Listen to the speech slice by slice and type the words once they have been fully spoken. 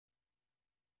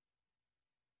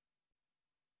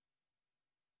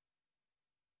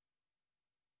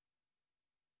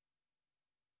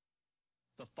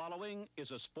The following is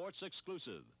a sports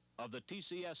exclusive of the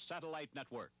TCS Satellite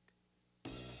Network.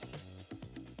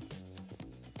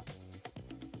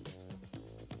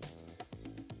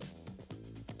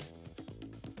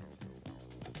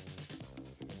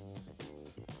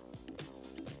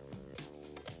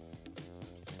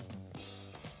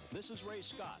 This is Ray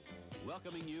Scott,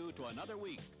 welcoming you to another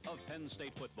week of Penn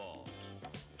State football.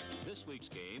 This week's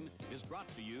game is brought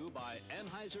to you by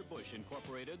Anheuser-Busch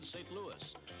Incorporated, St.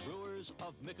 Louis, brewers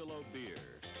of Michelob beer.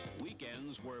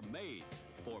 Weekends were made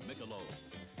for Michelob.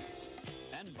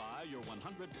 And by your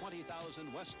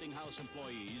 120,000 Westinghouse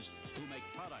employees who make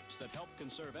products that help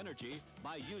conserve energy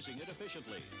by using it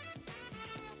efficiently.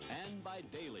 And by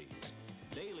Dailies.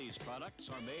 Dailies products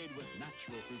are made with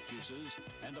natural fruit juices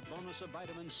and a bonus of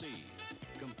vitamin C.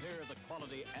 Compare the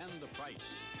quality and the price.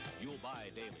 You'll buy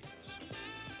Dailies.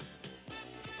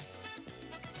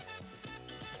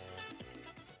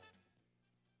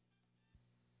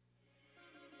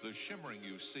 The shimmering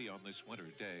you see on this winter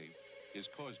day is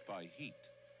caused by heat,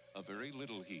 a very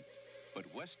little heat.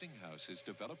 But Westinghouse has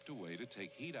developed a way to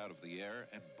take heat out of the air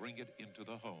and bring it into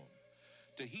the home.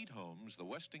 To heat homes, the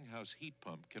Westinghouse heat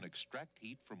pump can extract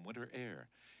heat from winter air.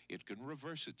 It can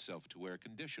reverse itself to air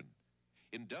condition.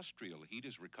 Industrial heat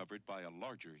is recovered by a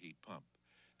larger heat pump.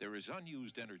 There is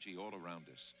unused energy all around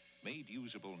us, made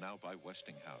usable now by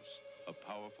Westinghouse, a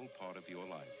powerful part of your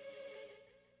life.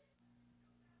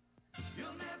 You'll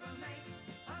never make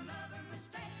another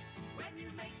mistake when you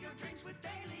make your drinks with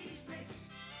Dailies Mix.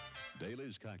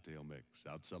 Dailies Cocktail Mix,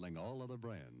 outselling all other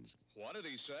brands. What did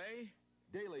he say?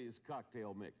 Dailies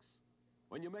Cocktail Mix.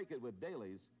 When you make it with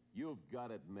Dailies, you've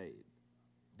got it made.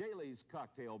 Dailies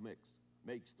Cocktail Mix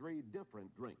makes 3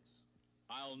 different drinks.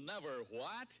 I'll never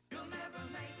what? You'll never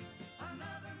make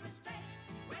another mistake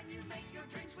when you make your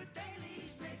drinks with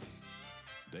Dailies Mix.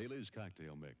 Dailies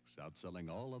Cocktail Mix, outselling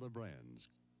all other brands.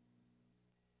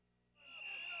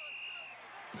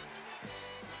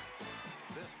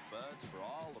 This Bud's for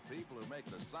all the people who make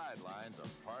the sidelines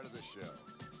a part of the show.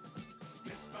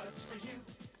 This Bud's for you,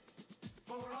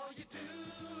 for all you do.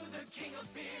 The king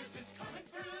of beers is coming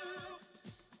through.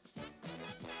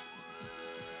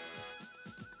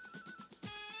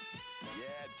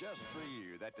 Yeah, just for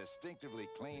you, that distinctively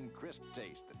clean, crisp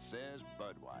taste that says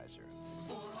Budweiser.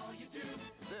 For all you do.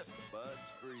 This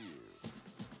Bud's for you.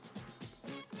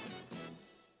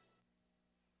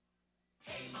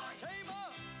 Kmart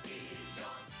is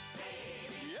your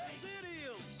saving Yes, place. it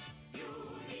is. You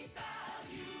need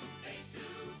value face to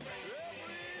face.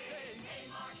 Every day.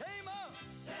 Kmart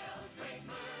sells great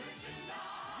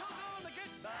merchandise. You're gonna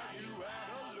get value at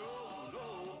a low,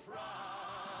 low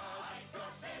price.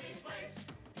 Your saving place.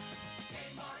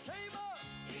 Kmart is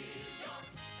your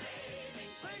saving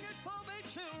Sing it place. for me,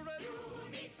 children. You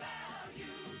need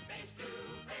value face to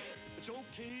face. It's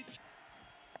okay.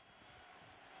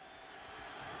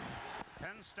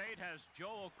 Penn State has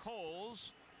Joel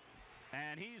Coles,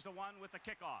 and he's the one with the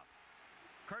kickoff.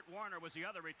 Kurt Warner was the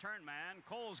other return man.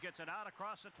 Coles gets it out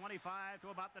across the 25 to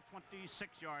about the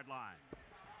 26-yard line.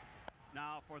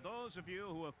 Now, for those of you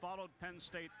who have followed Penn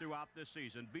State throughout this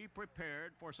season, be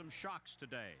prepared for some shocks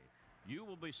today. You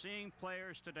will be seeing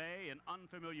players today in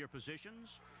unfamiliar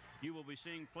positions. You will be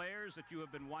seeing players that you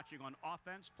have been watching on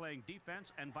offense playing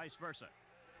defense and vice versa.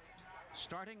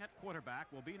 Starting at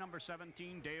quarterback will be number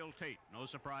 17, Dale Tate. No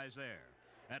surprise there.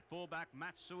 At fullback,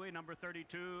 Matsui, number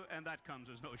 32, and that comes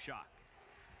as no shock.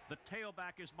 The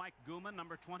tailback is Mike Gooman,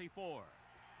 number 24.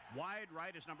 Wide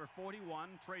right is number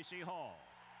 41, Tracy Hall.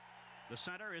 The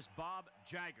center is Bob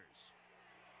Jaggers.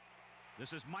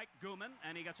 This is Mike Gooman,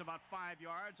 and he gets about 5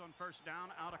 yards on first down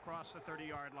out across the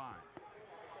 30-yard line.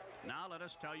 Now let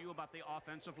us tell you about the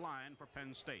offensive line for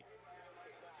Penn State.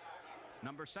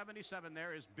 Number 77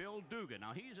 there is Bill Dugan.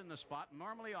 Now he's in the spot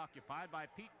normally occupied by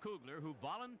Pete Kugler, who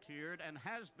volunteered and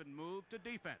has been moved to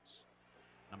defense.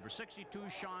 Number 62,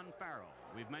 Sean Farrell.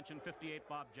 We've mentioned 58,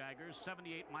 Bob Jaggers,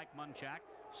 78, Mike Munchak,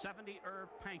 70, Irv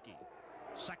Pankey.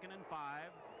 2nd and 5,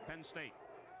 Penn State.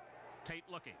 Tate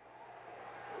looking.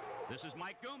 This is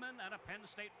Mike Gooman and a Penn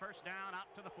State first down out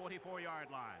to the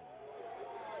 44-yard line.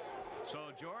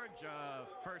 So, George,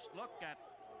 first look at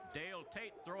Dale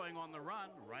Tate throwing on the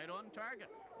run, right on target.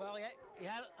 Well, he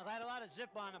had a lot of zip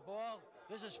on the ball.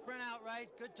 There's a sprint out right,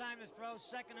 good time to throw,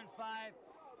 2nd and 5.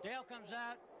 Dale comes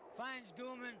out, finds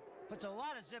Gooman, puts a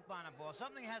lot of zip on the ball,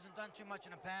 something he hasn't done too much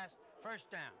in the past. First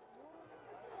down.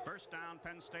 First down,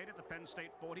 Penn State at the Penn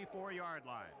State 44-yard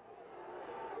line.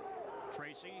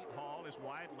 Tracy Hall is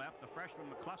wide left, the freshman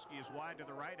McCluskey is wide to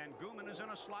the right, and Gooman is in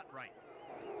a slot right.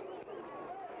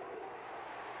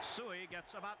 Sui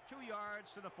gets about 2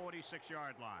 yards to the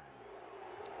 46-yard line.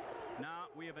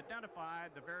 Now, we have identified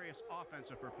the various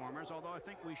offensive performers, although I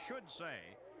think we should say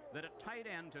that at tight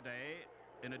end today,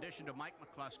 in addition to Mike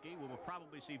McCluskey, we will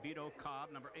probably see Vito Cobb,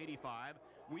 number 85.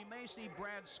 We may see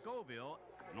Brad Scoville,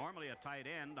 normally a tight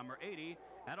end, number 80,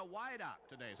 at a wideout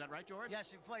today. Is that right, George?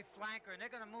 Yes, you play flanker, and they're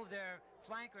going to move their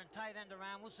flanker and tight end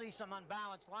around. We'll see some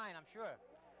unbalanced line, I'm sure.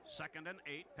 2nd and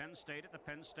 8, Penn State at the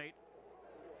Penn State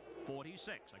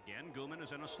 46. Again, Gooman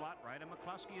is in a slot right, and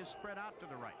McCluskey is spread out to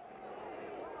the right.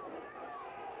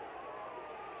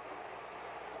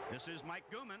 This is Mike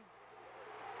Gooman.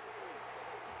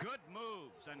 Good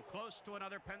moves and close to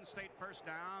another Penn State first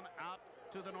down out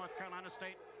to the North Carolina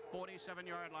State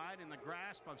 47-yard line in the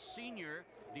grasp of senior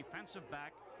defensive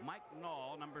back Mike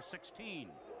Knoll, number 16.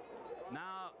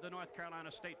 Now the North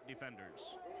Carolina State defenders.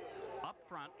 Up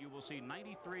front, you will see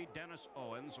 93 Dennis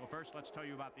Owens. Well, first, let's tell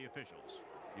you about the officials.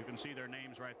 You can see their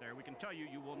names right there. We can tell you,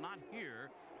 you will not hear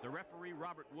the referee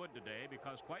Robert Wood today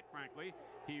because, quite frankly,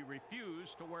 he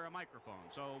refused to wear a microphone.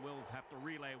 So we'll have to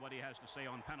relay what he has to say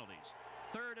on penalties.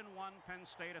 3rd and 1, Penn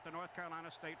State at the North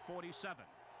Carolina State 47.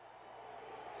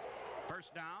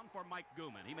 First down for Mike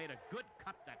Gooman. He made a good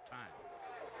cut that time.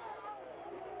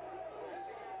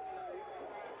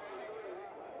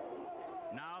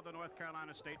 Now the North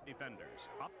Carolina State defenders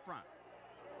up front.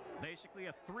 Basically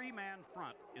a 3-man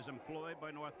front is employed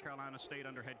by North Carolina State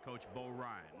under head coach Bo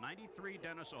Ryan. 93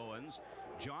 Dennis Owens,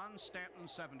 John Stanton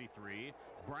 73,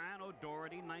 Brian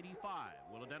O'Doherty 95.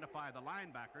 We'll identify the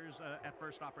linebackers at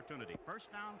first opportunity.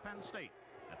 First down Penn State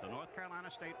at the North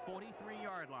Carolina State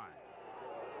 43-yard line.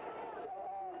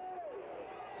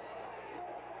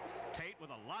 Tate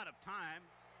with a lot of time.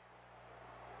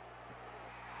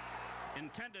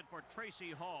 Intended for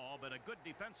Tracy Hall, but a good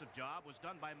defensive job was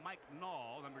done by Mike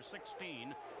Knoll, number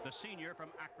 16, the senior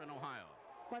from Akron, Ohio.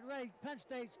 But Ray, Penn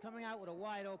State's coming out with a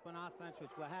wide open offense,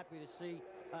 which we're happy to see.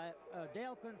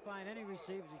 Dale couldn't find any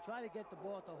receivers. He tried to get the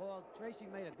ball to Hall.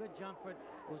 Tracy made a good jump for it.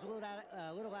 It was a little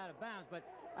out of bounds, but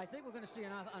I think we're going to see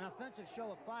an offensive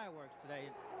show of fireworks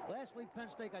today. Last week, Penn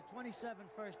State got 27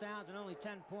 first downs and only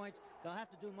 10 points. They'll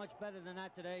have to do much better than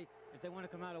that today if they want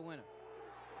to come out a winner.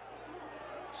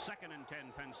 2nd and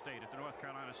 10, Penn State at the North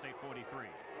Carolina State 43.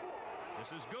 This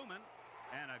is Gooman,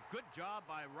 and a good job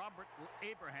by Robert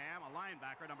Abraham, a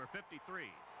linebacker, number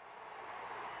 53.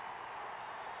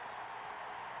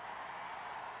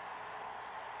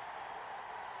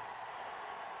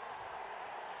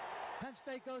 Penn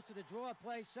State goes to the draw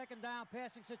play, 2nd down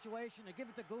passing situation. They give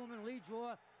it to Gooman, lead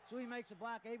draw. So he makes a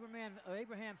block.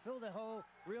 Abraham filled the hole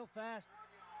real fast.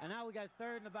 And now we got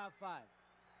 3rd and about 5.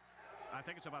 I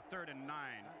think it's about 3rd and 9,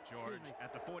 George,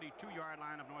 at the 42-yard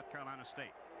line of North Carolina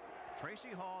State.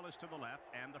 Tracy Hall is to the left,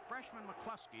 and the freshman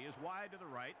McCluskey is wide to the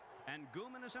right, and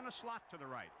Gooman is in a slot to the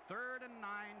right. 3rd and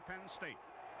 9, Penn State.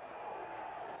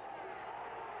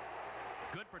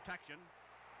 Good protection.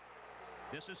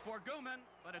 This is for Gooman,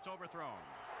 but it's overthrown.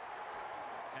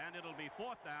 And it'll be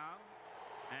 4th down,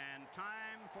 and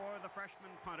time for the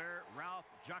freshman punter,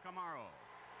 Ralph Giacomaro.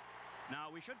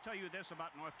 Now, we should tell you this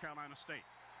about North Carolina State.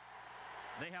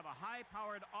 They have a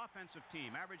high-powered offensive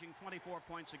team, averaging 24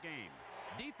 points a game.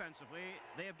 Defensively,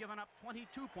 they have given up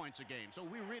 22 points a game, so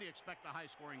we really expect a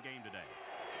high-scoring game today.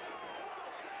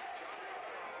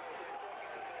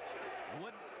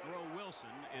 Woodrow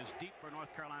Wilson is deep for North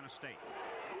Carolina State.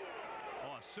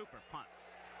 Oh, a super punt.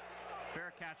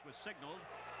 Fair catch was signaled,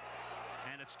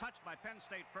 and it's touched by Penn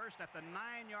State first at the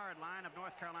 9-yard line of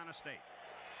North Carolina State.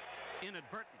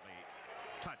 Inadvertently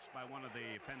touched by one of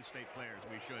the Penn State players,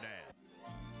 we should add.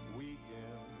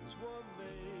 Weekends were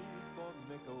made for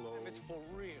Michelob. It's for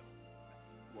real.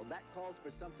 Well, that calls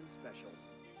for something special.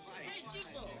 Hey,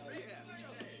 Jimbo!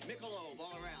 Yeah. Michelob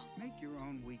all around. Make your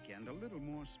own weekend a little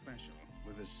more special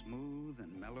with a smooth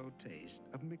and mellow taste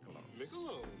of Michelob.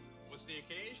 Michelob? What's the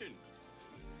occasion?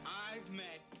 I've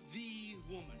met the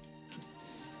woman.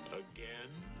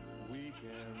 Again?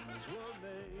 Weekends were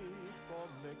made for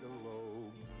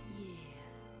Michelob. Yeah.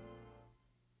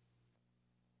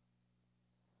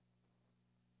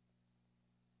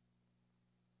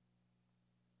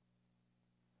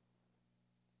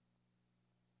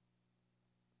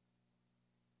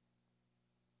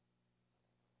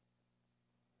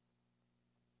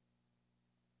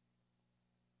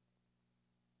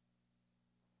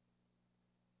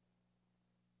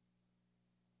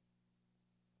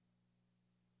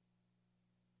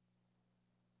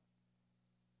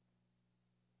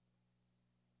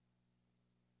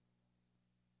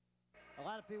 A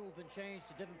lot of people have been changed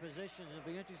to different positions. It'll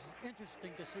be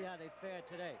interesting to see how they fare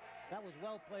today. That was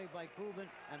well played by Kubin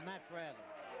and Matt Bradley.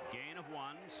 Gain of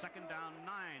 1, 2nd down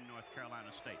 9, North Carolina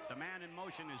State. The man in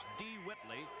motion is D.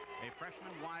 Whitley, a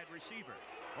freshman wide receiver.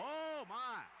 Oh,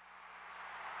 my.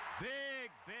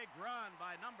 Big run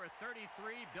by number 33,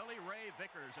 Billy Ray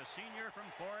Vickers, a senior from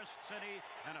Forest City,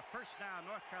 and a first down,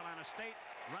 North Carolina State,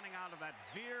 running out of that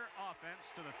veer offense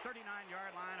to the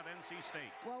 39-yard line of NC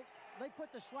State. Well, they put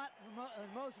the slot in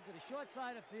motion to the short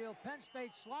side of the field. Penn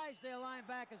State slides their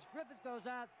linebackers. Griffith goes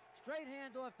out, straight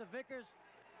handoff to Vickers,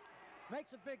 makes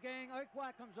a big gain.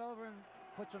 Urquhart comes over and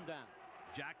puts him down.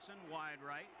 Jackson wide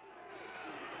right.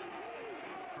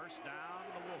 First down,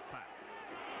 the Wolfpack.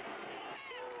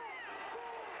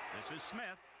 This is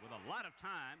Smith with a lot of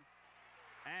time.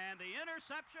 And the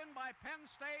interception by Penn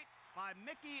State by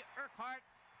Mickey Urquhart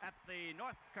at the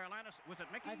North Carolina. Was it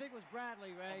Mickey? I think it was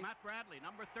Bradley, Ray. Oh, Matt Bradley,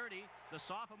 number 30, the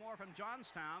sophomore from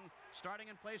Johnstown,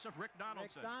 starting in place of Rick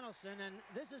Donaldson. Rick Donaldson, and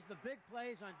this is the big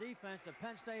plays on defense that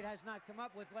Penn State has not come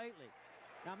up with lately.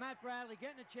 Now, Matt Bradley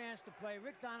getting a chance to play.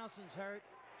 Rick Donaldson's hurt.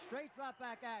 Straight drop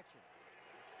back action.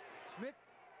 Smith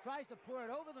tries to pour it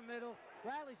over the middle.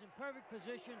 Bradley's in perfect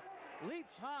position.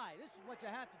 Leaps high. This is what you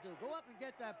have to do. Go up and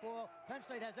get that ball. Penn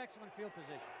State has excellent field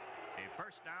position. A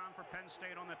first down for Penn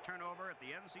State on the turnover at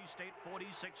the NC State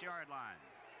 46-yard line.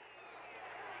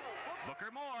 Booker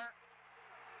Moore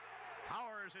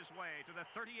powers his way to the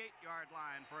 38-yard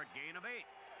line for a gain of 8.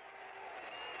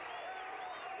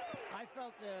 I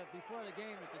felt before the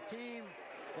game that the team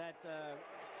that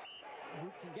who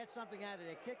can get something out of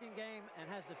their kicking game and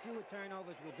has the fewer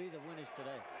turnovers will be the winners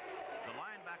today. The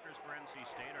linebackers for NC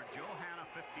State are Joe Hanna,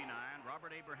 59,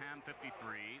 Robert Abraham,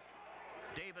 53,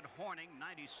 David Horning,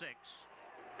 96,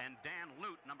 and Dan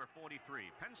Lute, number 43.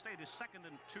 Penn State is 2nd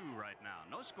and 2 right now.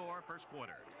 No score, first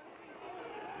quarter.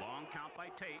 Long count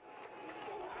by Tate.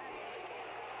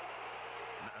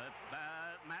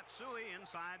 Matsui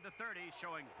inside the 30,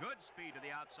 showing good speed to the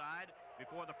outside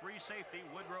before the free safety,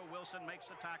 Woodrow Wilson, makes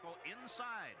the tackle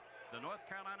inside the North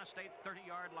Carolina State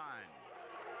 30-yard line.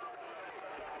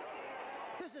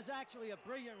 This is actually a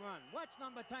brilliant run. Watch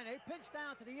number 10. He pinched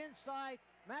down to the inside.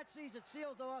 Matt sees it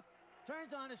sealed off,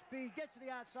 turns on his speed, gets to the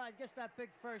outside, gets that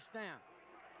big first down.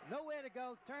 Nowhere to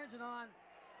go, turns it on.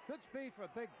 Good speed for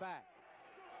a big back.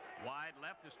 Wide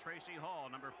left is Tracy Hall,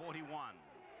 number 41.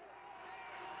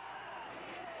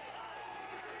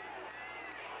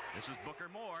 This is Booker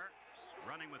Moore,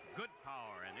 running with good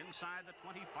power and inside the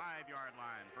 25-yard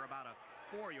line for about a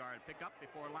 4-yard pickup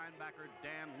before linebacker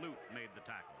Dan Lute made the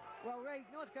tackle. Well, Ray,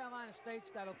 North Carolina State's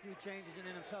got a few changes in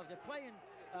themselves. They're playing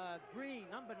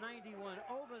Green, number 91,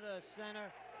 over the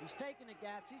center. He's taking the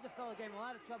gaps. He's a fellow gave him a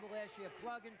lot of trouble last year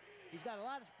plugging. He's got a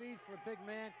lot of speed for a big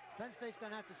man. Penn State's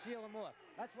going to have to seal him off.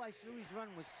 That's why Suey's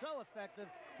run was so effective.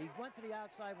 He went to the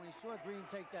outside when he saw Green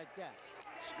take that gap.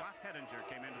 Scott Hettinger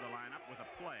came into the lineup with a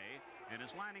play and is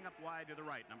lining up wide to the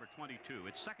right, number 22.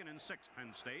 It's 2nd and 6,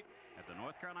 Penn State, at the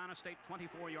North Carolina State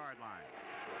 24-yard line.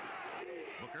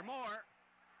 Booker Moore.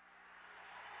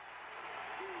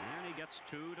 And he gets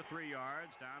 2 to 3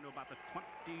 yards down to about the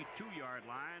 22-yard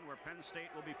line, where Penn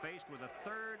State will be faced with a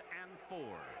 3rd and 4.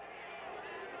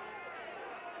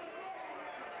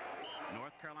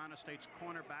 North Carolina State's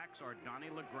cornerbacks are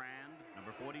Donnie LeGrand,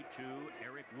 number 42,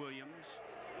 Eric Williams,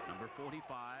 number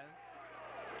 45.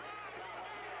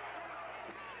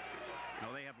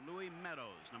 No, they have Louis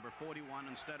Meadows, number 41,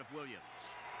 instead of Williams.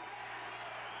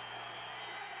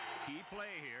 Key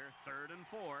play here, 3rd and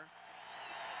 4.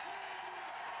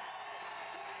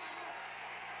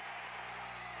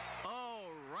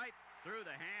 Oh, right through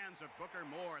the hands of Booker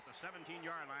Moore at the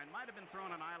 17-yard line. Might have been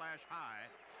thrown an eyelash high,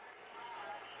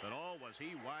 but was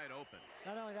he wide open.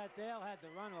 Not only that, Dale had to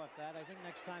run off that. I think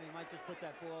next time he might just put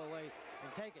that ball away and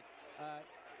take it.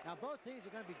 Now, both teams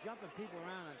are going to be jumping people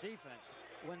around on defense.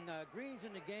 When Green's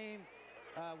in the game,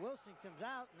 Wilson comes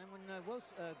out, and then when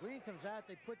Green comes out,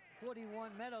 they put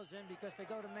 41 Meadows in because they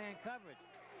go to man coverage.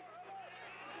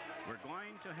 We're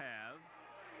going to have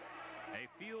a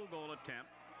field goal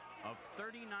attempt of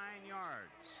 39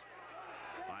 yards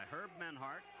by Herb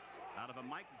Menhart out of a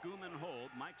Mike Gooman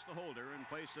hold. Mike's the holder in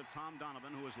place of Tom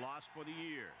Donovan, who is lost for the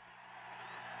year.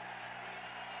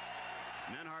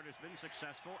 Menhart has been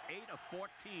successful, 8 of 14.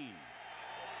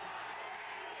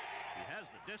 He has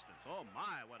the distance. Oh,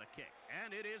 my, what a kick.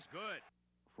 And it is good.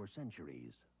 For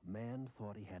centuries, man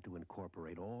thought he had to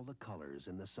incorporate all the colors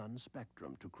in the sun's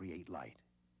spectrum to create light.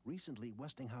 Recently,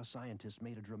 Westinghouse scientists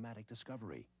made a dramatic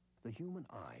discovery. The human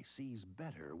eye sees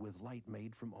better with light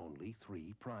made from only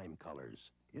 3 prime colors.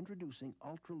 Introducing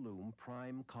Ultralume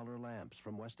Prime Color Lamps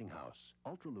from Westinghouse.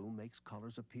 Ultralume makes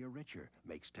colors appear richer,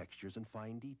 makes textures and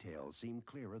fine details seem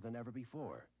clearer than ever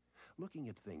before. Looking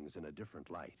at things in a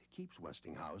different light keeps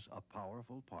Westinghouse a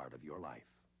powerful part of your life.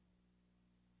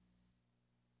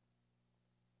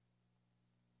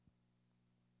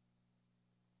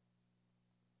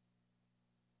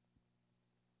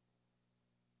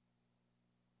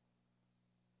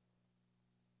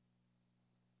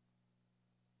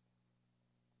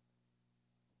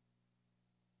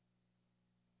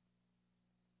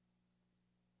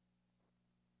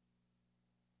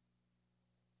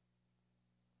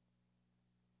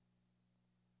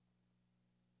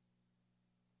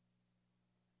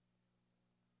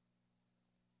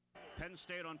 Penn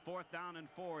State on 4th down and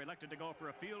 4 elected to go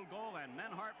for a field goal, and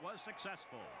Menhart was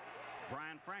successful.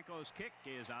 Brian Franco's kick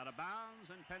is out of bounds,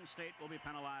 and Penn State will be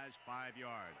penalized 5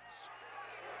 yards.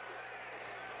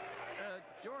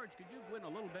 George, could you go in a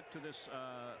little bit to this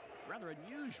rather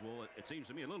unusual, it seems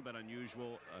to me a little bit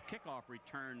unusual, kickoff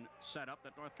return setup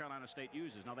that North Carolina State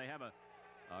uses? Now, they have a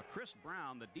Chris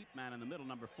Brown, the deep man in the middle,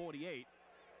 number 48,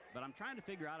 but I'm trying to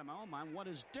figure out in my own mind what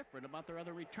is different about their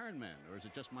other return men, or is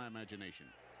it just my imagination?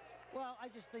 Well, I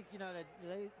just think, you know, that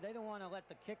they don't want to let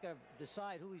the kicker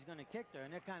decide who he's going to kick there,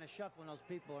 and they're kind of shuffling those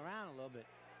people around a little bit.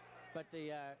 But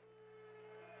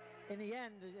in the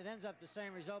end, it ends up the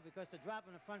same result because they're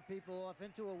dropping the front people off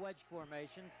into a wedge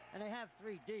formation, and they have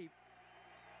 3 deep.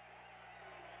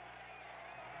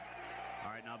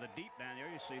 All right, now the deep man there,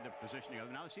 you see the positioning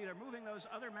of them. Now, see, they're moving those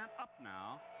other men up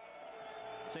now.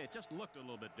 Say, it just looked a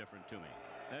little bit different to me.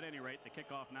 At any rate, the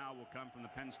kickoff now will come from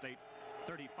the Penn State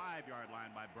 35-yard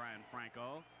line by Brian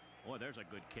Franco. Boy, there's a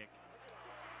good kick.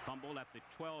 Fumbled at the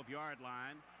 12-yard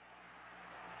line.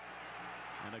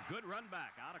 And a good run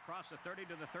back out across the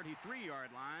 30 to the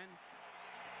 33-yard line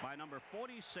by number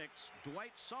 46,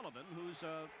 Dwight Sullivan, who's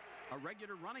a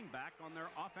regular running back on their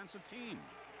offensive team.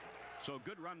 So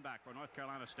good run back for North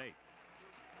Carolina State.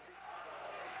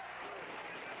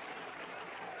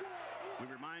 We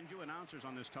remind you, announcers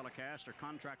on this telecast are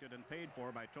contracted and paid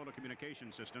for by Total Communication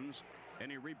Systems.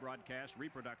 Any rebroadcast,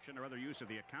 reproduction, or other use of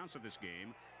the accounts of this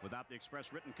game without the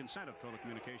express written consent of Total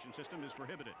Communication System is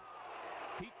prohibited.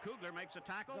 Pete Kugler makes a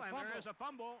tackle, and there is a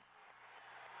fumble.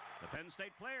 The Penn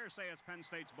State players say it's Penn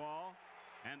State's ball,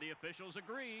 and the officials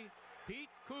agree. Pete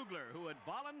Kugler, who had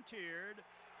volunteered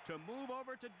to move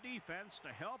over to defense to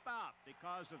help out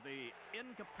because of the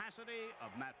incapacity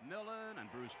of Matt Millen and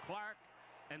Bruce Clark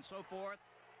and so forth,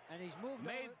 and he's moved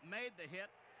made the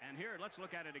hit. And here, let's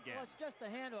look at it again. Well, it's just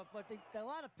a handoff, but a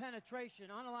lot of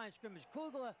penetration on the line of scrimmage.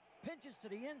 Kugler pinches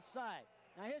to the inside.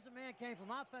 Now, here's a man came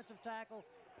from offensive tackle,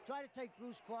 tried to take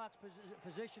Bruce Clark's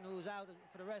position, who was out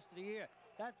for the rest of the year.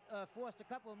 That forced a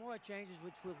couple of more changes,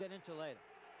 which we'll get into later.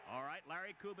 All right,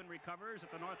 Larry Cuban recovers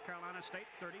at the North Carolina State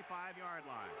 35-yard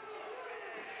line.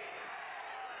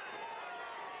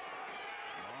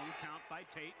 Long count by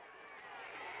Tate.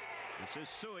 This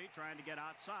is Suey trying to get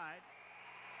outside.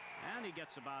 And he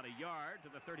gets about a yard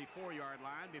to the 34-yard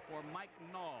line before Mike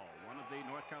Knoll, one of the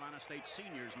North Carolina State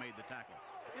seniors, made the tackle.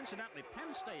 Incidentally,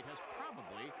 Penn State has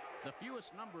probably the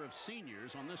fewest number of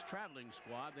seniors on this traveling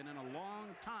squad than in a long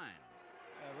time.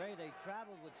 Ray, they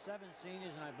traveled with 7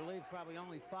 seniors, and I believe probably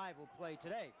only 5 will play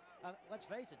today. Let's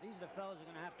face it, these are the fellas who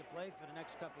are going to have to play for the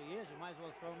next couple of years. You might as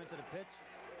well throw them into the pits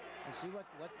and see what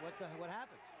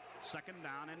happens. 2nd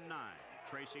down and 9.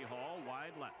 Tracy Hall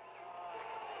wide left.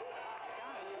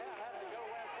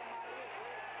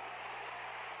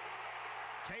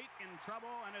 Tate in trouble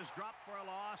and is dropped for a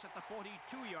loss at the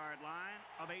 42-yard line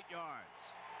of 8 yards.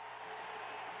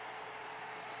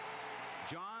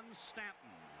 John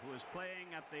Stanton, who is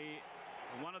playing at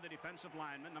one of the defensive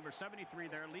linemen, number 73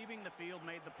 there, leaving the field,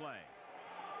 made the play.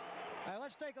 All right,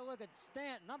 let's take a look at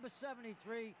Stanton, number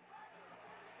 73.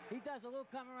 He does a little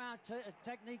come around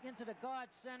technique into the guard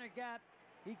center gap.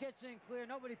 He gets in clear,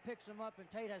 nobody picks him up, and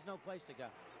Tate has no place to go.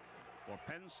 For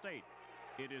Penn State,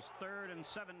 it is 3rd and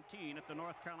 17 at the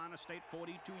North Carolina State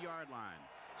 42-yard line.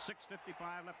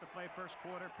 6:55 left to play first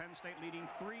quarter. Penn State leading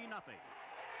 3-0.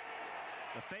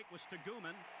 The fake was to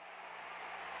Gooman.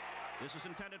 This is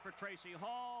intended for Tracy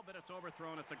Hall, but it's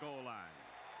overthrown at the goal line.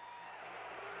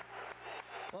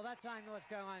 Well, that time North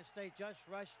Carolina State just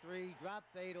rushed 3,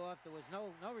 dropped 8 off. There was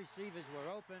no receivers were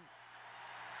open.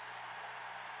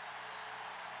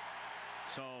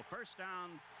 So 4th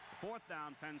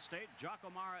down, Penn State.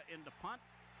 Giacomara into punt.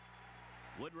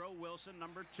 Woodrow Wilson,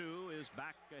 number 2, is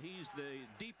back. He's the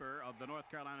deeper of the North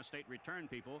Carolina State return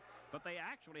people, but they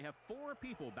actually have 4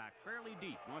 people back fairly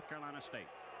deep, North Carolina State.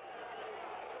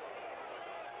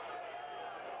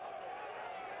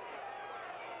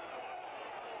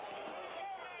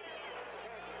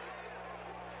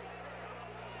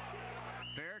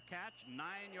 Fair catch,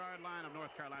 9-yard line of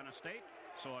North Carolina State.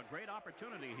 So a great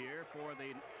opportunity here for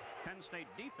the Penn State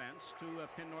defense to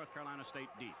pin North Carolina State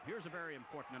deep. Here's a very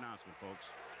important announcement, folks.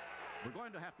 We're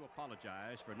going to have to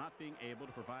apologize for not being able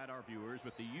to provide our viewers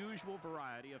with the usual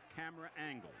variety of camera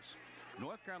angles.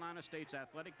 North Carolina State's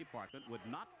athletic department would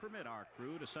not permit our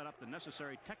crew to set up the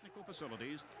necessary technical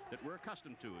facilities that we're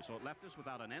accustomed to. So it left us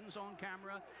without an end zone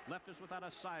camera, left us without a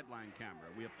sideline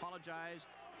camera. We apologize.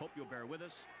 Hope you'll bear with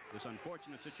us. This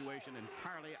unfortunate situation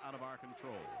entirely out of our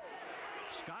control.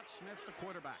 Scott Smith, the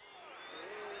quarterback.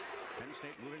 Penn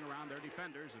State moving around their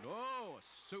defenders, and oh, a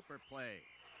super play.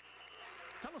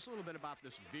 Tell us a little bit about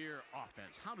this veer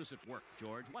offense. How does it work,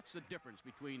 George? What's the difference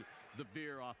between the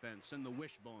veer offense and the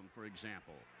wishbone, for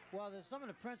example? Well, there's some of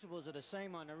the principles are the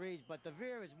same on the reads, but the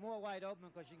veer is more wide open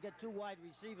because you can get 2 wide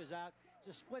receivers out.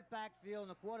 It's a split backfield,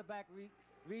 and the quarterback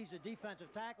reads the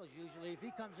defensive tackles usually. If he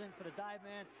comes in for the dive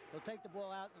man, he'll take the ball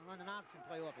out and run an option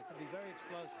play off. It can be very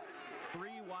explosive.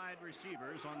 3 wide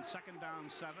receivers on 2nd down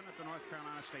 7 at the North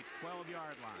Carolina State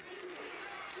 12-yard line.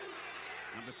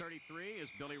 Number 33 is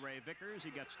Billy Ray Vickers.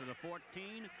 He gets to the 14,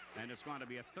 and it's going to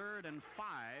be a 3rd and 5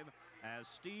 as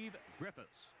Steve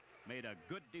Griffiths made a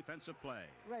good defensive play.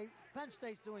 Ray, Penn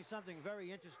State's doing something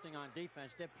very interesting on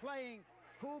defense. They're playing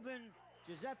Kubin,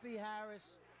 Giuseppe Harris,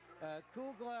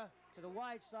 Kugler to the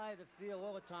wide side of the field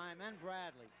all the time, and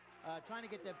Bradley, trying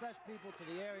to get their best people to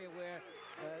the area where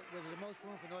there's the most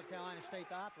room for North Carolina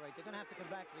State to operate. They're going to have to come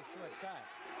back to the short side.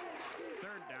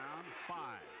 3rd down, 5.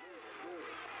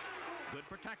 Good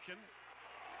protection.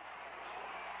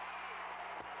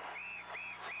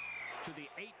 To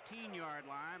the 18-yard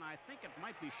line. I think it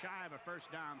might be shy of a 1st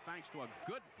down thanks to a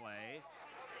good play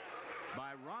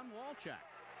by Ron Walchuk.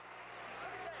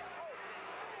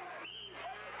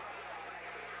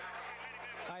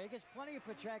 He gets plenty of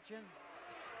protection.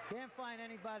 Can't find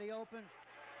anybody open.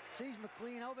 Sees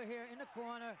McLean over here in the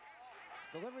corner.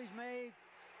 Delivery's made.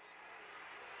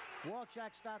 Walchuk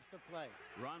stops the play.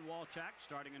 Ron Walchuk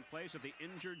starting in place of the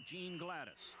injured Gene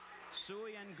Gladys.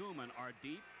 Suey and Gooman are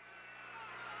deep.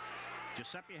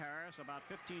 Giuseppe Harris about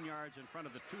 15 yards in front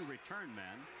of the 2 return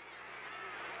men.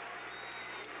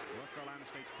 North Carolina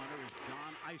State's punter is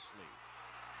John Isley.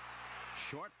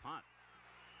 Short punt.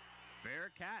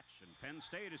 Fair catch, and Penn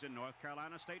State is in North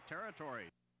Carolina State territory.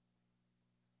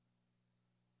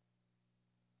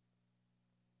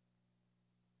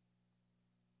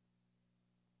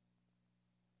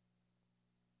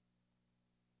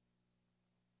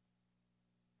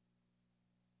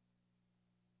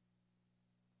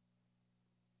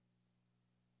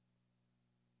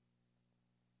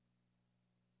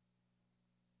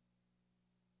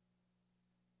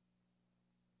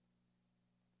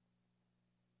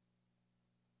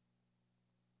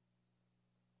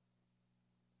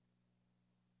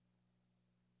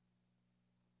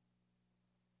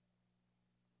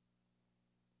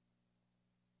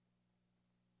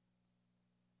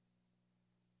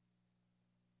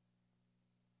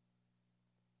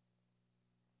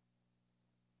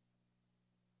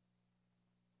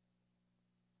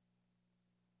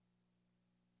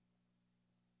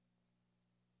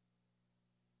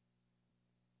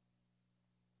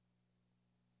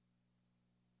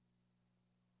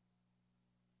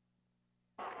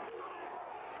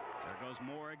 There goes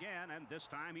Moore again, and this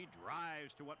time he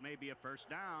drives to what may be a 1st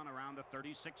down around the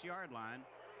 36-yard line.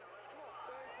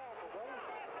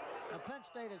 Now, Penn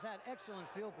State has had excellent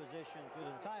field position through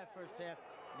the entire 1st half,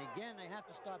 and again, they have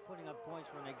to start putting up points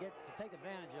when they get to take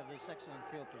advantage of this excellent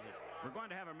field position. We're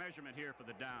going to have a measurement here for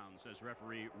the down, says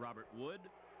referee Robert Wood.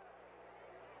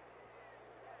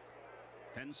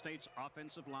 Penn State's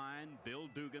offensive line, Bill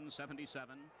Dugan,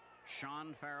 77.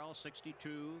 Sean Farrell,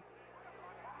 62.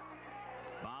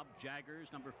 Bob Jaggers,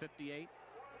 number 58.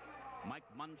 Mike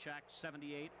Munchak,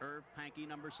 78. Irv Pankey,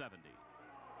 number 70.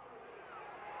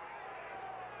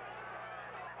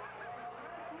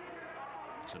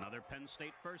 It's another Penn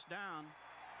State 1st down.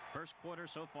 1st quarter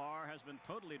so far has been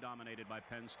totally dominated by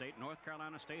Penn State. North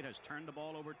Carolina State has turned the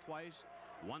ball over twice,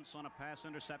 once on a pass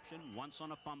interception, once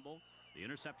on a fumble. The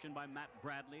interception by Matt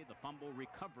Bradley, the fumble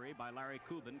recovery by Larry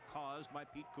Kubin caused by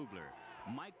Pete Kugler.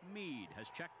 Mike Meade has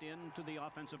checked into the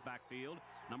offensive backfield,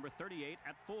 number 38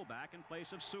 at fullback in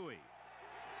place of Suey.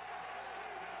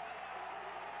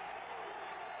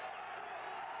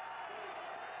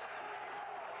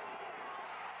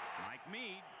 Mike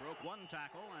Meade broke 1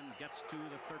 tackle and gets to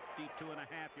the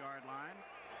 32.5-yard line.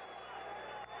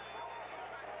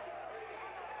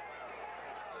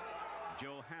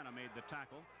 Joe Hanna made the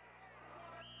tackle.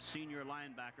 Senior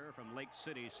linebacker from Lake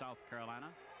City, South Carolina.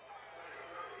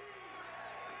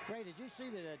 Ray, did you see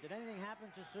that? Did anything happen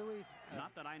to Suey?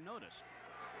 Not that I noticed.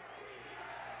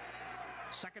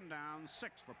 2nd down,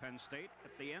 6 for Penn State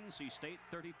at the NC State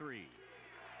 33.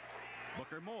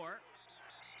 Booker Moore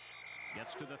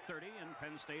gets to the 30, and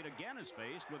Penn State again is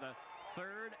faced with a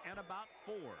 3rd and about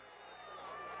 4.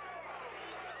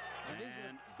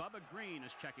 And Bubba Green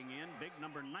is checking in, big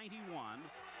number 91.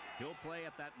 He'll play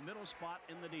at that middle spot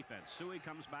in the defense. Suey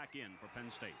comes back in for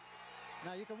Penn State.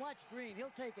 Now you can watch Green.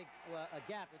 He'll take a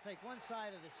gap. He'll take one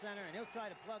side of the center, and he'll try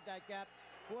to plug that gap,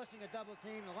 forcing a double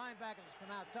team. The linebackers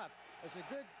come out tough. It's a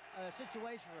good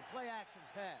situation for a play-action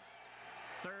pass.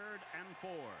 3rd and 4.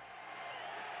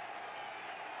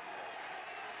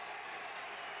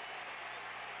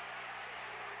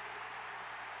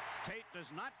 Tate does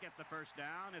not get the first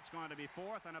down. It's going to be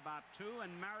 4th and about 2,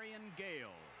 and Marion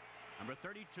Gale, number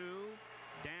 32,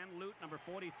 Dan Lute, number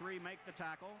 43, make the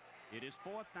tackle. It is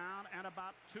 4th down and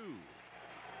about 2.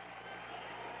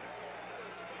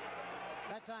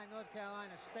 That time, North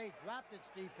Carolina State dropped its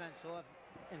defense off,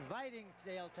 inviting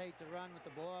Dale Tate to run with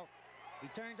the ball. He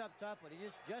turned up top, but he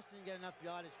just didn't get enough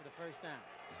yardage for the first down.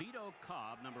 Vito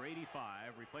Cobb, number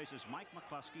 85, replaces Mike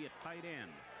McCluskey at tight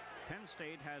end. Penn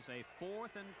State has a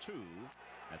 4th and 2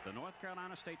 at the North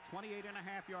Carolina State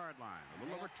 28.5-yard line. A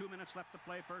little over 2 minutes left to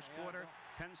play first quarter.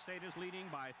 Penn State is leading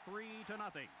by 3-0.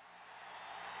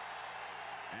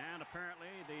 And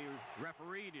apparently the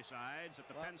referee decides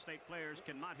that the Penn State players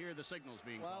cannot hear the signals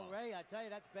being called. Well, Ray, I tell you,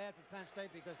 that's bad for Penn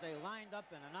State because they lined up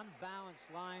in an unbalanced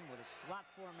line with a slot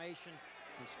formation,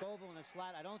 and Scoville in the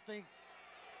slot. I don't think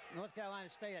North Carolina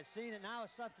State has seen it. Now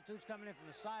a substitute's coming in from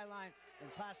the sideline,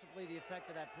 and possibly the effect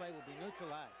of that play will be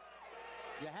neutralized.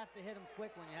 You have to hit them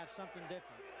quick when you have something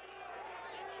different.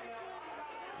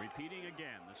 Repeating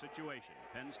again the situation.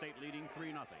 Penn State leading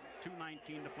 3-0.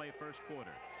 2:19 to play first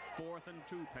quarter. 4th and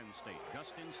 2 Penn State,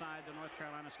 just inside the North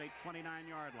Carolina State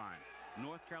 29-yard line.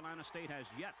 North Carolina State has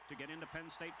yet to get into Penn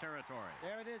State territory.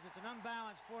 There it is. It's an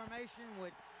unbalanced formation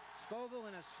with Scoville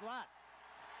in a slot.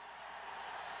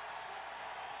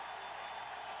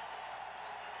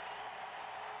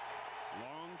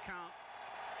 Long count.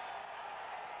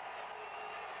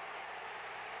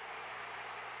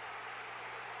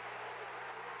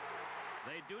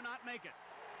 They do not make it.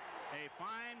 A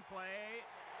fine play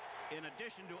in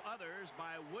addition to others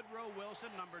by Woodrow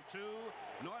Wilson, number 2.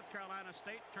 North Carolina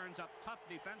State turns up tough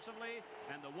defensively,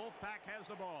 and the Wolfpack has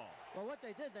the ball. Well, what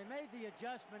they did, they made the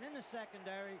adjustment in the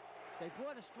secondary. They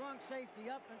brought a strong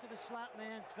safety up into the slot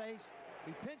man's face.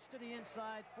 He pinched to the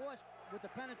inside, forced with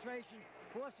the penetration,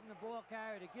 forcing the ball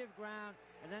carrier to give ground,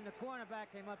 and then the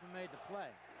cornerback came up and made the play.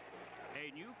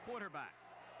 A new quarterback,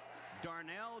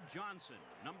 Darnell Johnson,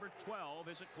 number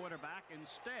 12, is at quarterback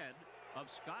instead of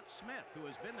Scott Smith, who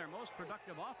has been their most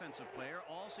productive offensive player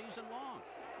all season long.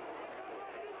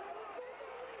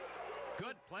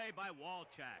 Good play by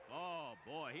Walchak. Oh,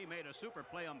 boy, he made a super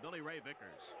play on Billy Ray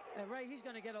Vickers. And Ray, he's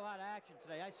going to get a lot of action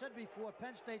today. I said before,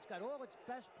 Penn State's got all its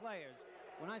best players.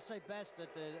 When I say best,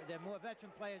 that they're more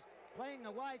veteran players playing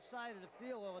the wide side of the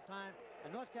field all the time,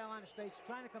 and North Carolina State's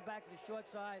trying to come back to the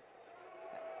short side.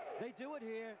 They do it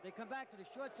here. They come back to the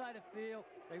short side of the field.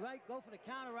 They go for the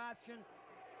counter option.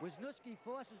 Wisniewski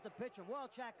forces the pitch, and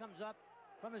Walchak comes up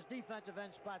from his defensive end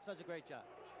spots, does a great job.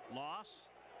 Loss,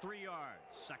 3 yards.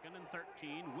 2nd and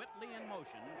 13. Whitley in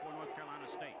motion for North Carolina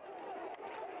State.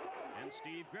 And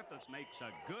Steve Griffiths makes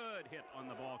a good hit on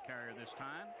the ball carrier this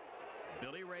time.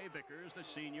 Billy Ray Vickers, the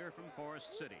senior from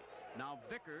Forest City. Now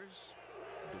Vickers,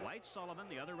 Dwight Sullivan,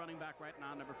 the other running back right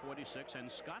now, number 46,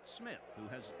 and Scott Smith, who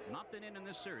has not been in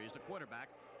this series, the quarterback,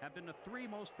 have been the 3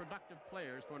 most productive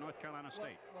players for North Carolina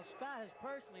State. Well, Scott has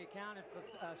personally accounted for,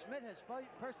 Smith has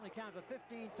personally accounted for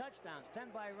 15 touchdowns, 10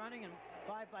 by running and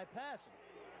 5 by passing.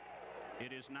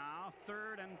 It is now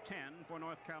 3rd and 10 for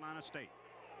North Carolina State.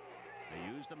 They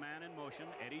use the man in motion,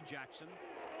 Eddie Jackson.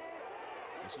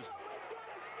 This is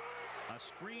a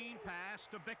screen pass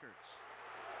to Vickers.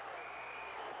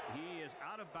 He is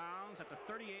out of bounds at the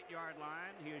 38-yard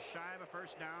line. He is shy of a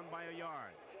first down by a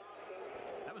yard.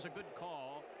 That was a good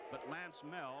call, but Lance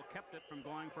Mell kept it from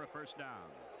going for a first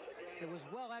down. It was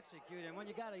well executed, and when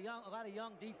you got a lot of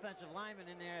young defensive linemen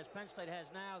in there, as Penn State has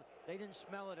now, they didn't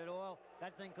smell it at all.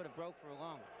 That thing could have broke for a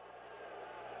longer.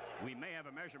 We may have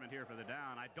a measurement here for the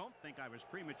down. I don't think I was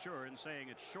premature in saying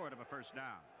it's short of a first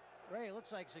down. Ray, it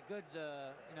looks like it's a good,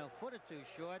 foot or two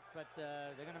short, but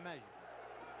they're going to measure.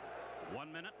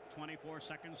 1 minute, 24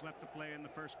 seconds left to play in the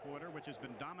first quarter, which has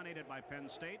been dominated by Penn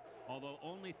State, although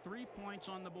only 3 points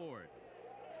on the board.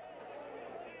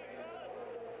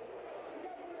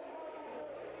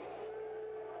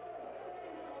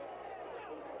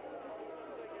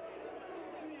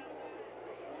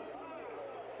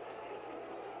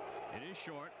 It is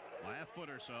short by a foot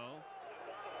or so.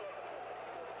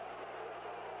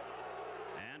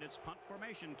 And it's punt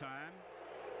formation time.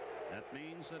 That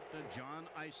means that John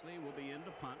Isley will be in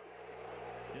to punt.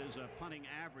 His punting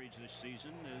average this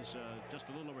season is just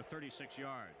a little over 36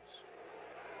 yards.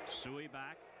 Suey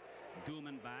back,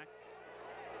 Gooman back,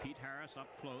 Pete Harris up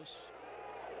close.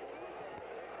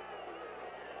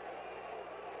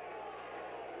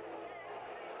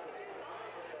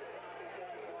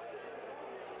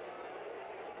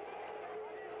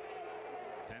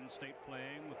 Penn State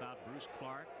playing without Bruce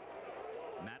Clark,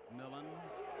 Matt Millen,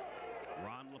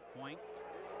 Ron LaPointe,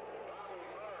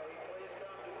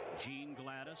 Gene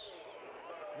Gladys,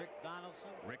 Rick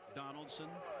Donaldson.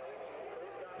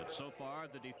 But so far,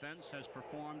 the defense has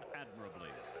performed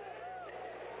admirably.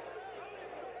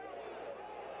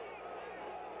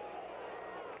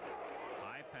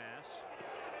 High pass.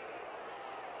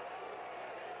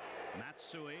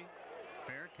 Matsui,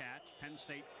 fair catch. Penn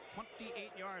State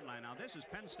 28-yard line. Now this is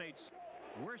Penn State's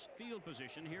worst field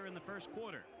position here in the first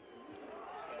quarter.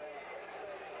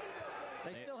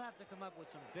 They still have to come up with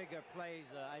some bigger plays,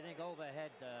 I think, overhead,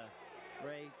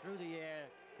 Ray, through the air,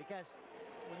 because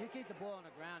when you keep the ball on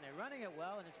the ground, they're running it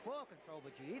well, and it's ball control,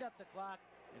 but you eat up the clock.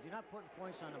 If you're not putting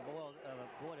points on the board,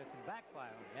 it can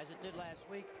backfire on you, as it did last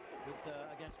week with,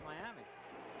 against Miami.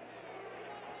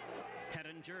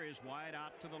 Hettinger is wide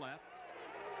out to the left.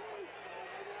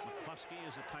 McCluskey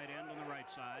is a tight end on the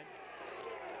right side.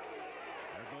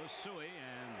 There goes Suey,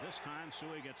 and this time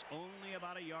Suey gets only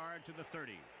about a yard to the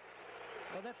 30.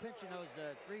 Well, they're pinching those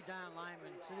three down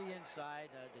linemen to the inside.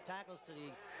 The tackles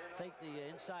take the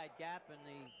inside gap, and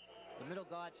the middle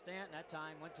guard Stanton that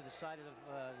time went to the side of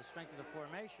the strength of the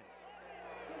formation.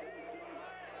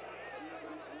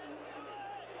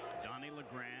 Donnie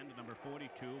LeGrand, number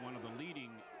 42, one of the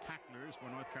leading tacklers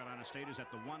for North Carolina State, is at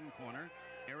the one corner.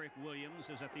 Eric Williams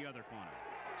is at the other corner.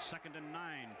 2nd and 9,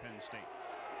 Penn State.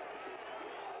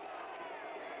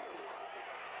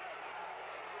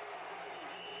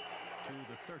 To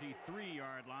the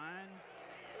 33-yard line.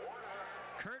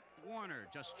 Kurt Warner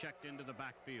just checked into the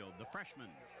backfield. The freshman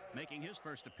making his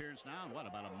first appearance now in, what,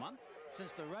 about a month?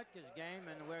 Since the Rutgers game,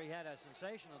 and where he had a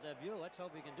sensational debut. Let's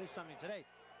hope he can do something today.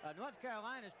 North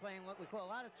Carolina is playing what we call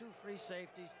a lot of 2 free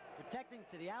safeties, protecting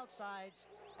to the outsides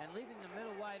and leaving the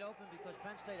middle wide open, because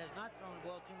Penn State has not thrown the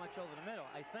ball too much over the middle.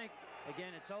 I think,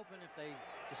 again, it's open if they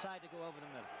decide to go over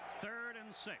the middle. 3rd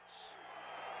and 6.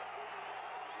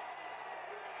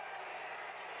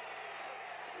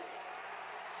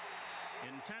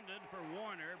 Intended for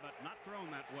Warner, but not thrown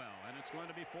that well, and it's going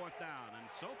to be 4th down. And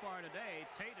so far today,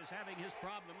 Tate is having his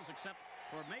problems, except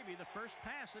for maybe the first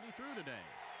pass that he threw today.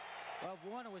 Well,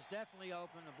 Warner was definitely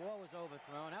open. The ball was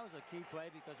overthrown. That was a key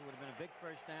play because it would have been a big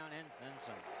first down and then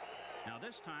some. Now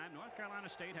this time, North Carolina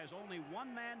State has only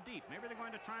one man deep. Maybe they're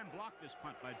going to try and block this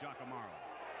punt by Giacomaro.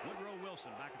 Woodrow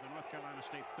Wilson back at the North Carolina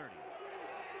State 30.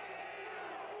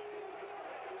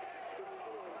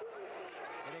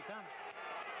 Here they come.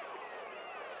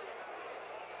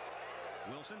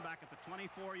 Wilson back at the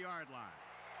 24-yard line.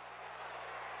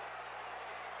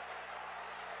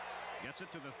 Gets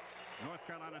it to the North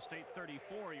Carolina State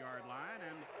 34-yard line,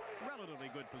 and relatively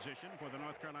good position for the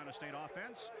North Carolina State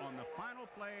offense on the final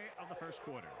play of the first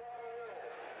quarter.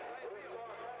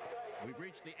 We've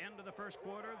reached the end of the first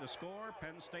quarter. The score,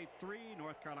 Penn State 3,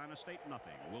 North Carolina State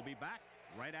nothing. We'll be back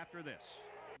right after this.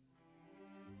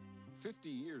 50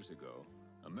 years ago,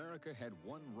 America had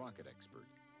one rocket expert.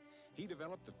 He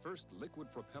developed the first liquid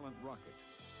propellant rocket,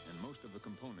 and most of the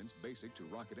components basic to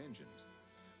rocket engines.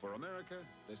 For America,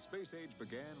 the space age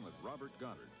began with Robert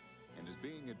Goddard and is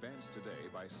being advanced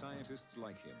today by scientists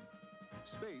like him.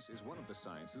 Space is one of the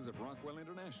sciences of Rockwell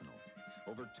International.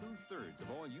 Over 2/3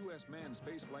 of all U.S. manned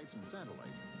space flights and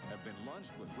satellites have been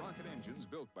launched with rocket engines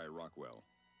built by Rockwell.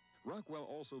 Rockwell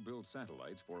also builds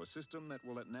satellites for a system that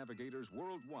will let navigators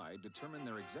worldwide determine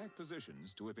their exact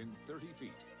positions to within 30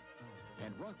 feet.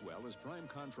 And Rockwell is prime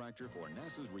contractor for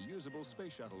NASA's reusable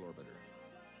space shuttle orbiter.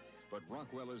 But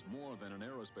Rockwell is more than an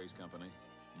aerospace company,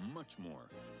 much more.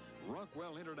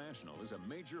 Rockwell International is a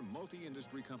major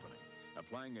multi-industry company,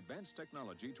 applying advanced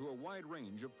technology to a wide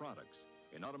range of products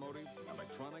in automotive,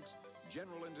 electronics,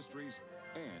 general industries,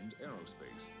 and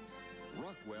aerospace.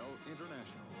 Rockwell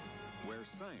International, where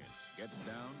science gets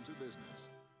down to business.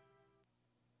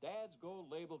 Dad's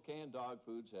Gold Label canned dog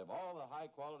foods have all the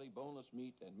high-quality boneless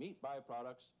meat and meat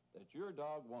byproducts that your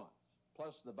dog wants,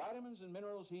 plus the vitamins and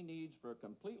minerals he needs for a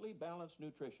completely balanced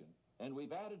nutrition. And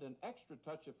we've added an extra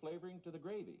touch of flavoring to the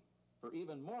gravy for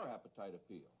even more appetite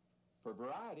appeal. For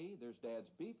variety, there's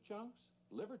Dad's beef chunks,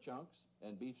 liver chunks,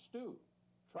 and beef stew.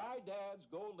 Try Dad's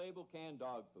Gold Label canned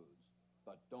dog foods,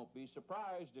 but don't be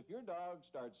surprised if your dog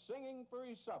starts singing for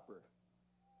his supper.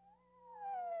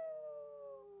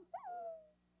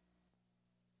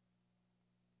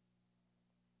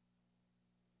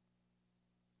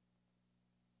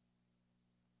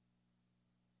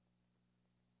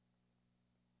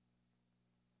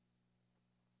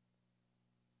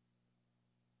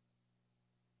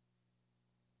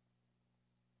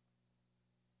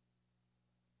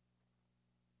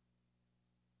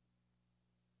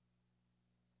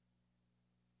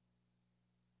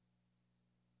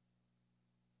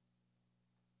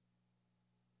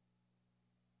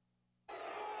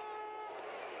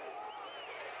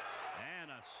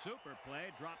 Super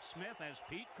play, drops Smith as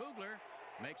Pete Kugler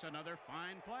makes another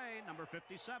fine play, number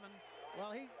 57.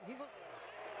 Well, he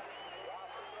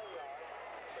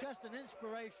just an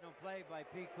inspirational play by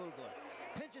Pete Kugler.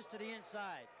 Pitches to the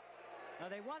inside. Now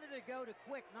they wanted to go to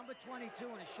Quick, number 22,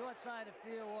 in a short side of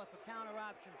field off a counter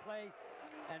option play,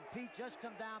 and Pete just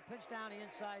come down, pitched down the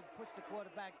inside, puts the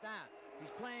quarterback down.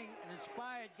 He's playing an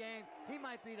inspired game. He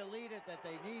might be the leader that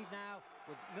they need now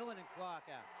with Millen and Clark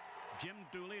out. Jim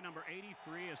Dooley, number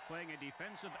 83, is playing a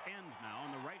defensive end now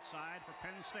on the right side for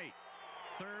Penn State.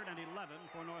 3rd and 11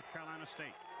 for North Carolina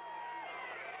State.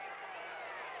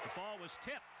 The ball was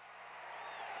tipped,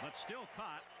 but still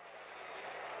caught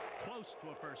close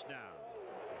to a first down.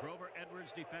 Grover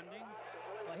Edwards defending.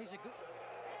 Well, he's a good...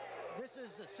 This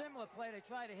is a similar play they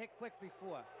tried to hit Quick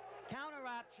before. Counter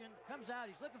option, comes out,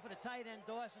 he's looking for the tight end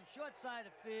Dawson, short side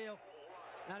of field.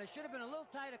 Now there should have been a little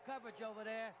tighter coverage over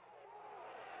there.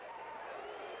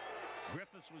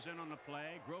 Griffiths was in on the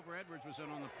play. Grover Edwards was in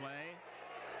on the play.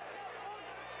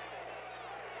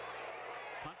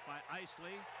 Punt by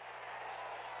Isley.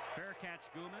 Fair catch,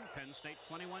 Gooman. Penn State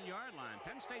 21-yard line.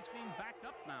 Penn State's being backed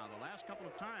up now the last couple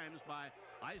of times by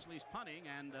Isley's punting,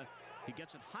 and he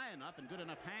gets it high enough and good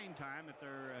enough hang time that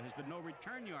there has been no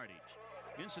return yardage.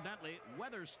 Incidentally,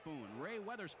 Ray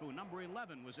Weatherspoon, number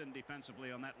 11, was in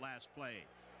defensively on that last play.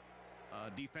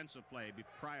 Defensive play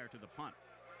prior to the punt.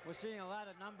 We're seeing a lot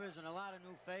of numbers and a lot of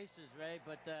new faces, Ray,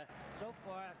 but so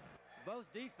far both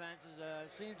defenses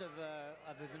seem to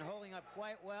have been holding up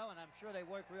quite well, and I'm sure they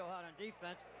work real hard on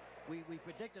defense. We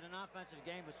predicted an offensive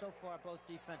game, but so far both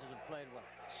defenses have played well.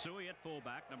 Suey at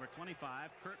fullback, number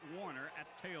 25, Kurt Warner at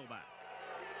tailback.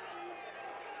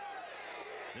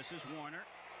 This is Warner.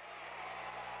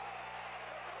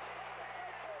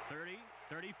 30,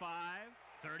 35,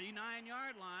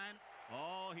 39-yard line.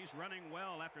 Oh, he's running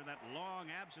well after that long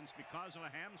absence because of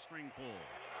a hamstring pull.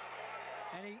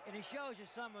 And he shows you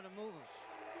some of the moves.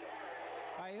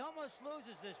 He almost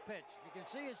loses this pitch. You can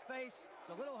see his face.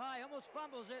 It's a little high, almost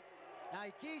fumbles it. Now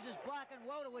he keys his block, and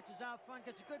Wodowicz is out front.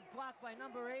 Gets a good block by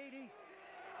number 80,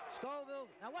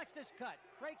 Scoville. Now watch this cut.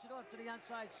 Breaks it off to the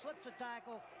outside, slips a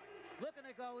tackle, looking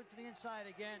to go into the inside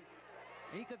again.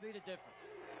 He could be the difference.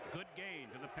 Good gain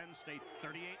to the Penn State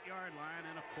 38-yard line,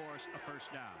 and of course a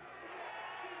first down.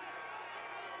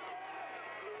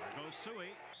 There goes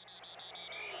Suey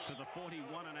to the 41.5.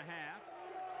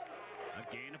 A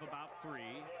gain of about 3.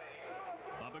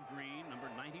 Bubba Green, number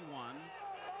 91,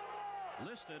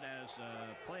 listed as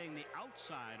playing the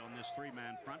outside on this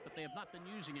three-man front, but they have not been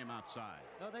using him outside.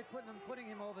 No, they're putting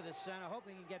him over the center,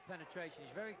 hoping he can get penetration.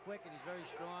 He's very quick and he's very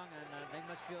strong, and they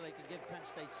must feel they can give Penn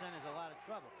State centers a lot of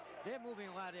trouble. They're moving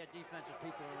a lot of their defensive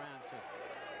people around, too.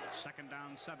 2nd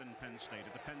down 7, Penn State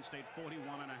at the Penn State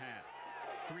 41.5.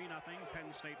 3-0, Penn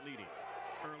State leading.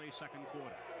 Early second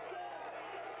quarter.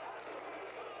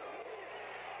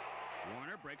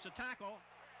 Warner breaks a tackle.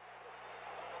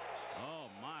 Oh,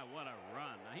 my, what a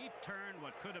run. Now, he turned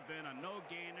what could have been a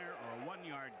no-gainer or a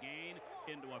 1-yard gain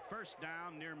into a first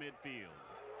down near midfield.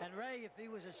 And, Ray, if he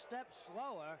was a step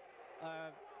slower,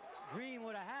 Green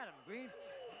would have had him. Green.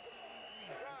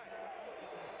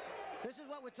 This is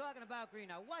what we're talking about, Green.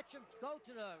 Now, watch him go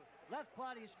to the left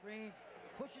part of your screen,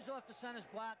 pushes off the center's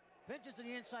block, pinches to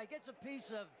the inside, gets a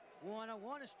piece of Warner.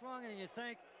 Warner's stronger than you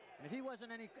think. And if he wasn't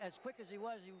as quick as he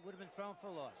was, he would have been thrown for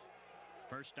a loss.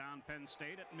 First down, Penn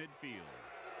State at midfield.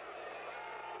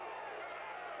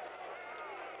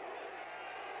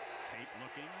 Tate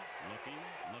looking.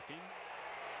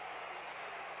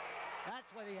 That's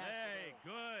what he has to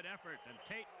do. Good effort. And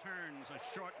Tate turns a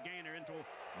short gainer into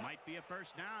might be a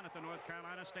first down at the North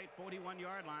Carolina State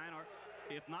 41-yard line, or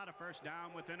if not a first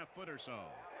down, within a foot or so.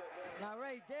 Now,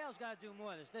 Ray, Dale's got to do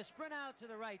more of this. They sprint out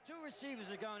to the right. 2 receivers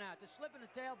are going out. They're slipping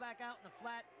the tail back out in the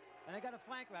flat, and they got a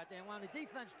flanker out there. And when the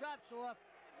defense drops off,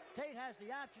 Tate has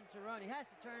the option to run. He has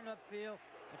to turn upfield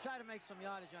and try to make some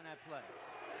yardage on that play.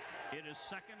 It is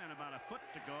 2nd and about a foot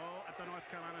to go at the North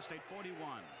Carolina State 41.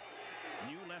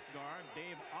 New left guard,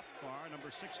 Dave Opfar, number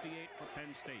 68 for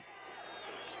Penn State.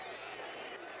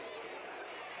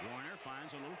 Warner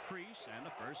finds a little crease and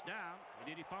a first down.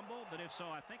 Did he fumble? But if so,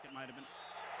 I think it might have been.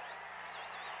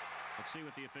 Let's see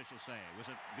what the officials say. Was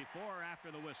it before or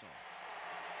after the whistle?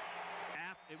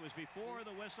 It was before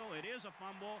the whistle. It is a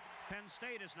fumble. Penn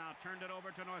State has now turned it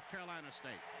over to North Carolina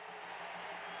State.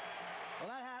 Well,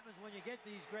 that happens when you get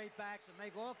these great backs and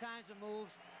make all kinds of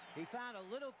moves. He found a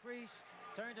little crease,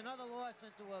 turned another loss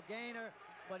into a gainer,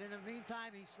 but in the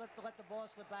meantime, he let the ball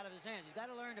slip out of his hands. He's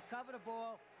got to learn to cover the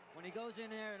ball when he goes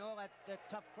in there and all that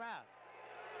tough crowd.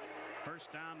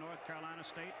 First down, North Carolina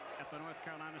State at the North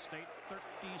Carolina State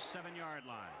 37-yard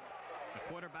line. The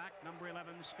quarterback, number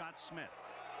 11, Scott Smith.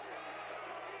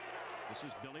 This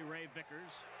is Billy Ray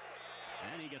Vickers,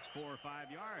 and he gets 4 or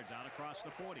 5 yards out across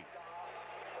the 40.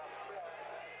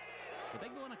 Did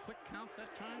they go on a quick count that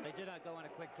time? They did not go on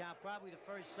a quick count. Probably the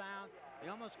first sound.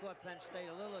 They almost caught Penn State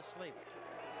a little asleep.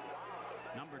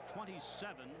 Number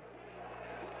 27.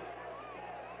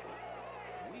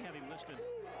 We have him listed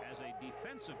as a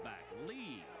defensive back.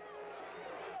 Lee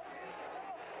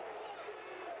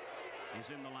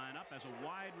is in the lineup as a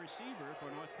wide receiver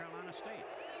for North Carolina State.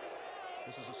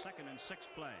 This is a 2nd and 6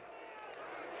 play.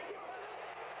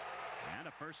 And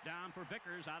a first down for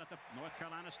Vickers out at the North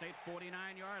Carolina State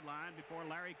 49-yard line before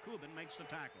Larry Kubin makes the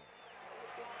tackle.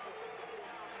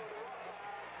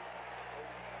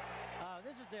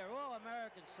 This is their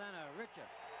All-American center, Richard.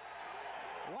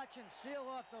 Watch him seal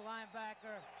off the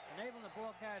linebacker, enabling the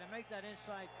ball carrier to make that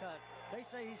inside cut. They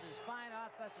say he's as fine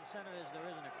offensive center as there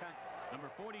is in the country.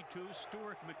 Number 42,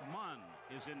 Stuart McMunn,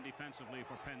 is in defensively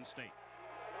for Penn State.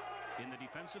 In the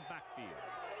defensive backfield.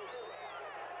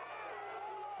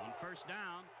 On first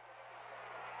down.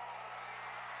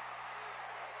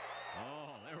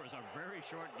 Oh, there was a very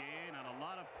short gain and a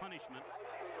lot of punishment.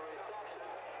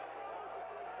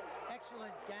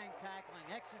 Excellent gang tackling,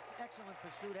 excellent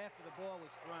pursuit after the ball was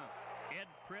thrown. Ed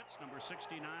Pritz, number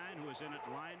 69, who is in at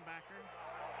linebacker.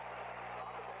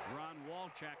 Ron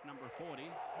Walchak, number 40,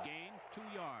 gained 2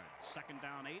 yards. 2nd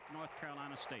down 8, North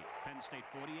Carolina State. Penn State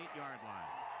 48-yard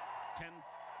line. 10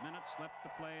 minutes left to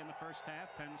play in the first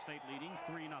half. Penn State leading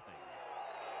 3-0.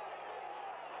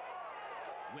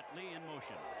 Whitley in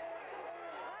motion.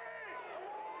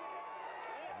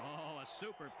 Oh, a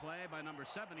super play by number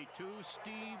 72,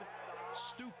 Steve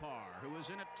Stupar, who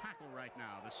is in at tackle right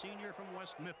now, the senior from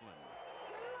West Mifflin.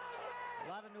 A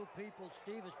lot of new people.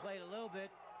 Steve has played a little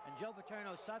bit, and Joe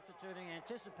Paterno substituting,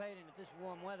 anticipating that this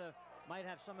warm weather might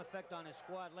have some effect on his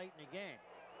squad late in the game.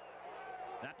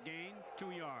 That gain,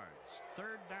 2 yards.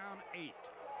 3rd down 8.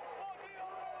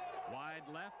 Wide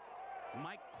left,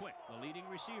 Mike Quick, the leading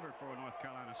receiver for North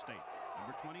Carolina State,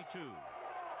 number 22.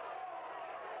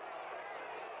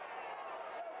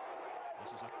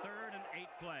 This is a 3rd and 8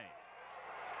 play.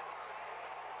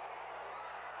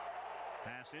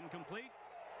 Pass incomplete.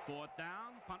 4th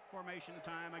down. Punt formation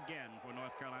time again for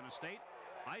North Carolina State.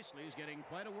 Isley's getting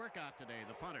quite a workout today,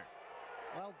 the punter.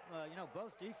 Well, you know,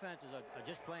 both defenses are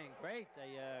just playing great.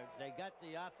 They got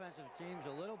the offensive teams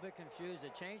a little bit confused.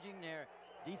 They're changing their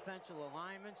defensive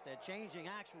alignments. They're changing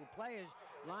actual players,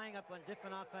 lining up on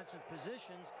different offensive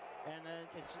positions, and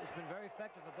it's been very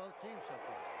effective for both teams so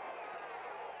far.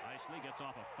 Isley gets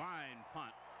off a fine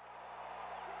punt.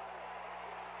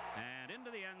 And into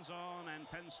the end zone, and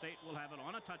Penn State will have it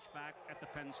on a touchback at the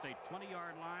Penn State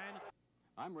 20-yard line.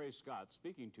 I'm Ray Scott,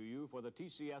 speaking to you for the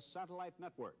TCS Satellite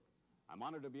Network. I'm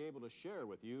honored to be able to share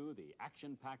with you the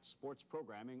action-packed sports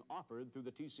programming offered through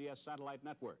the TCS Satellite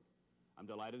Network. I'm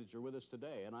delighted that you're with us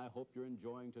today, and I hope you're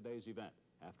enjoying today's event.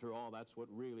 After all, that's what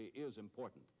really is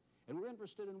important. And we're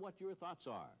interested in what your thoughts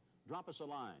are. Drop us a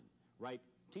line. Write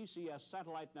TCS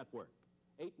Satellite Network,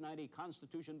 890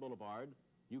 Constitution Boulevard,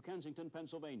 New Kensington,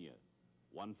 Pennsylvania,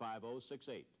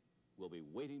 15068. We'll be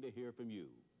waiting to hear from you.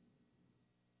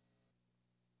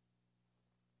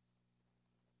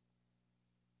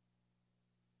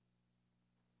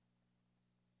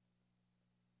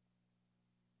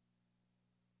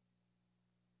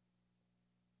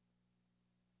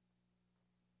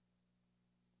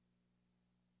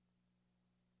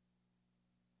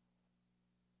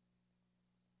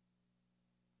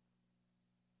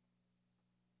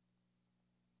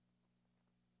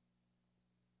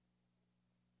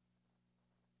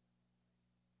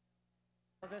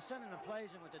 Well, they're sending the plays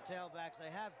in with the tailbacks.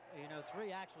 They have, you know,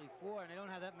 3, actually 4, and they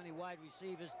don't have that many wide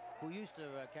receivers who used to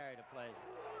carry the plays.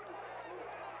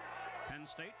 Penn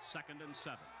State 2nd and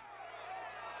 7.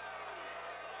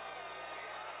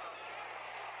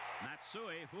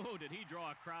 Matsui, whoa, did he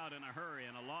draw a crowd in a hurry,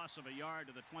 and a loss of a yard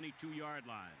to the 22-yard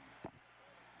line.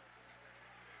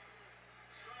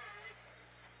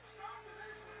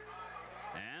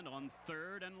 And on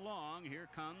 3rd and long, here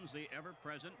comes the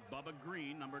ever-present Bubba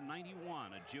Green, number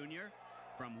 91, a junior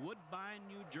from Woodbine,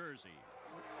 New Jersey.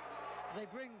 They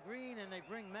bring Green and they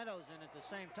bring Meadows in at the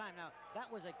same time. Now,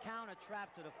 that was a counter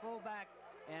trap to the fullback,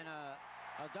 and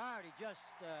O'Doherty just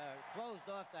closed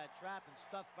off that trap and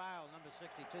stuffed Farrell, number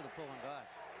 62, the pulling guard.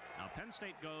 Now, Penn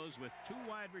State goes with 2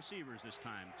 wide receivers this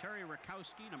time. Terry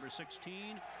Rakowski, number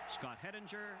 16, Scott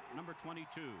Hedinger, number 22.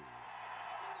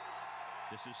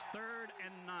 This is 3rd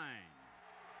and 9.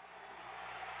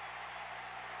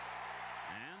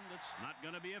 And it's not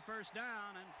going to be a first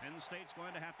down, and Penn State's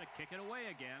going to have to kick it away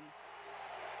again.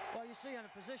 Well, you see, in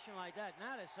a position like that,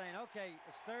 now they're saying, okay,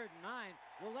 it's 3rd and 9.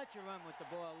 We'll let you run with the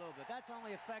ball a little bit. That's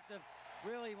only effective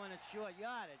really when it's short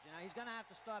yardage. You know, he's going to have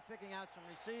to start picking out some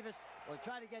receivers or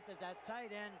try to get to that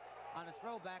tight end on a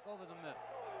throwback over the middle.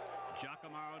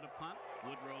 Giacomo to punt.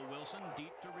 Woodrow Wilson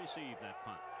deep to receive that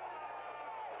punt.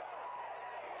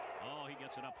 Oh, he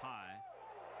gets it up high.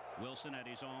 Wilson at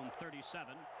his own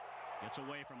 37. Gets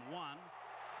away from one.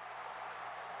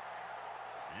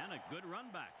 And a good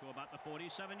run back to about the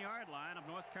 47-yard line of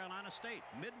North Carolina State,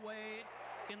 midway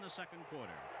in the second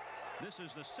quarter. This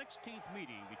is the 16th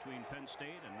meeting between Penn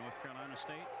State and North Carolina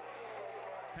State.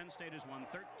 Penn State has won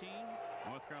 13.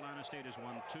 North Carolina State has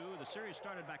won 2. The series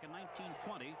started back in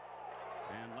 1920,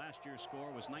 and last year's score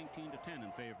was 19-10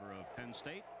 in favor of Penn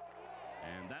State.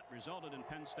 And that resulted in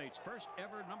Penn State's first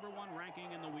ever #1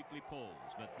 ranking in the weekly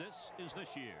polls. But this is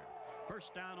this year.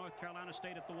 First down, North Carolina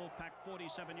State at the Wolfpack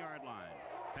 47-yard line.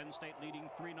 Penn State leading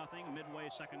 3-0 midway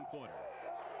second quarter.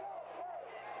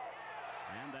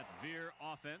 And that veer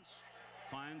offense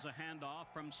finds a handoff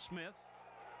from Smith.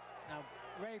 Now,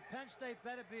 Ray, Penn State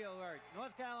better be alert.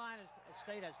 North Carolina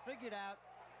State has figured out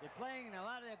they're playing a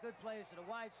lot of their good plays to the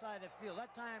wide side of the field.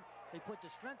 That time, they put the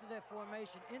strength of their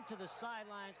formation into the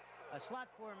sidelines, a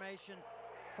slot formation,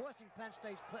 forcing Penn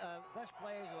State's best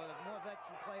players or the more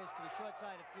veteran players to the short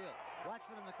side of the field. Watch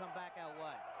for them to come back out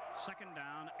wide. Second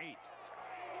down, 8.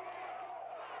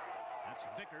 That's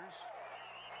Vickers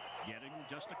getting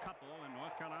just a couple, and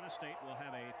North Carolina State will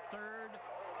have a third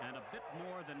and a bit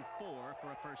more than 4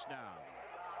 for a first down.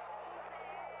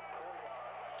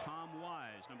 Tom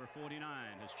Wise, number 49,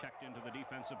 has checked into the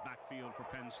defensive backfield for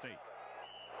Penn State.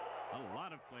 A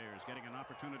lot of players getting an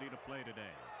opportunity to play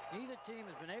today. Neither team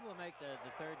has been able to make the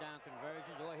third down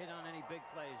conversions or hit on any big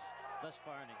plays thus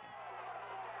far in the game.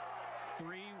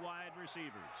 3 wide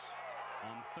receivers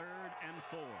on 3rd and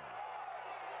 4.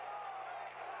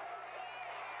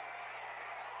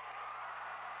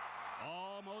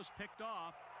 Almost picked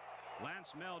off.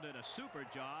 Lance Mel did a super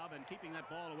job in keeping that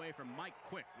ball away from Mike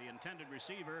Quick, the intended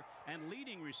receiver and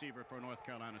leading receiver for North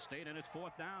Carolina State, and it's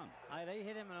 4th down. They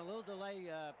hit him in a little delay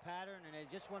pattern, and they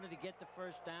just wanted to get the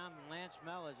first down. And Lance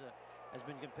Mel has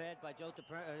been compared by Joe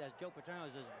Paterno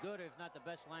as good, if not the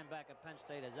best linebacker Penn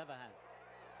State has ever had.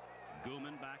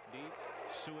 Gooman back deep,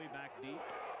 Suey back deep,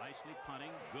 Isley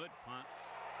punting, good punt.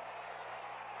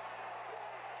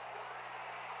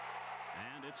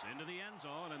 And it's into the end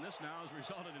zone, and this now has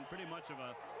resulted in pretty much of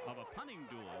a punting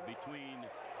duel between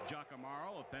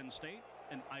Giacomo of Penn State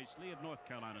and Isley of North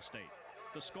Carolina State.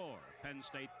 The score, Penn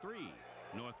State 3,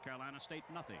 North Carolina State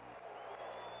 0.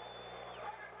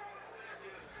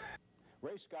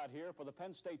 Ray Scott here for the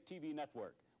Penn State TV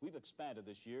network. We've expanded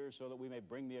this year so that we may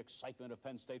bring the excitement of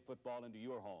Penn State football into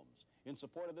your homes. In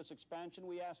support of this expansion,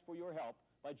 we ask for your help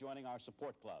by joining our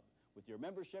support club. With your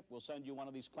membership, we'll send you one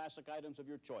of these classic items of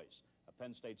your choice: a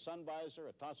Penn State sun visor,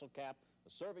 a tassel cap, a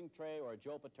serving tray, or a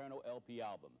Joe Paterno LP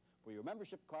album. For your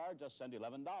membership card, just send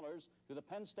 $11 to the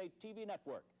Penn State TV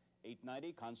network,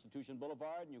 890 Constitution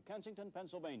Boulevard, New Kensington,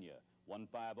 Pennsylvania,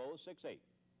 15068.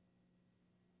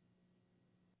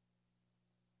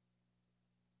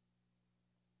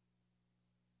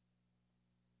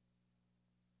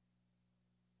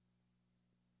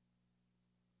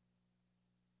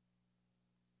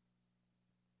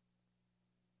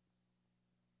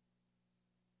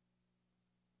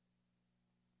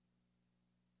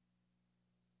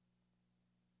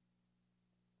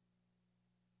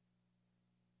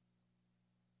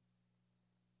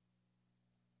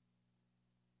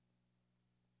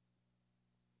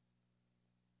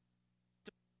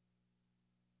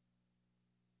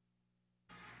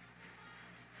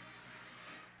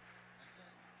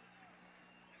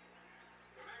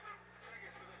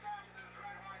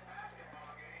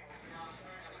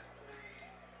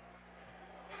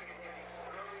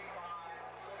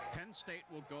 Penn State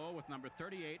will go with number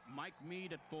 38, Mike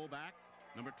Mead at fullback.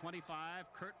 Number 25,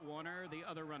 Kurt Warner, the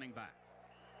other running back.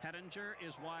 Hettinger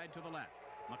is wide to the left.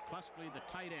 McCluskey, the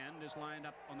tight end, is lined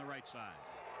up on the right side.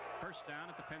 First down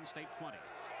at the Penn State 20.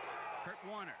 Kurt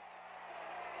Warner.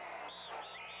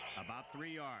 About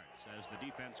 3 yards as the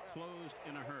defense closed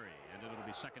in a hurry, and it'll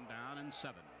be second down and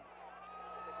 7.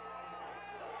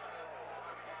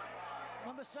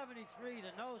 Number 73,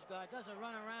 the nose guard, does a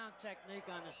run-around technique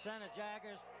on the center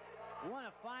Jaggers.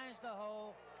 Warner finds the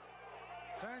hole,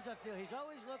 turns upfield. He's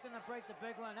always looking to break the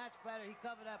big one. That's better. He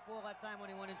covered that ball that time when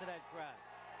he went into that crowd.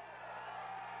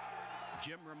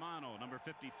 Jim Romano, number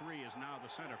 53, is now the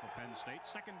center for Penn State.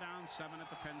 Second down, 7 at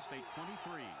the Penn State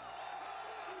 23.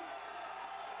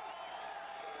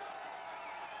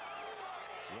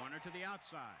 Warner to the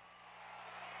outside.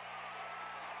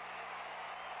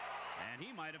 And he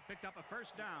might have picked up a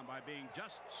first down by being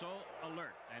just so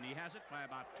alert. And he has it by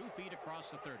about 2 feet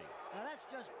across the 30. Now, that's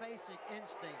just basic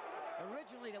instinct.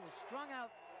 Originally, that was strung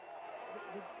out.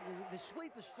 The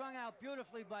sweep is strung out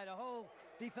beautifully by the whole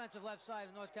defensive left side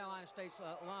of North Carolina State's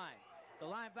line. The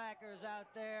linebacker is out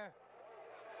there.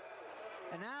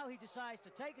 And now he decides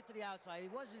to take it to the outside.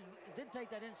 He didn't take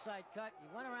that inside cut. He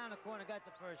went around the corner, got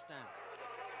the first down.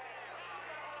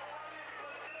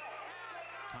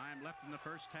 Time left in the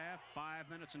first half, 5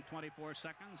 minutes and 24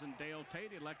 seconds, and Dale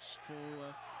Tate elects to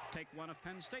take one of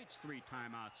Penn State's 3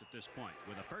 timeouts at this point,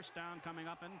 with a first down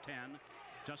coming up in 10,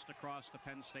 just across the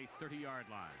Penn State 30-yard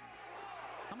line.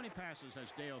 How many passes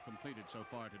has Dale completed so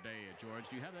far today, George?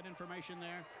 Do you have that information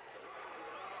there?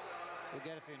 We'll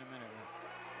get it for you in a minute, Ron.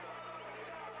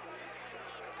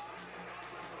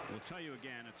 We'll tell you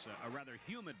again, it's a rather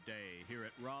humid day here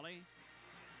at Raleigh.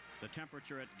 The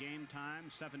temperature at game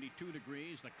time, 72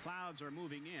 degrees. The clouds are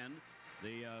moving in.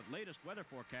 The latest weather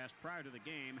forecast prior to the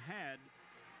game had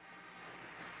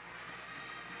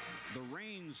the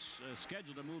rains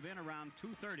scheduled to move in around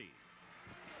 2:30.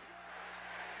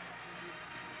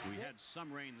 We had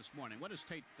some rain this morning. What has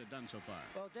Tate done so far?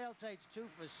 Well, Dale Tate's 2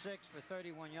 for 6 for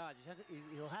 31 yards.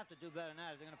 He'll have to do better than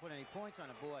that if they're going to put any points on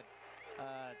the board.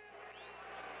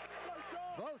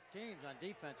 Both teams on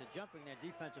defense are jumping their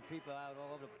defensive people out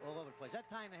all over the place. That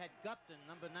time they had Gupton,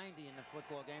 number 90, in the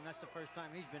football game. That's the first time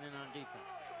he's been in on defense.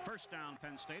 First down,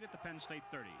 Penn State at the Penn State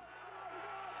 30.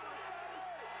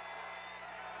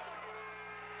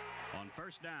 On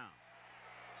first down.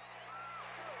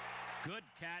 Good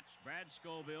catch. Brad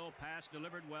Scoville. Pass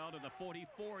delivered well to the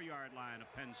 44-yard line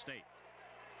of Penn State.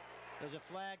 There's a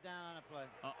flag down on the play.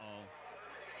 Uh-oh.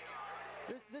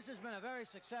 This has been a very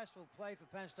successful play for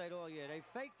Penn State all year. They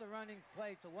faked the running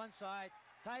play to one side.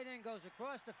 Tight end goes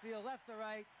across the field, left to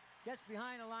right, gets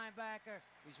behind the linebacker.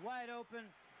 He's wide open,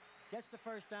 gets the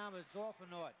first down, but it's all for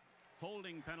naught.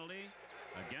 Holding penalty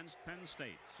against Penn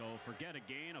State. So forget a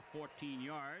gain of 14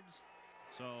 yards.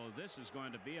 So this is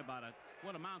going to be about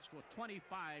what amounts to a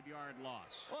 25-yard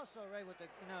loss. Also, Ray, with the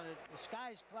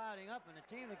sky's clouding up, and a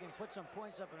team that can put some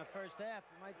points up in the first half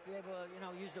might be able to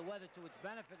use the weather to its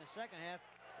benefit in the second half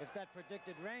if that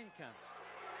predicted rain comes.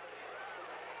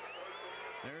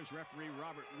 There's referee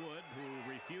Robert Wood, who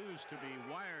refused to be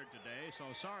wired today.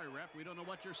 So sorry, ref, we don't know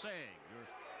what you're saying.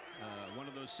 You're one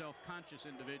of those self-conscious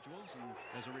individuals, and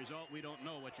as a result, we don't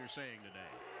know what you're saying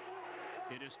today.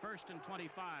 It is first and 25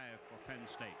 for Penn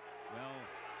State. Well,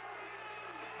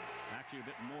 actually a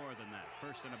bit more than that.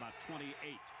 First and about 28.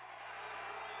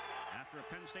 After a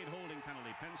Penn State holding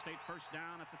penalty, Penn State first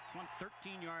down at the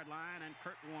 13-yard line, and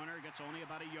Kurt Warner gets only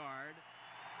about a yard.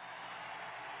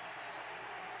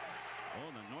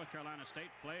 Oh, the North Carolina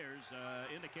State players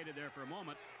indicated there for a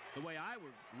moment, the way I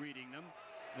was reading them,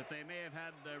 that they may have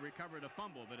had recovered a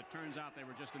fumble, but it turns out they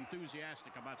were just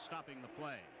enthusiastic about stopping the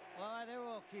play. Well, they were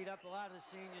all keyed up. A lot of the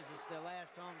seniors, it's their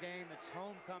last home game. It's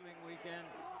homecoming weekend.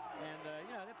 And,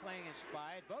 they're playing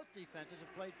inspired. Both defenses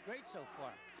have played great so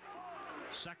far.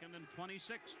 Second and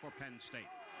 26 for Penn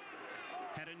State.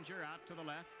 Hettinger out to the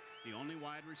left, the only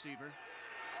wide receiver.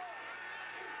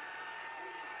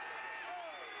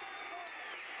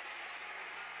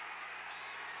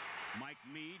 Mike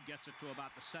Meade gets it to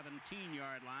about the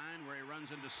 17-yard line, where he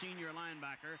runs into senior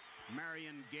linebacker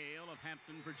Marion Gale of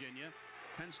Hampton, Virginia.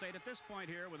 Penn State at this point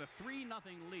here with a 3-0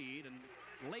 lead, and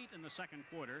late in the second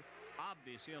quarter,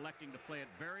 obviously electing to play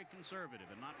it very conservative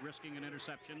and not risking an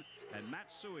interception. And Matt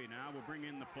Suey now will bring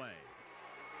in the play.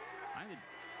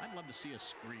 I'd love to see a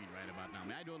screen right about now.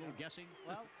 May I do a little guessing?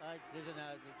 Well,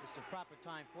 it's the proper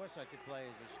time for such a play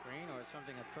as a screen or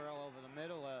something, a curl over the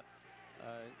middle.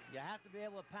 You have to be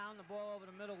able to pound the ball over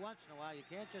the middle once in a while. You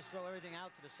can't just throw everything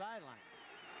out to the sidelines.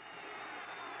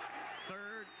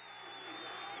 Third,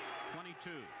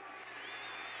 22.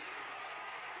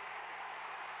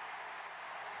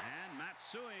 And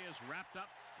Matsui is wrapped up.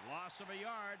 Loss of a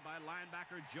yard by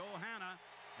linebacker Joe Hanna.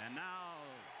 And now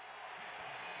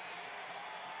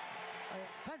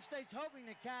Penn State's hoping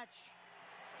to catch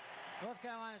North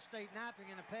Carolina State napping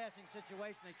in a passing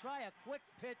situation. They try a quick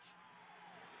pitch.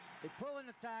 They pull in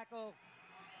the tackle.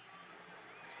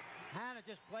 Hanna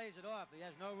just plays it off. He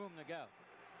has no room to go.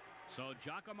 So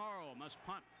Giacomo must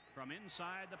punt from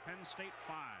inside the Penn State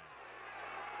 5.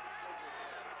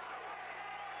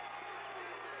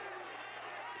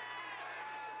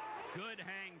 Good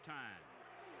hang time.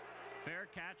 Fair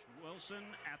catch, Wilson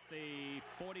at the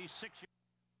 46.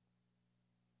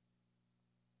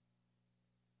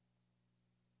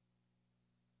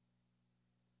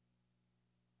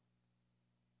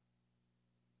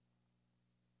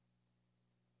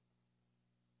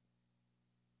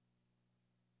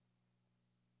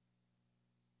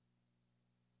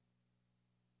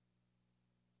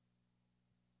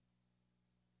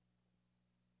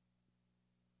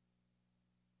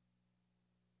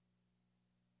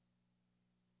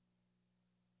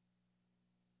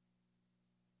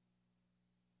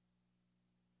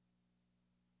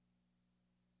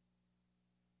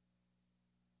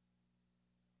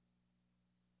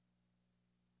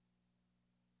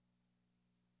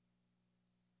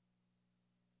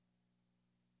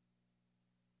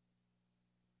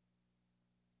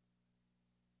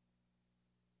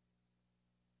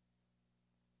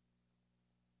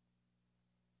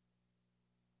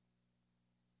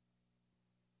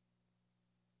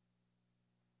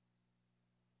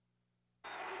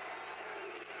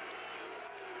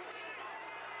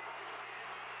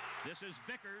 This is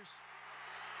Vickers.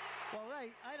 Well,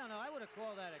 Ray, I don't know. I would have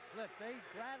called that a clip.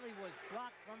 Bradley was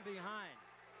blocked from behind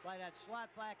by that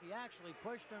slot back. He actually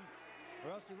pushed him,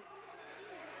 or else he...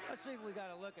 Let's see if we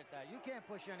got a look at that. You can't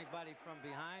push anybody from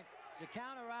behind. It's a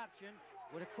counter option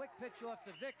with a quick pitch off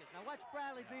to Vickers. Now watch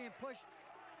Bradley being pushed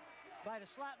by the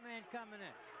slot man coming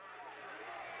in.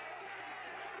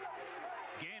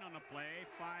 Gain on the play,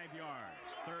 5 yards.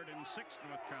 3rd and 6,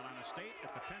 North Carolina State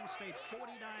at the Penn State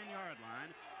 49-yard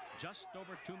line. Just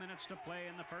over 2 minutes to play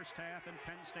in the first half, and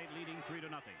Penn State leading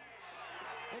 3-0.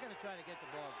 They're going to try to get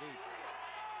the ball deep.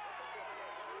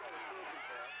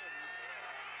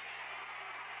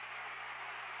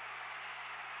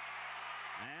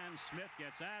 And Smith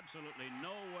gets absolutely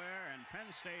nowhere, and Penn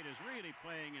State is really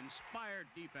playing inspired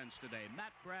defense today.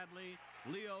 Matt Bradley,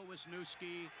 Leo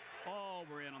Wisniewski, all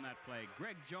were in on that play.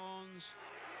 Greg Jones.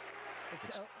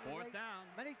 It's 4th down.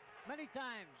 Many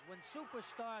times when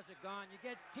superstars are gone, you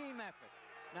get team effort.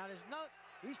 Now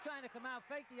he's trying to come out,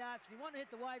 fake the option. He wanted to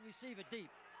hit the wide receiver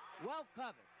deep. Well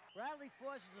covered. Bradley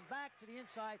forces him back to the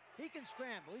inside. He can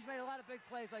scramble. He's made a lot of big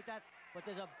plays like that, but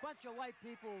there's a bunch of white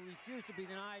people who refuse to be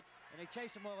denied, and they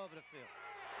chase him all over the field.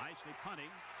 Isley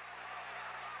punting.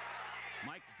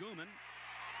 Mike Gooman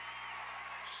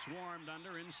swarmed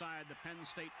under inside the Penn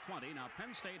State 20. Now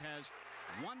Penn State has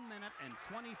 1 minute and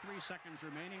 23 seconds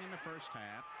remaining in the first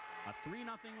half. A 3-0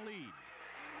 lead.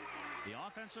 The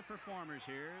offensive performers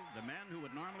here, the men who would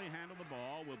normally handle the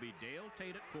ball, will be Dale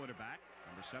Tate at quarterback,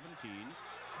 number 17.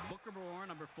 Booker Moore,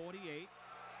 number 48,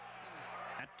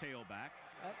 at tailback.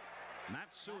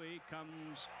 Matsui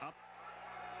comes up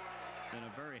in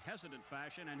a very hesitant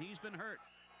fashion, and he's been hurt.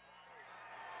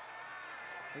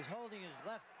 He's holding his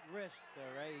left wrist,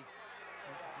 Ray.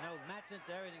 No, Matt's into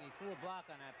everything. He threw a block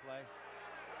on that play.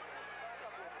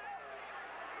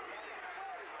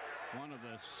 One of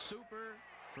the super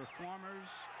performers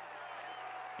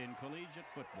in collegiate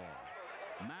football,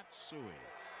 Matsui,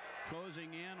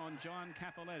 closing in on John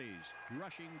Capoletti's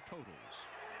rushing totals.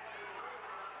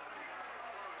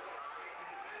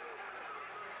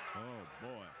 Oh,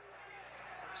 boy.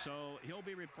 So he'll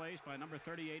be replaced by number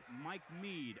 38, Mike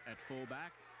Mead at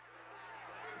fullback,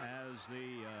 as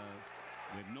we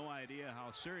have no idea how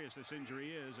serious this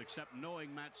injury is, except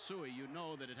knowing Matsui, you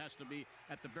know that it has to be,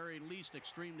 at the very least,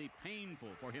 extremely painful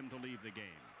for him to leave the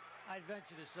game. I'd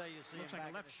venture to say you see looks him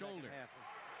like back a left shoulder.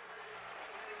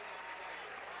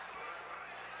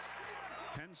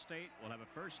 Penn State will have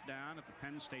a first down at the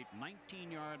Penn State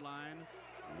 19-yard line.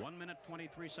 1 minute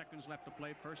 23 seconds left to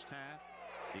play first half.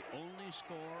 The only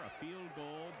score, a field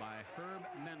goal by Herb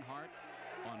Menhart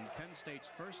on Penn State's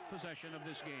first possession of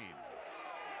this game.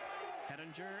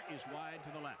 Hettinger is wide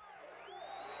to the left.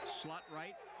 Slot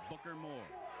right, Booker Moore.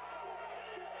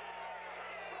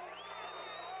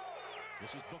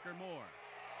 This is Booker Moore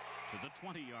to the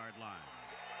 20-yard line.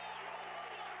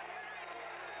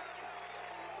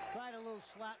 Tried a little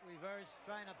slot reverse,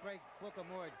 trying to break Booker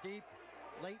Moore deep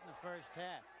late in the first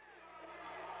half.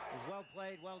 It was well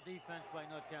played, well defense by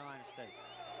North Carolina State.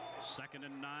 2nd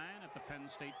and 9 at the Penn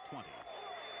State 20.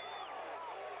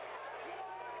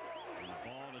 And the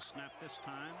ball is snapped this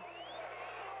time.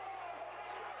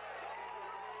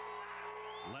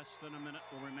 Less than a minute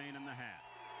will remain in the half.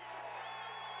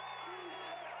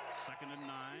 2nd and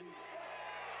 9.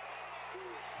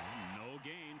 And no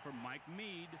gain for Mike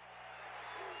Mead.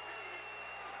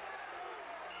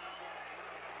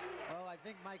 Well, I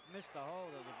think Mike missed a hole.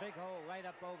 There was a big hole right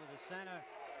up over the center,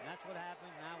 and that's what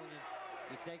happens now when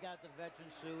you take out the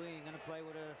veteran Suey. You're going to play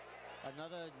with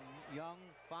another young,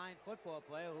 fine football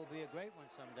player who will be a great one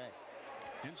someday.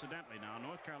 Incidentally, now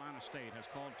North Carolina State has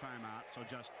called timeout, so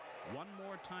just one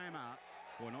more timeout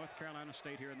for North Carolina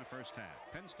State here in the first half.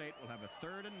 Penn State will have a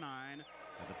 3rd and 9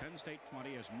 at the Penn State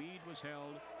 20 as Meade was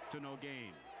held to no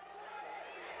gain.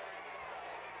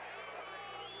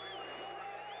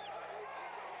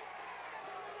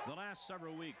 The last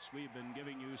several weeks, we've been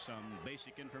giving you some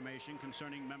basic information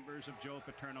concerning members of Joe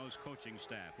Paterno's coaching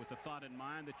staff, with the thought in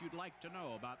mind that you'd like to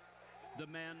know about the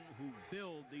men who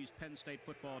build these Penn State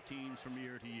football teams from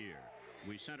year to year.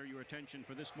 We center your attention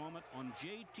for this moment on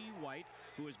J.T. White,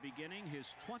 who is beginning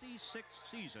his 26th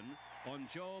season on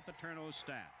Joe Paterno's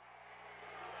staff.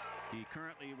 He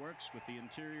currently works with the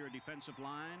interior defensive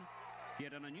line. He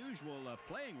had an unusual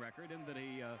playing record in that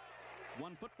he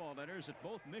won football letters at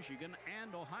both Michigan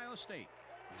and Ohio State.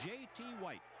 J.T.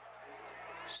 White,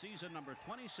 season number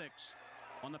 26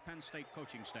 on the Penn State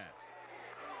coaching staff.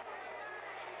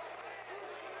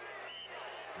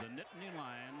 The Nittany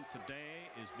Lion today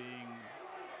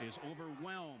is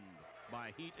overwhelmed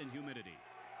by heat and humidity.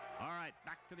 All right,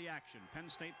 back to the action. Penn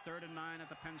State 3rd and 9 at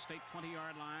the Penn State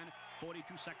 20-yard line.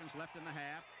 42 seconds left in the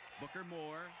half. Booker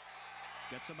Moore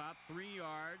gets about 3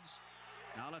 yards.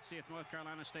 Now let's see if North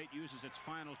Carolina State uses its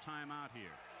final timeout here.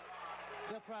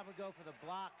 They'll probably go for the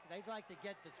block. They'd like to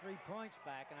get the 3 points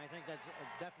back, and I think that's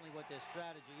definitely what their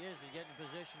strategy is, to get in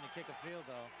position to kick a field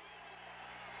goal.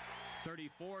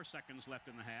 34 seconds left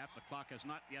in the half. The clock has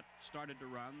not yet started to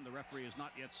run. The referee has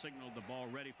not yet signaled the ball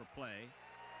ready for play.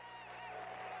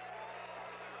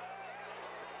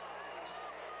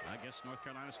 I guess North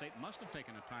Carolina State must have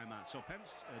taken a timeout. So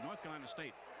North Carolina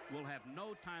State will have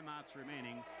no timeouts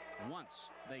remaining once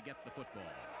they get the football.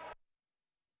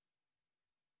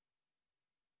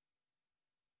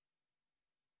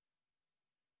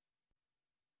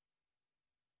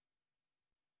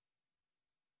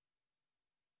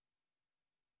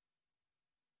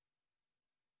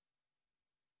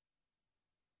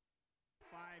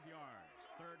 Yards.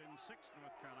 3rd and 6,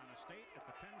 North Carolina State at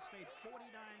the Penn State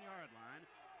 49-yard line.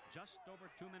 Just over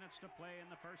 2 minutes to play in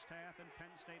the first half, and Penn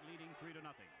State leading 3-0.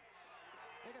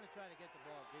 They're going to try to get the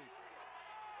ball deep.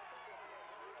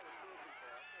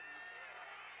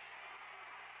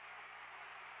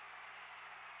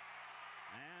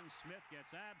 And Smith gets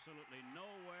absolutely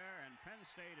nowhere, and Penn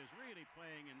State is really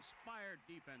playing inspired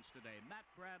defense today. Matt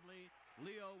Bradley,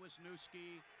 Leo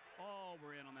Wisniewski, all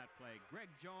were in on that play.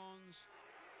 Greg Jones.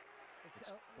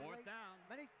 It's 4th down.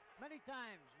 Many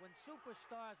times when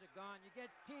superstars are gone, you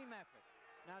get team effort.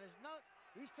 Now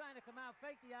he's trying to come out,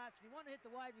 fake the option. He wanted to hit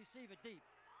the wide receiver deep.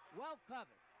 Well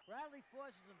covered. Bradley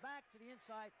forces him back to the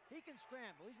inside. He can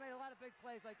scramble. He's made a lot of big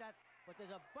plays like that, but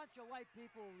there's a bunch of white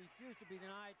people who refuse to be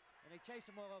denied, and they chase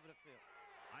him all over the field.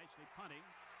 Isley punting.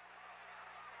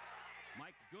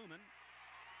 Mike Gooman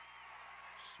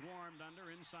swarmed under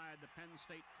inside the Penn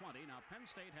State 20. Now Penn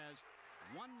State has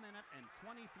 1 minute and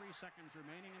 23 seconds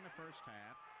remaining in the first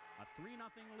half. A 3-0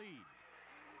 lead.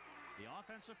 The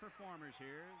offensive performers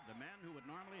here, the men who would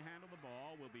normally handle the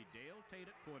ball, will be Dale Tate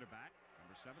at quarterback,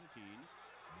 number 17.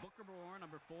 Booker Moore,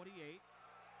 number 48,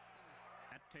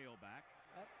 at tailback.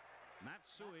 Matt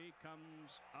Suey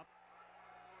comes up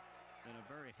in a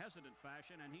very hesitant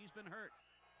fashion, and he's been hurt.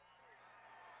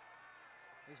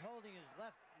 He's holding his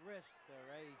left wrist,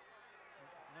 Ray.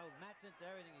 You know, Matt's into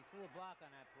everything. He threw a block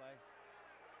on that play.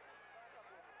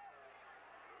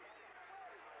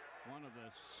 One of the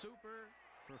super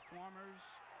performers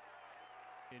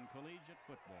in collegiate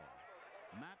football,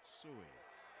 Matt Suey,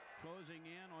 closing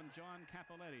in on John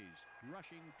Capoletti's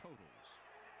rushing totals.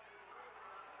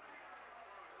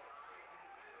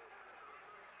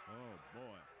 Oh,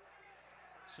 boy.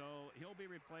 So he'll be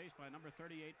replaced by number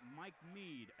 38, Mike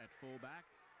Mead, at fullback.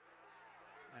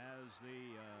 As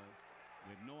we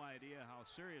have no idea how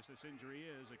serious this injury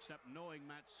is, except knowing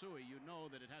Matt Suey, you know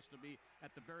that it has to be,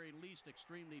 at the very least,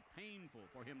 extremely painful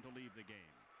for him to leave the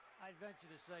game. I'd venture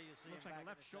to say you see looks him like back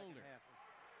a left shoulder.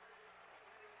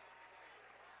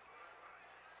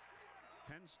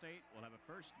 Penn State will have a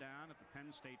first down at the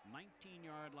Penn State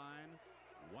 19-yard line.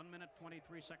 1 minute, 23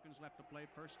 seconds left to play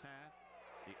first half.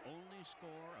 The only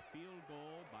score, a field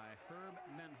goal by Herb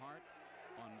Menhart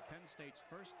on Penn State's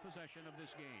first possession of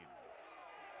this game.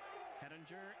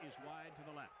 Hettinger is wide to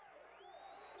the left.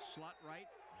 Slot right,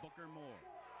 Booker Moore.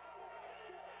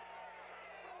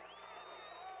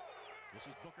 This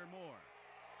is Booker Moore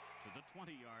to the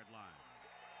 20-yard line.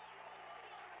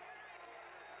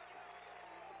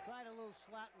 Tried a little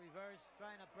slot reverse,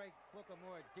 trying to break Booker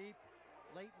Moore deep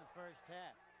late in the first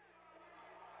half.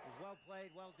 It was well played,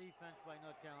 well defense by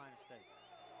North Carolina State.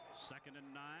 2nd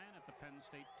and 9 at the Penn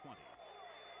State 20.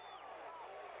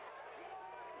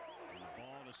 And the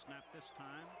ball is snapped this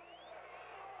time.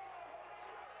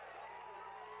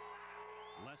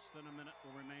 Less than a minute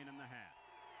will remain in the half.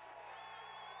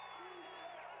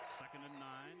 2nd and 9.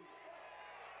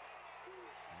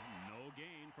 And no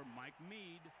gain for Mike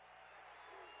Mead.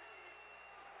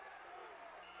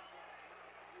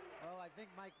 Well, I think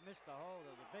Mike missed the hole.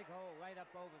 There was a big hole right up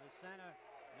over the center,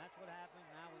 and that's what happens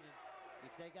now when you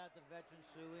take out the veteran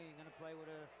Suey. You're going to play with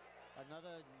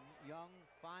another young,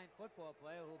 fine football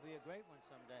player who will be a great one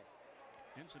someday.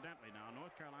 Incidentally, now,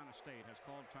 North Carolina State has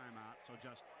called timeout, so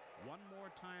just one more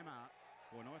timeout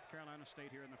for North Carolina State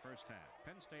here in the first half.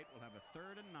 Penn State will have a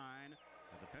 3rd and 9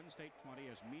 at the Penn State 20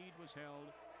 as Meade was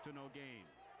held to no gain.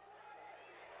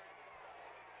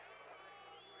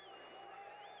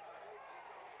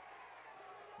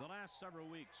 The last several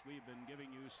weeks, we've been giving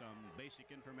you some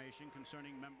basic information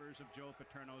concerning members of Joe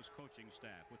Paterno's coaching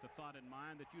staff, with the thought in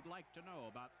mind that you'd like to know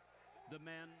about the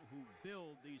men who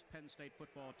build these Penn State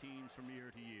football teams from year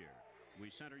to year. We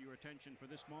center your attention for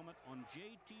this moment on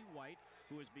J.T. White,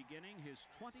 who is beginning his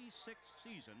 26th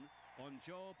season on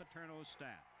Joe Paterno's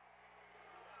staff.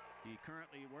 He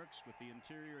currently works with the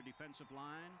interior defensive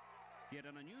line. He had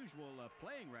an unusual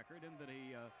playing record in that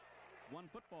he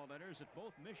won football letters at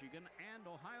both Michigan and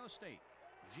Ohio State.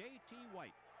 J.T.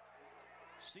 White,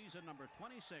 season number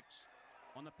 26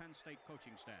 on the Penn State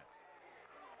coaching staff.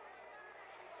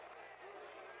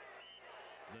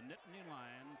 The Nittany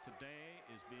Lion today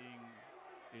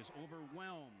is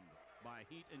overwhelmed by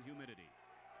heat and humidity.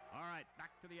 All right,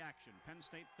 back to the action. Penn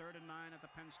State 3rd and 9 at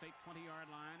the Penn State 20-yard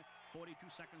line. 42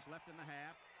 seconds left in the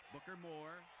half. Booker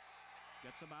Moore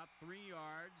gets about 3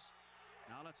 yards.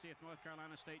 Now let's see if North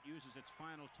Carolina State uses its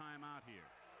final timeout here.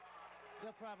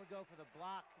 They'll probably go for the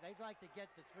block. They'd like to get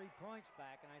the 3 points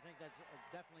back, and I think that's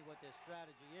definitely what their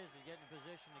strategy is, to get in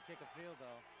position to kick a field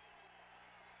goal.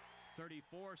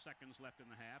 34 seconds left in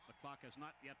the half. The clock has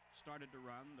not yet started to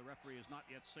run. The referee has not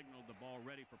yet signaled the ball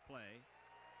ready for play.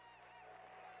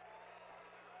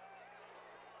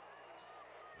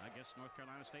 I guess North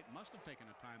Carolina State must have taken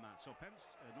a timeout. So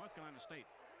North Carolina State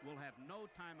will have no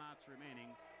timeouts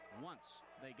remaining once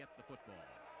they get the football.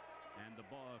 And the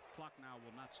clock now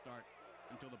will not start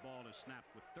until the ball is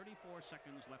snapped with 34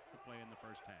 seconds left to play in the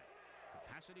first half.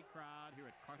 Capacity crowd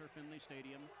here at Carter Finley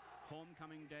Stadium.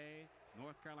 Homecoming day.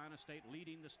 North Carolina State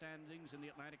leading the standings in the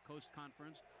Atlantic Coast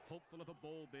Conference, hopeful of a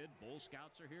bowl bid. Bowl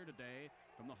Scouts are here today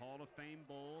from the Hall of Fame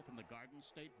Bowl, from the Garden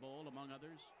State Bowl, among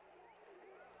others.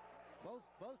 Both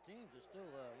teams are still,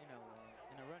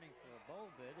 in the running for a bowl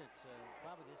bid. It's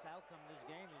probably this outcome of this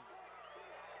game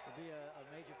will be a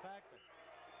major factor.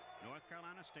 North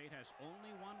Carolina State has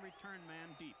only one return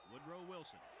man deep, Woodrow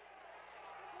Wilson.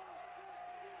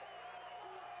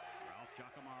 Ralph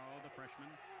Giacomaro, the freshman.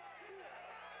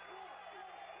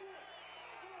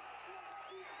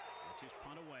 That's his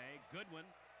punt away. Goodwin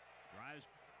drives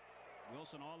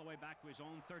Wilson all the way back to his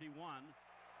own 31.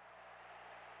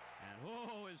 And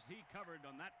oh, is he covered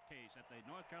on that case at the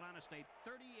North Carolina State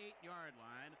 38-yard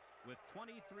line with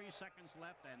 23 seconds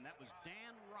left, and that was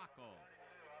Dan Rocco,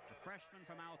 the freshman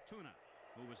from Altoona,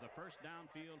 who was the first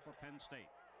downfield for Penn State.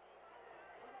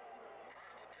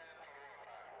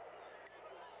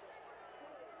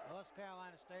 North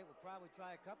Carolina State will probably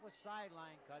try a couple of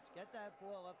sideline cuts, get that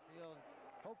ball upfield, and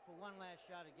hope for one last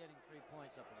shot at getting 3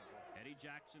 points up on the board. Eddie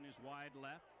Jackson is wide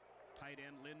left. Tight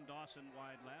end Lynn Dawson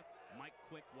wide left. Mike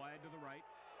Quick wide to the right.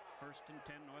 1st and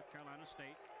 10 North Carolina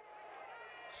State.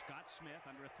 Scott Smith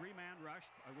under a 3-man rush.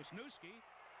 Wisniewski.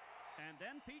 And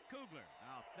then Pete Kugler.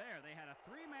 Now there they had a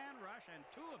 3-man rush, and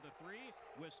 2 of the 3,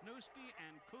 Wisniewski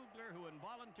and Kugler, who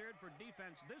volunteered for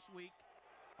defense this week,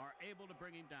 are able to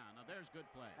bring him down. Now there's good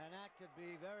play. And that could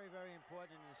be very, very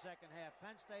important in the second half.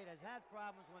 Penn State has had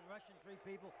problems when rushing 3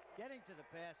 people, getting to the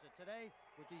passer. Today,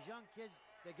 with these young kids,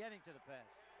 they're getting to the pass.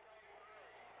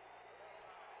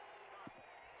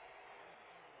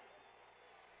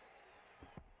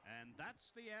 And that's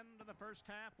the end of the first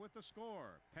half with the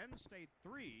score. Penn State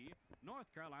 3, North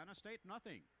Carolina State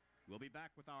nothing. We'll be back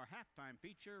with our halftime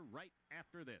feature right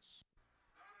after this.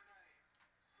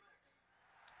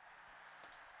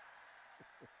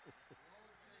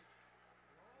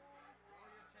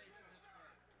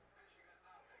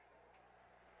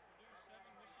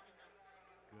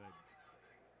 Good.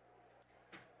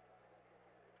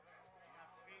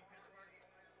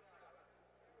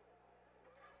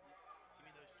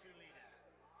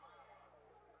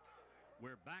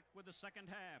 We're back with the second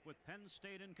half with Penn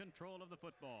State in control of the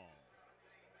football.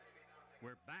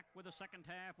 We're back with the second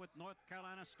half with North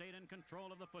Carolina State in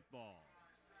control of the football.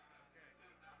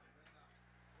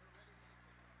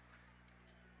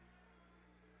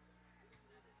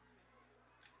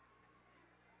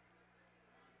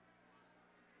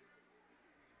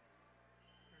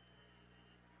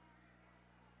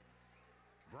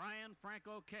 Brian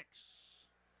Franco kicks.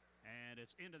 And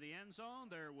it's into the end zone.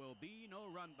 There will be no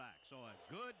run back. So a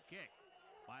good kick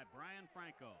by Brian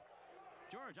Franco.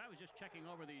 George, I was just checking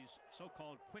over these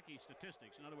so-called quickie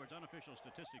statistics, in other words, unofficial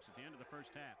statistics at the end of the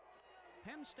first half.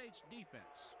 Penn State's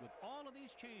defense, with all of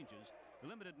these changes,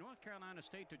 limited North Carolina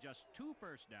State to just 2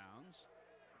 first downs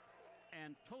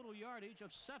and total yardage of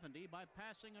 70 by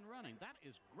passing and running. That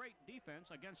is great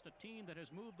defense against a team that has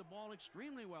moved the ball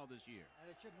extremely well this year. And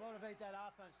it should motivate that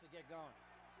offense to get going.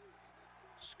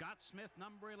 Scott Smith,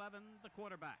 number 11, the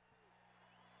quarterback.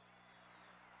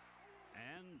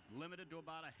 And limited to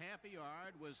about a half a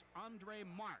yard was Andre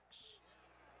Marks.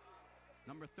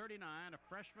 Number 39, a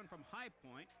freshman from High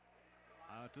Point.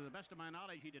 To the best of my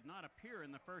knowledge, he did not appear in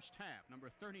the first half.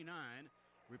 Number 39,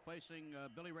 replacing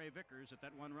Billy Ray Vickers at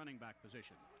that one running back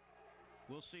position.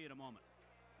 We'll see in a moment.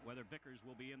 whether Vickers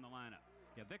will be in the lineup.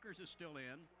 Yeah, Vickers is still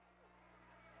in.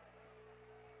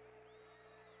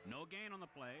 No gain on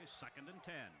the play, 2nd and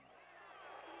 10.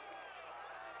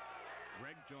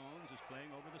 Greg Jones is playing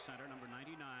over the center, number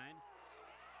 99.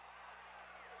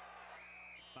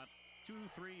 About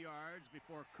 2-3 yards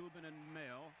before Cuban and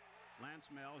Lance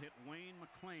Mel hit Wayne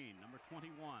McLean, number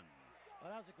 21. Well,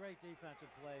 that was a great defensive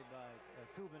play by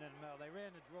Cuban and Mel. They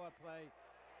ran the draw play.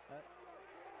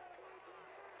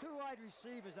 Two wide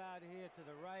receivers out here to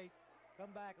the right.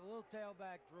 Come back, a little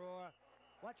tailback draw.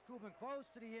 Watch Cuban close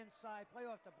to the inside, play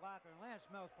off the blocker, and Lance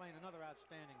Mel's playing another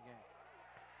outstanding game.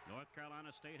 North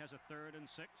Carolina State has a 3rd and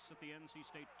 6 at the NC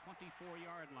State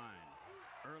 24-yard line.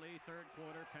 Early third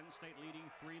quarter, Penn State leading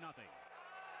 3-0.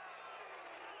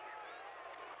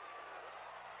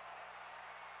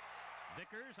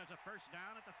 Vickers has a first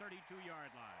down at the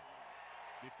 32-yard line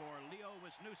before Leo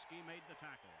Wisniewski made the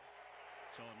tackle.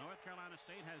 So North Carolina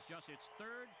State has just its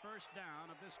 3rd first down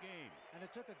of this game. And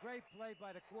it took a great play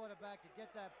by the quarterback to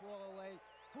get that ball away.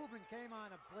 Cuban came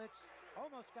on a blitz,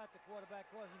 almost got the quarterback,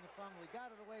 causing the fumble. He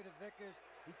got it away to Vickers.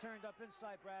 He turned up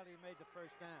inside Bradley and made the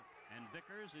first down. And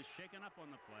Vickers is shaken up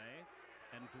on the play,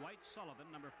 and Dwight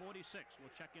Sullivan, number 46,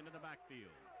 will check into the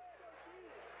backfield.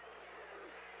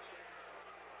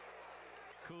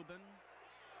 Cuban,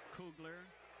 Kugler,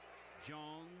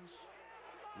 Jones,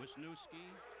 Wisniewski,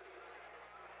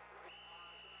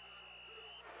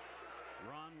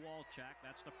 Ron Walchak,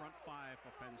 that's the front 5 for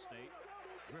Penn State.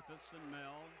 Griffiths and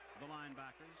Mel, the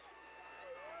linebackers.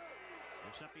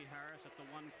 Giuseppe Harris at the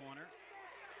 1 corner.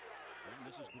 And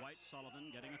this is Dwight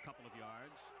Sullivan getting a couple of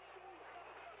yards.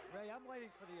 Ray, I'm waiting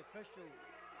for the official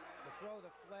to throw the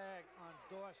flag on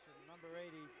Dawson, number 80,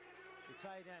 the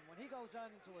tight end. When he goes out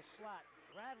into a slot,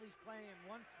 Bradley's playing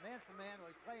one man for man,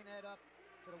 or he's playing head up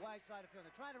to the wide side of the field.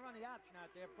 They're trying to run the option out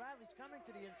there. Bradley's coming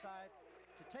to the inside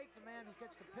to take the man who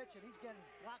gets the pitch, and he's getting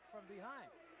blocked from behind.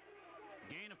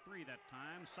 Gain of 3 that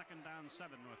time. 2nd down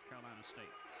 7, North Carolina State.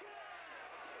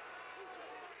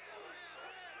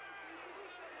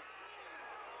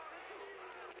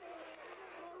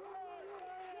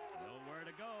 Nowhere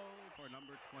to go for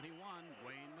number 21,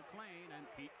 Wayne McLean, and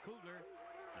Pete Kugler,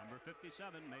 number 57,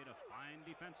 made a fine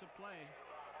defensive play.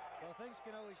 Well, things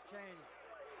can always change.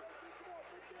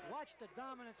 Watch the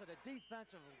dominance of the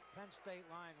defensive Penn State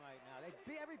line right now.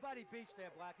 Everybody beats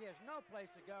their block. He has no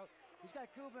place to go. He's got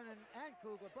Cuban and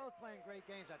Kugler both playing great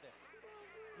games out there.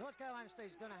 North Carolina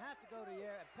State is going to have to go to the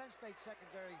air, and Penn State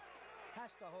secondary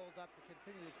has to hold up to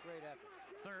continue this great effort.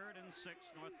 3rd and 6,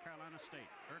 North Carolina State.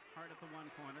 Urquhart at the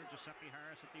 1 corner, Giuseppe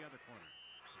Harris at the other corner.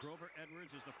 Grover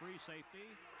Edwards is the free safety,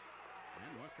 and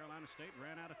North Carolina State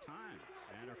ran out of time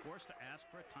and are forced to ask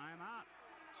for a timeout.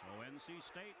 So NC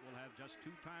State will have just 2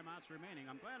 timeouts remaining.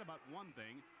 I'm glad about one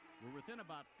thing. We're within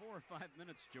about 4 or 5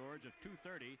 minutes, George, of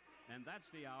 2:30, and that's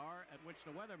the hour at which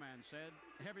the weatherman said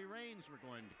heavy rains were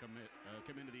going to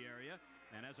come into the area.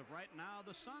 And as of right now,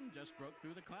 the sun just broke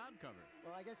through the cloud cover.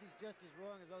 Well, I guess he's just as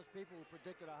wrong as those people who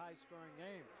predicted a high-scoring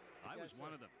game. I was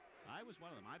one of them.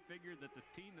 I figured that the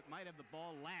team that might have the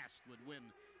ball last would win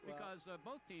because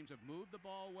both teams have moved the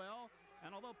ball well.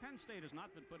 And although Penn State has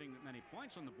not been putting many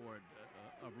points on the board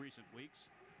of recent weeks,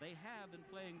 they have been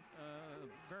playing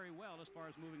very well as far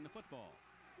as moving the football.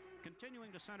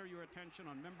 Continuing to center your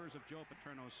attention on members of Joe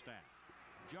Paterno's staff.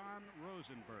 John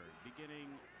Rosenberg, beginning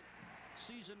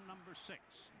season number 6,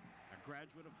 a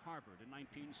graduate of Harvard in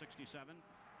 1967.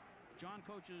 John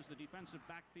coaches the defensive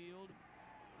backfield.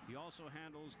 He also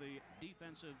handles the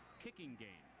defensive kicking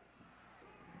game.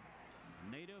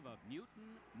 Native of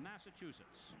Newton,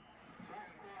 Massachusetts.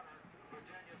 Second quarter,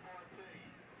 Virginia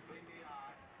 14, BBI.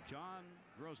 John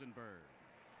Rosenberg.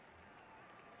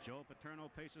 Joe Paterno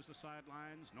paces the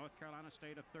sidelines. North Carolina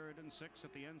State a 3rd and 6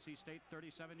 at the NC State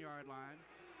 37-yard line.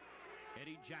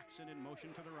 Eddie Jackson in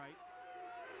motion to the right.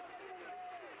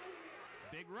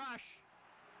 Big rush.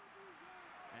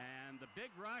 And the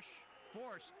big rush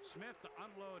forced Smith to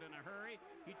unload in a hurry.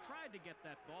 He tried to get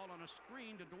that ball on a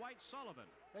screen to Dwight Sullivan.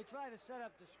 They tried to set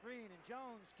up the screen, and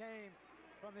Jones came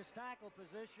from his tackle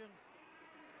position.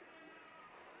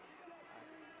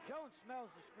 Jones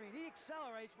smells the screen. He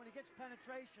accelerates when he gets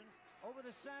penetration over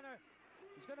the center.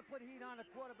 He's going to put heat on the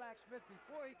quarterback, Smith,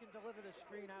 before he can deliver the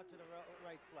screen out to the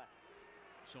right flat.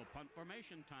 So punt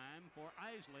formation time for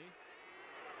Isley.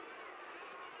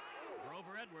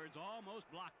 Grover Edwards almost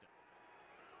blocked it.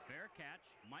 Fair catch,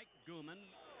 Mike Gooman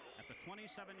at the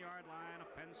 27-yard line of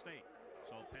Penn State.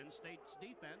 So Penn State's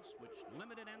defense, which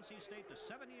limited NC State to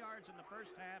 70 yards in the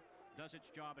first half, does its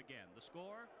job again. The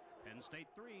score, Penn State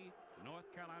 3, North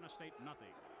Carolina State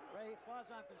nothing. Ray, as far as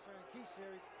I'm concerned, key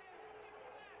series.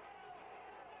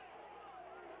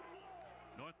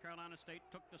 North Carolina State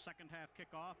took the second half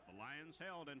kickoff. The Lions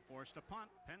held and forced a punt.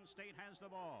 Penn State has the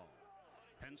ball.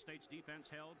 Penn State's defense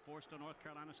held, forced a North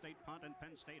Carolina State punt, and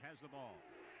Penn State has the ball.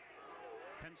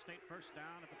 Penn State first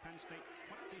down at the Penn State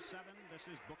 27. This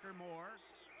is Booker Moore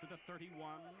to the 31.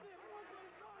 A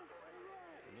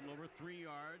little over 3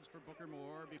 yards for Booker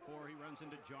Moore before he runs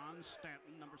into John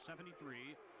Stanton, number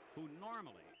 73, who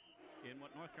normally, in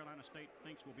what North Carolina State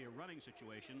thinks will be a running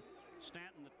situation,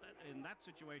 Stanton in that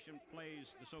situation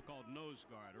plays the so-called nose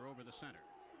guard, or over the center.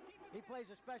 He plays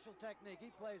a special technique.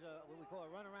 He plays what we call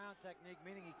a runaround technique,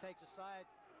 meaning he takes a side.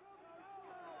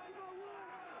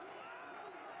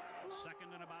 Second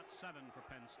and about 7 for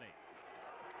Penn State.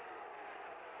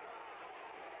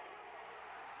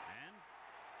 And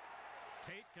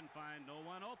Tate can find no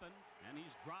one open, and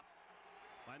he's dropped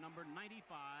by number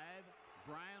 95,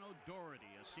 Brian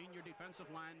O'Doherty, a senior defensive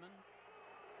lineman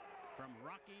from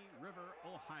Rocky River,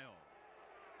 Ohio.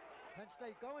 Penn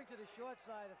State going to the short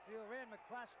side of the field, ran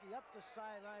McCloskey up the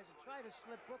sidelines and tried to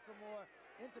slip Booker Moore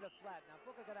into the flat. Now,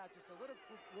 Booker got out just a little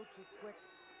too quick,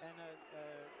 and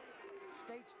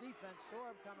State's defense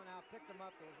saw him coming out, picked him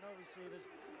up. There was no receivers,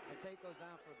 and Tate goes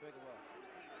down for a big loss.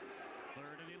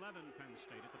 Third and 11, Penn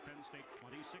State at the Penn State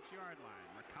 26-yard line.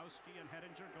 Murkowski and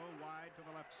Hedinger go wide to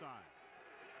the left side.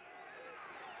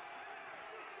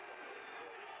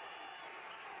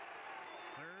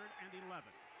 Third and 11.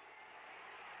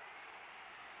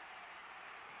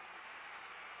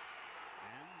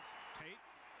 And Tate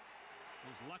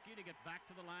is lucky to get back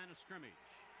to the line of scrimmage.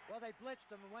 Well, they blitzed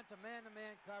him and went to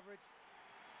man-to-man coverage.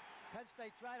 Penn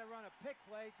State tried to run a pick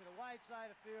play to the wide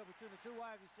side of the field between the two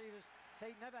wide receivers.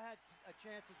 Tate never had a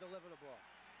chance to deliver the ball.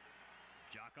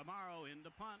 Giacomaro in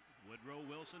to punt. Woodrow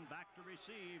Wilson back to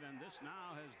receive, and this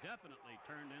now has definitely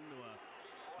turned into a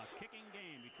kicking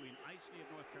game between Isley of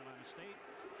North Carolina State,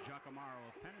 Giacomaro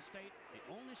of Penn State. The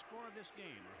only score of this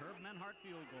game, a Herb Menhart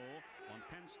field goal on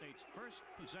Penn State's first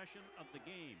possession of the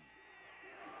game.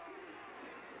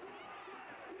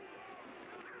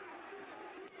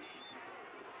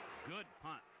 Good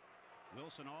punt.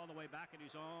 Wilson all the way back at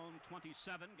his own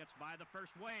 27, gets by the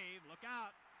first wave. Look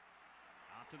out.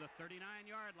 Out to the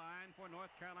 39-yard line for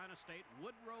North Carolina State,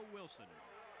 Woodrow Wilson.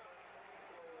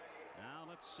 Now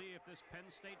let's see if this Penn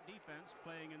State defense,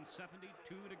 playing in 72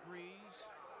 degrees,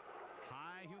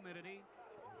 high humidity,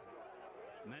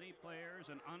 many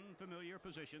players in unfamiliar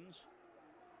positions.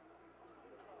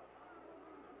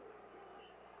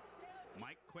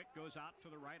 Mike Quick goes out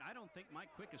to the right. I don't think Mike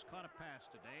Quick has caught a pass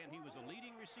today, and he was a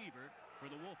leading receiver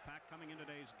for the Wolfpack coming into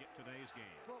today's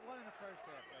game. Put one in the first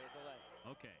half, a delay.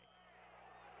 Okay.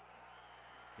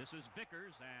 This is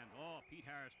Vickers, and Pete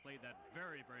Harris played that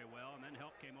very, very well, and then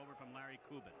help came over from Larry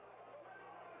Kubin.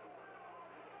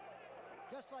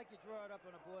 Just like you draw it up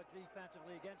on a board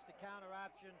defensively against the counter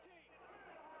option.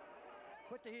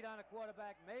 Put the heat on a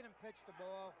quarterback, made him pitch the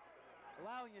ball,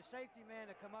 allowing your safety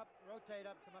man to come up, rotate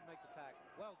up, come up, make the tackle.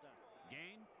 Well done.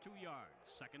 Gain 2 yards.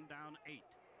 Second down, 8.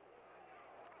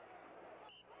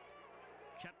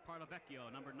 Chet Parlavecchio,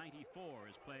 number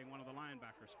 94, is playing one of the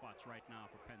linebacker spots right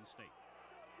now for Penn State.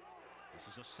 This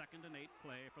is a 2nd and 8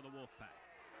 play for the Wolfpack.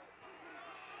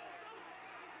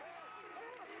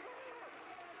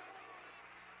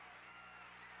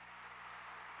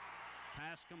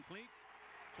 Pass complete,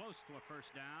 close to a first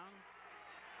down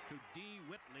to D.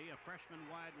 Whitley, a freshman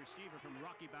wide receiver from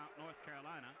Rocky Mount, North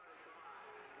Carolina.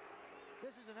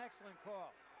 This is an excellent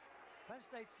call. Penn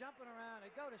State's jumping around.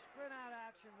 They go to sprint out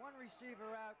action, one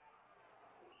receiver out.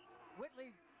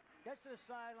 Whitley gets to the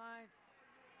sideline.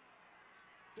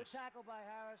 Good tackle by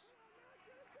Harris.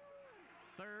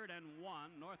 3rd and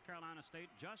 1, North Carolina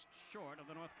State just short of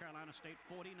the North Carolina State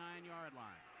 49-yard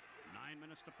line. 9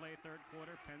 minutes to play, third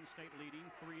quarter. Penn State leading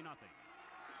 3-0.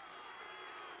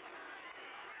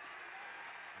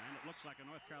 And it looks like a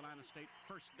North Carolina State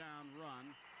first down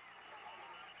run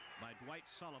by Dwight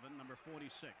Sullivan, number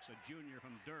 46, a junior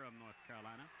from Durham, North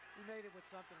Carolina. He made it with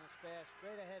something that's fast,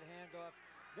 straight ahead handoff.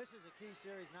 This is a key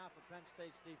series now for Penn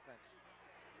State's defense.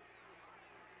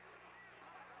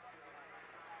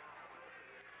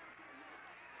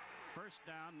 First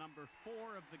down, number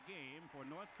 4 of the game for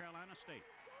North Carolina State.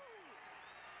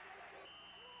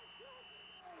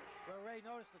 Well, Ray,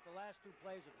 noticed that the last 2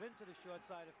 plays have been to the short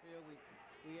side of the field.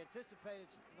 We anticipated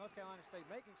North Carolina State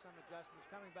making some adjustments,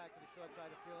 coming back to the short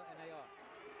side of the field, and they are.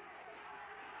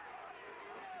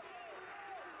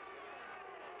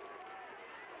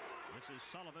 This is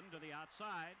Sullivan to the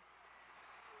outside.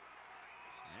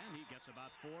 And he gets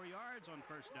about 4 yards on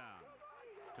first down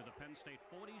to the Penn State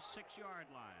 46-yard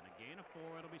line. A gain of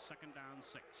 4. It'll be 2nd down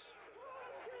 6.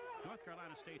 North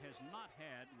Carolina State has not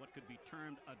had what could be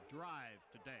termed a drive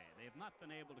today. They have not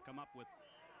been able to come up with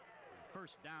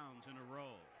first downs in a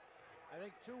row. I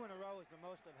think 2 in a row is the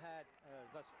most they've had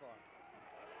thus far.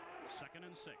 2nd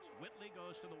and 6. Whitley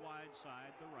goes to the wide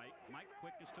side, the right. Mike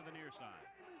Quick is to the near side.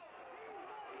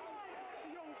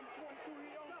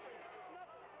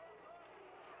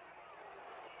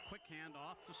 Quick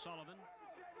handoff to Sullivan.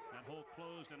 That hole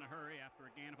closed in a hurry after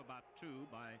a gain of about 2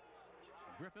 by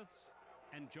Griffiths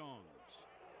and Jones.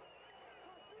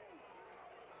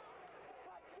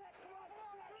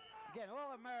 Again,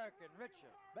 All-American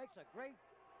Richard makes a great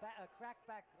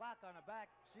crackback block on a back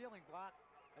ceiling block,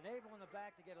 enabling the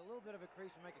back to get a little bit of a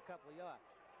crease and make a couple of yards.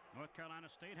 North Carolina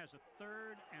State has a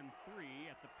 3rd and 3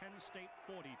 at the Penn State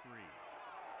 43.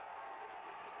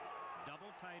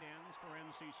 Double tight ends for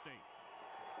NC State.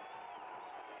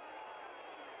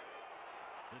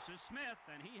 This is Smith,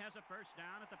 and he has a first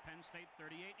down at the Penn State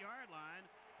 38-yard line.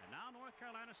 And now North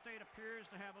Carolina State appears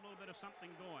to have a little bit of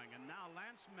something going. And now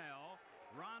Lance Mell,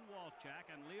 Ron Walchak,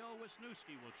 and Leo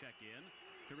Wisniewski will check in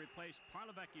to replace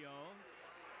Parlavecchio.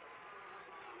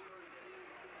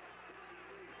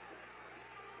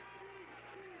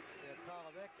 Yeah,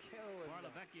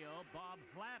 Parlavecchio, Bob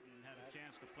Gladden had a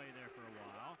chance to play there for a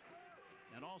while.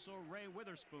 And also Ray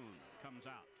Witherspoon comes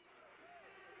out.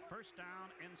 First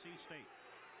down, NC State.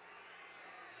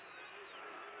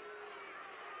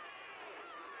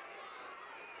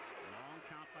 Long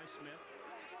count by Smith.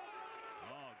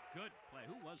 Oh, good play.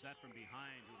 Who was that from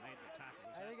behind who made the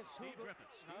tackle? I think it's Steve Kugler.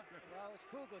 Griffiths. No, Steve Griffiths. well, it's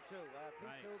Kugler, too. Pete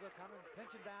Right. Kugler coming,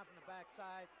 pinching down from the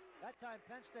backside. That time,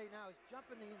 Penn State now is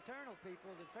jumping the internal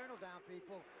people, the internal down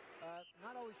people,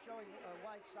 not always showing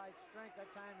wide side strength.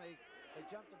 That time, they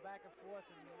jumped it back and forth,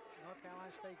 and North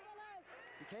Carolina State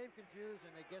became confused,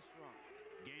 and they guessed wrong.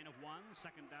 Gain of 1,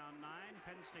 2nd down 9,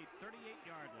 Penn State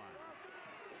 38-yard line.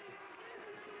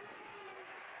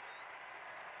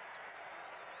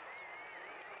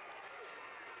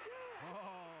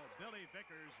 Oh, Billy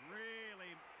Vickers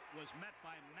really was met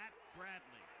by Matt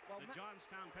Bradley, the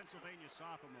Johnstown, Pennsylvania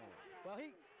sophomore. Well,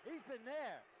 he's been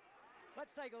there.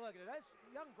 Let's take a look at it. That's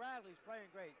young Bradley's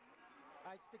playing great. All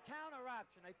right, it's the counter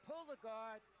option. They pull the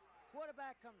guard.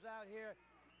 Quarterback comes out here.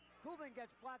 Kubin gets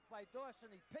blocked by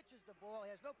Dawson. He pitches the ball. He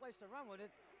has no place to run with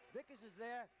it. Vickers is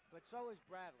there, but so is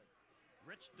Bradley.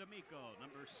 Rich D'Amico,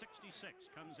 number 66,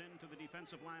 comes into the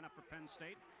defensive lineup for Penn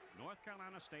State. North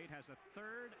Carolina State has a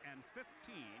 3rd and 15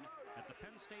 at the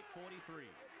Penn State 43.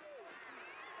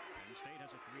 Penn State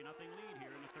has a 3-0 lead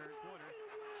here in the 3rd quarter.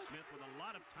 Smith with a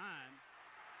lot of time.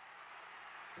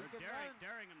 They're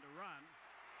daring him to run.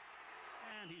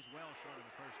 And he's well short of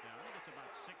the first down. He gets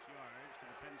about 6 yards to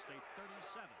the Penn State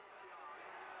 37.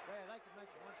 Well, I'd like to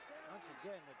mention once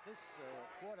again that this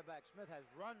quarterback, Smith, has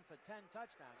run for 10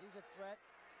 touchdowns. He's a threat,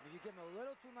 and if you give him a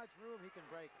little too much room, he can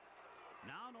break it.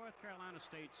 Now North Carolina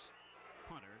State's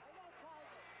punter,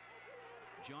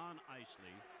 John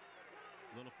Isley,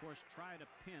 will, of course, try to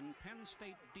pin Penn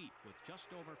State deep with just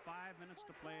over 5 minutes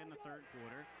to play in the 3rd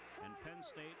quarter, and Penn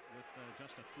State with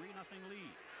just a 3-0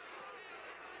 lead.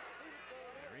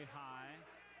 Very high.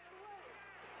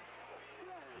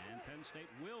 And Penn State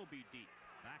will be deep,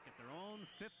 back at their own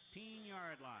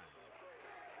 15-yard line.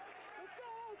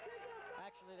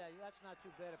 Actually, that's not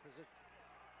too bad a position.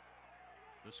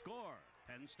 The score,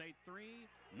 Penn State 3,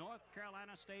 North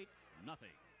Carolina State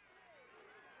nothing.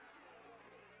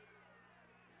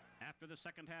 After the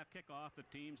second half kickoff, the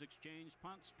teams exchanged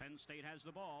punts. Penn State has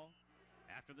the ball.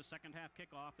 After the second half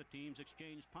kickoff, the teams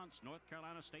exchanged punts. North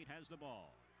Carolina State has the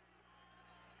ball.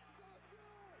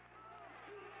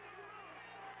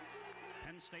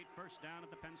 Penn State first down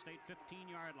at the Penn State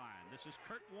 15-yard line. This is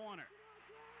Kurt Warner.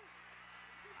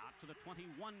 Out to the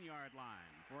 21-yard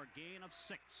line for a gain of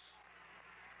 6.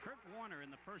 Kurt Warner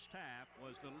in the first half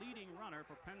was the leading runner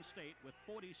for Penn State with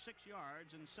 46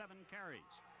 yards and 7 carries.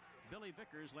 Billy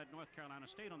Vickers led North Carolina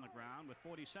State on the ground with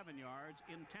 47 yards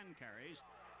in 10 carries.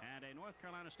 And a North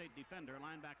Carolina State defender,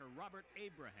 linebacker Robert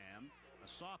Abraham, a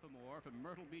sophomore from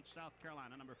Myrtle Beach, South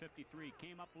Carolina, number 53,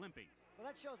 came up limping. Well,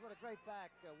 that shows what a great back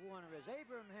Warner is.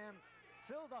 Abraham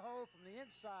filled the hole from the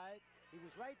inside. He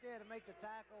was right there to make the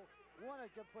tackle. Warner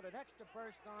put an extra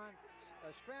burst on,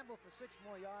 scrambled for 6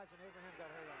 more yards, and Abraham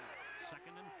got hurt on that.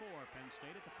 2nd and 4, Penn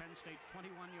State at the Penn State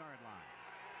 21-yard line.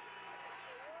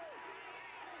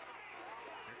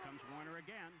 Here comes Warner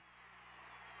again.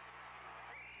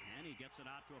 And he gets it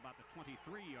out to about the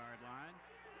 23-yard line.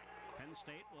 Penn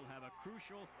State will have a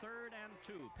crucial 3rd and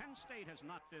 2. Penn State has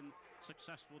not been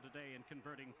successful today in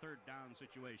converting 3rd down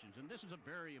situations, and this is a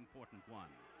very important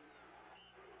one.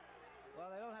 Well,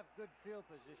 they don't have good field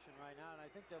position right now, and I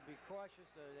think they'll be cautious.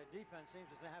 Their defense seems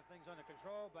to have things under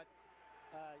control, but,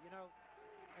 you know,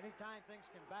 anytime things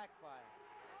can backfire.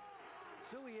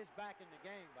 Suey is back in the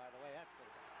game, by the way. That's for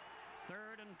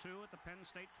 3rd and 2 at the Penn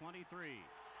State 23.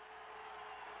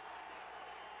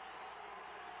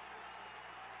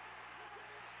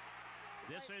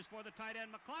 This is for the tight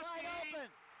end, McCluskey. Wide open.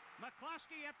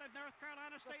 McCluskey at the North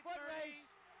Carolina State 30. Race.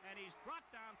 And he's brought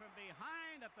down from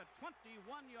behind at the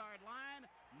 21-yard line.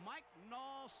 Mike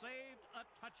Knoll saved a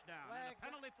touchdown. And a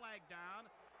penalty flag down.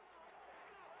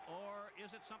 Or is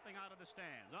it something out of the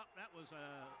stands? Oh, that was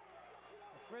a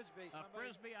Frisbee. A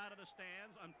Frisbee out of the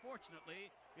stands. Unfortunately,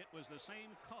 it was the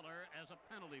same color as a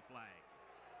penalty flag.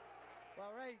 Well,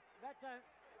 Ray, that time,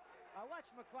 I watched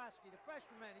McCluskey, the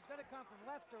freshman man. He's going to come from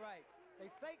left to right.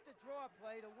 They faked the draw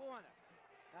play to Warner.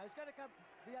 Now he's going to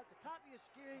be at the top of your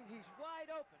screen. He's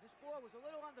wide open. This ball was a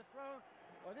little underthrown,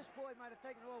 or this boy might have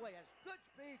taken it all away. Has good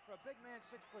speed for a big man,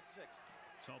 6'6".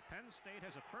 So Penn State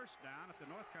has a first down at the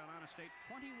North Carolina State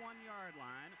 21-yard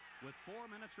line with 4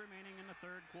 minutes remaining in the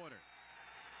 3rd quarter.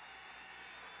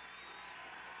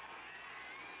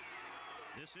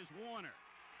 This is Warner.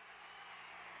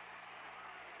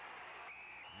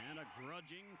 And a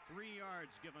grudging 3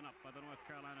 yards given up by the North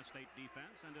Carolina State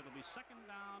defense, and it'll be 2nd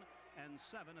down and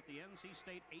 7 at the NC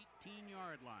State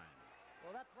 18-yard line.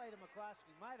 Well, that play to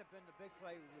McCluskey might have been the big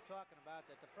play we were talking about,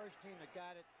 that the first team that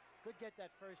got it could get that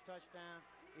first touchdown,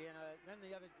 and then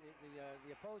the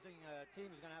opposing team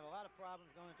is going to have a lot of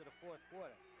problems going into the 4th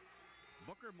quarter.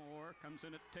 Booker Moore comes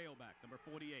in at tailback, number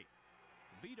 48.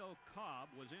 Vito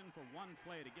Cobb was in for one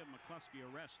play to give McCluskey a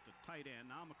rest at tight end.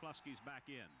 Now McCluskey's back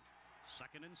in.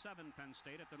 2nd and 7, Penn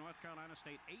State at the North Carolina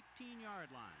State 18-yard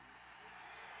line.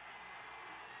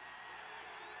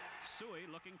 Suey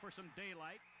looking for some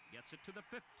daylight, gets it to the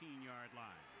 15-yard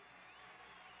line.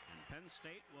 And Penn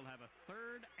State will have a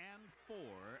 3rd and 4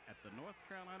 at the North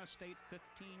Carolina State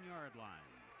 15-yard line.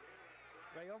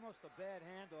 Ray, almost a bad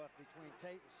handoff between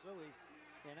Tate and Suey,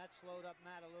 and that slowed up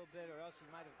Matt a little bit, or else he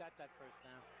might have got that first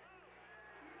down.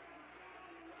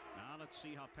 Now let's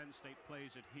see how Penn State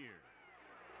plays it here.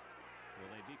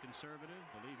 Will they be conservative,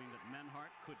 believing that Menhart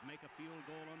could make a field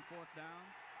goal on 4th down?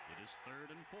 It is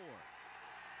 3rd and 4.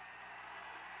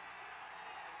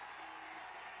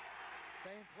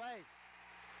 Same play.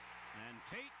 And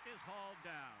Tate is hauled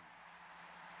down.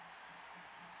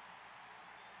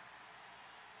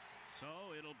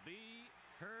 So it'll be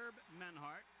Herb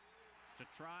Menhart to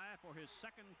try for his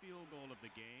 2nd field goal of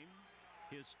the game,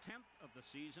 his 10th of the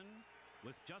season,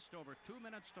 with just over 2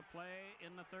 minutes to play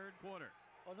in the 3rd quarter.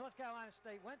 Well, North Carolina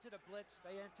State went to the blitz.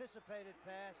 They anticipated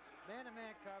pass,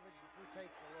 man-to-man coverage, and threw Tate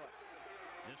for a loss.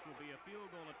 This will be a field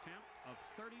goal attempt of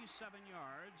 37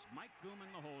 yards. Mike Gooman,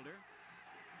 the holder.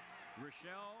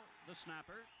 Rochelle, the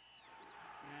snapper.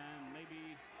 And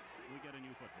maybe we get a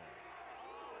new football.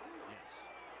 Yes.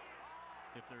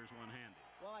 If there's one handy.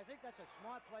 Well, I think that's a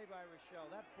smart play by Rochelle.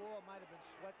 That ball might have been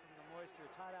sweat from the moisture.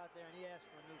 It's hot out there, and he asked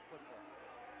for a new football.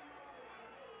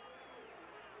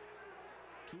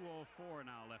 2:04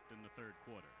 now left in the 3rd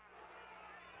quarter.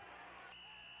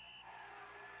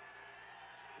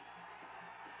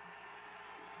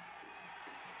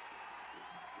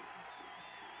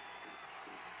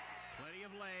 Plenty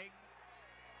of leg.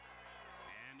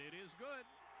 And it is good.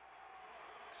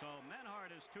 So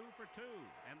Menhart is 2 for 2.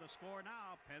 And the score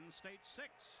now, Penn State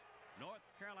 6, North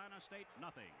Carolina State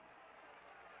nothing.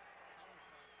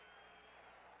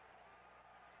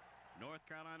 North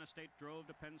Carolina State drove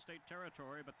to Penn State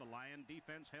territory, but the Lion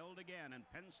defense held again, and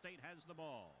Penn State has the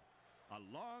ball. A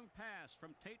long pass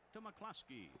from Tate to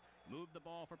McCluskey moved the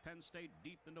ball for Penn State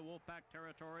deep into Wolfpack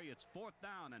territory. It's 4th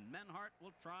down, and Menhart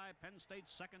will try Penn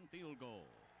State's 2nd field goal.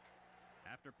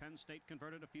 After Penn State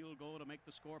converted a field goal to make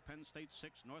the score Penn State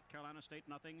 6, North Carolina State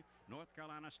nothing, North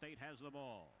Carolina State has the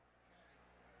ball.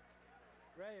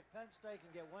 Ray, if Penn State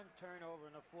can get one turnover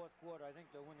in the 4th quarter, I think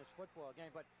they'll win this football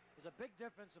game. But there's a big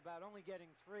difference about only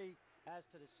getting 3 as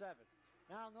to the 7.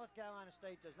 Now North Carolina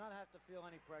State does not have to feel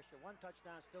any pressure. One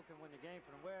touchdown still can win the game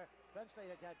for them. Where Penn State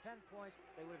had 10 points,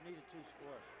 they would have needed 2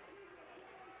 scores.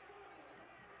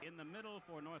 In the middle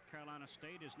for North Carolina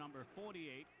State is number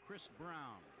 48, Chris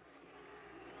Brown.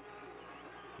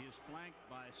 He is flanked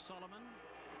by Sullivan.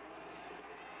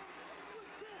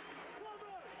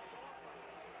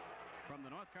 From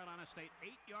the North Carolina State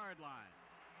 8-yard line.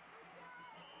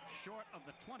 Short of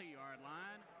the 20-yard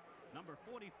line, number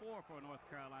 44 for North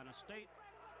Carolina State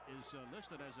is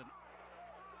listed as a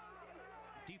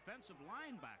defensive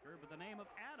linebacker by the name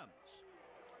of Adams.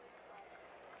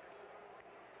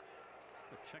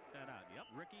 But check that out. Yep,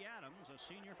 Ricky Adams, a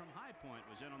senior from High Point,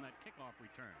 was in on that kickoff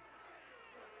return.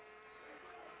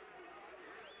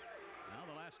 Well,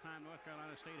 the last time North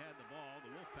Carolina State had the ball,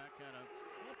 the Wolfpack had a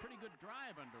pretty good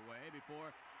drive underway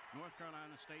before North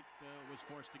Carolina State was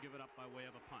forced to give it up by way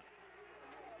of a punt.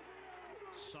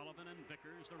 Sullivan and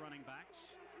Vickers, the running backs.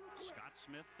 Scott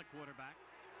Smith, the quarterback.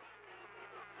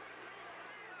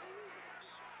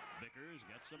 Vickers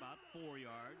gets about 4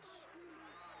 yards.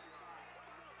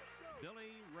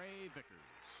 Billy Ray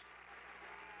Vickers.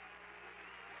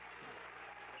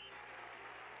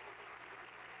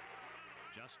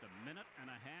 Just a minute and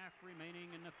a half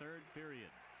remaining in the third period.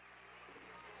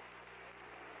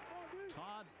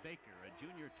 Todd Baker, a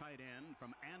junior tight end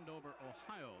from Andover,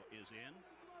 Ohio, is in.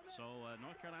 So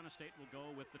North Carolina State will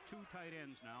go with the 2 tight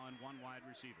ends now and 1 wide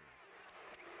receiver.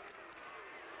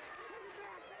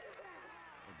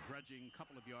 A grudging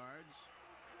couple of yards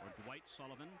for Dwight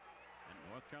Sullivan, and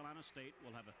North Carolina State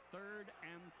will have a 3rd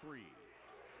and 3.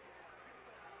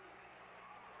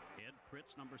 Ed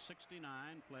Pritz, number 69,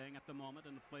 playing at the moment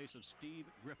in the place of Steve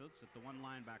Griffiths at the 1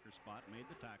 linebacker spot, made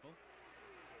the tackle.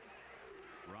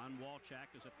 Ron Walchak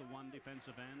is at the 1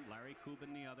 defensive end, Larry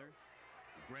Kubin the other.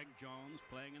 Greg Jones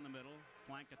playing in the middle,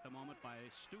 flanked at the moment by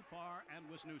Stupar and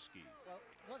Wisniewski. Well,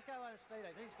 North Carolina State,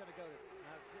 I think, is going to go to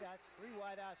that's 3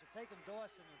 wide outs. They're taking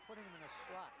Dawson and putting him in a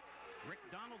slot. Rick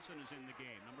Donaldson is in the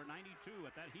game, number 92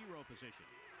 at that hero position.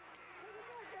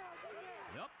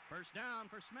 Yep, first down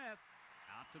for Smith.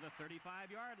 Out to the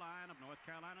 35-yard line of North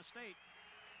Carolina State.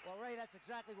 Well, Ray, that's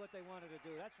exactly what they wanted to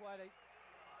do. That's why they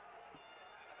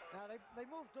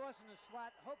moved Dawson to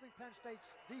slot, hoping Penn State's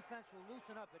defense will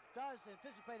loosen up. It does,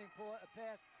 anticipating a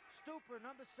pass. Stupar,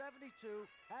 number 72,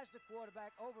 has the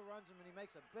quarterback, overruns him, and he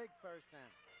makes a big first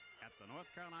down. At the North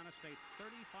Carolina State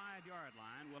 35-yard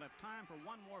line, we'll have time for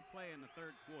 1 more play in the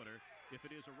third quarter if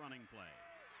it is a running play.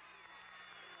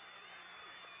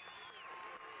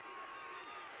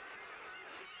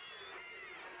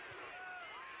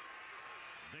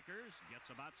 Vickers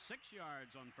gets about 6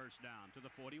 yards on first down to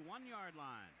the 41-yard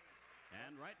line.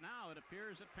 And right now, it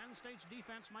appears that Penn State's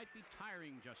defense might be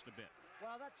tiring just a bit.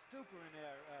 Well, that's Stupar in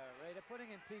there, Ray. They're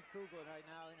putting in Pete Kugler right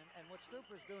now. And what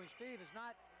Stupar's doing, Steve, is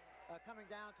not coming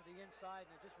down to the inside,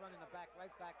 and they're just running the back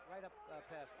right up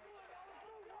past him.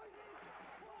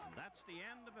 And that's the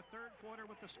end of the third quarter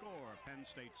with the score. Penn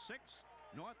State 6,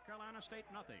 North Carolina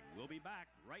State nothing. We'll be back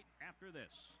right after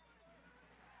this.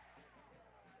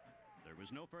 There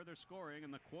was no further scoring,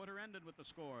 and the quarter ended with the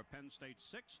score. Penn State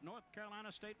 6, North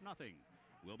Carolina State nothing.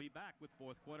 We'll be back with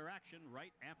fourth quarter action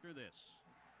right after this.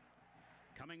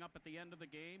 Coming up at the end of the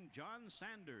game, John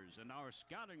Sanders and our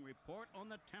scouting report on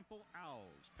the Temple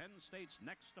Owls, Penn State's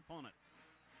next opponent.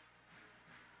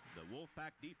 The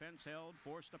Wolfpack defense held,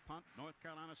 forced a punt. North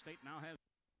Carolina State now has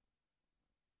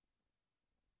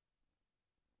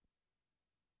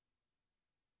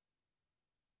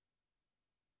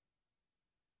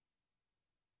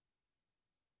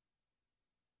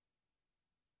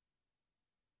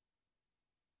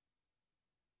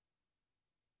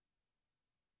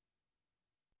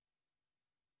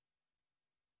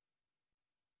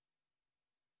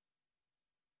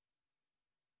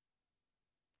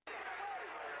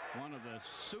one of the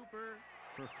super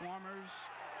performers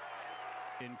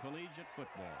in collegiate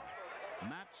football,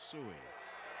 Matt Suey,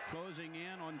 closing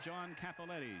in on John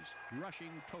Capoletti's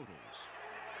rushing totals.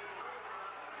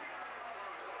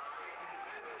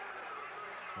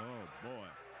 Oh, boy.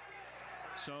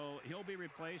 So he'll be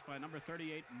replaced by number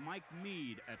 38, Mike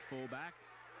Mead at fullback,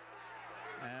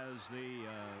 as we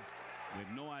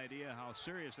have no idea how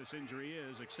serious this injury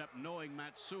is, except knowing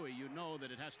Matt Suey, you know that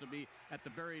it has to be, at the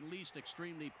very least,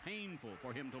 extremely painful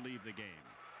for him to leave the game.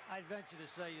 I'd venture to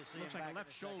say you see looks him like back a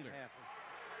left in the shoulder. half.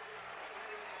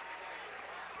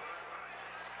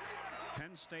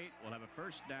 Penn State will have a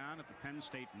first down at the Penn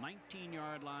State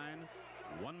 19-yard line.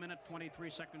 1 minute, 23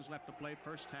 seconds left to play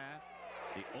first half.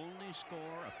 The only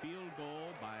score, a field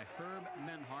goal by Herb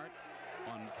Menhart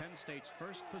on Penn State's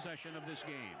first possession of this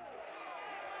game.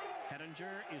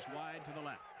 Hettinger is wide to the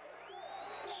left.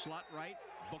 Slot right,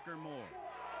 Booker Moore.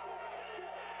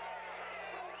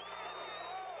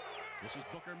 This is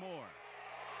Booker Moore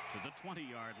to the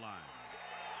 20-yard line.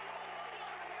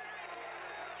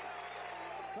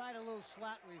 Tried a little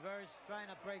slot reverse, trying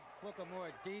to break Booker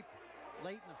Moore deep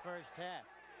late in the first half.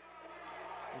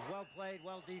 It was well played,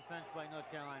 well defense by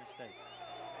North Carolina State.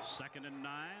 2nd and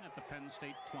 9 at the Penn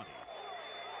State 20.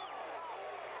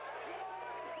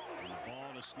 And the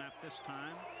ball is snapped this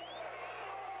time.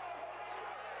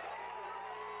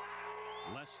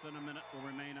 Less than a minute will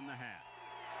remain in the half.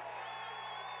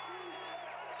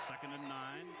 2nd and 9.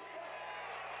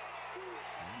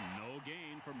 And no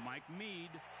gain for Mike Mead.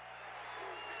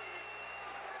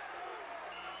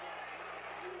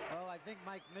 Well, I think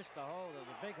Mike missed the hole. There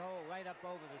was a big hole right up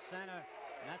over the center,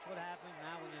 and that's what happens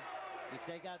now when you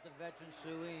take out the veteran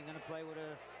Suey. You're going to play with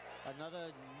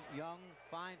another young,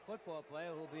 fine football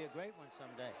player who will be a great one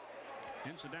someday.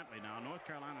 Incidentally, now, North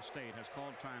Carolina State has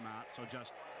called timeout, so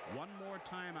just one more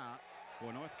timeout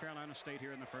for North Carolina State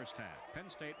here in the first half. Penn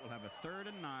State will have a 3rd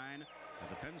and 9 at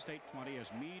the Penn State 20 as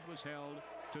Meade was held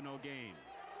to no gain.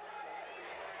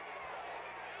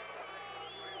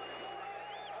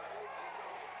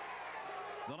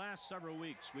 The last several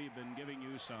weeks, we've been giving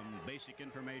you some basic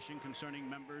information concerning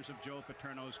members of Joe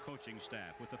Paterno's coaching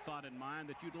staff with the thought in mind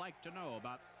that you'd like to know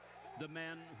about the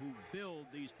men who build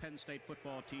these Penn State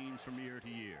football teams from year to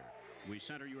year. We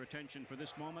center your attention for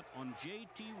this moment on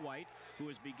J.T. White, who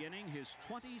is beginning his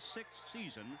 26th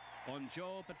season on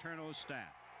Joe Paterno's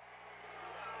staff.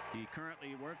 He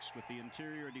currently works with the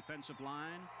interior defensive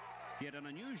line. He had an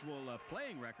unusual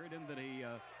playing record in that he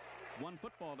won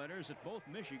football letters at both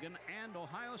Michigan and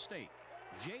Ohio State.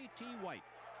 J.T. White,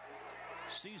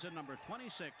 season number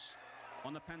 26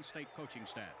 on the Penn State coaching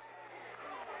staff.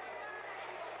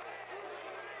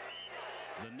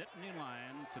 The Nittany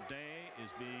Lion today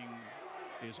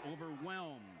is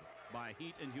overwhelmed by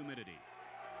heat and humidity.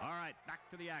 All right, back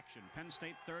to the action. Penn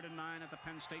State 3rd and 9 at the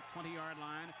Penn State 20-yard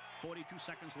line. 42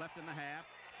 seconds left in the half.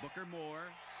 Booker Moore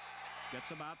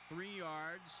gets about 3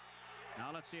 yards.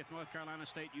 Now let's see if North Carolina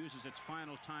State uses its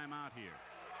final timeout here.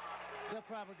 They'll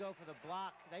probably go for the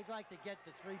block. They'd like to get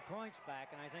the 3 points back,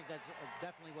 and I think that's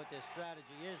definitely what their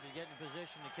strategy is, to get in a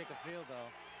position to kick a field goal.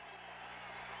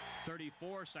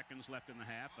 34 seconds left in the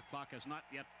half. The clock has not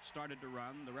yet started to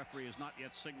run. The referee has not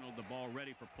yet signaled the ball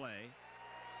ready for play.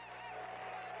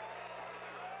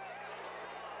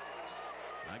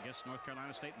 I guess North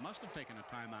Carolina State must have taken a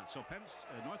timeout. So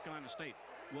North Carolina State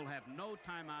will have no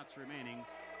timeouts remaining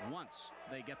once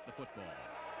they get the football.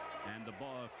 And the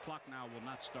clock now will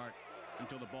not start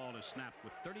until the ball is snapped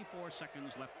with 34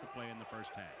 seconds left to play in the first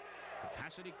half.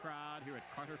 Capacity crowd here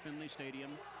at Carter Finley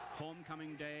Stadium.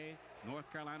 Homecoming day.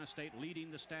 North Carolina State leading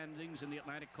the standings in the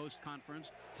Atlantic Coast Conference,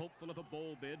 hopeful of a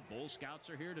bowl bid. Bowl Scouts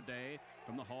are here today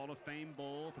from the Hall of Fame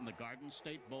Bowl, from the Garden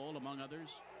State Bowl, among others.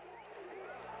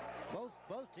 Both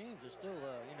teams are still,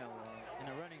 in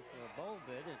the running for a bowl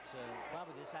bid. It's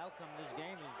probably this outcome of this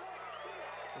game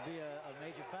will be a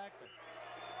major factor.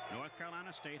 North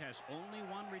Carolina State has only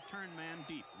one return man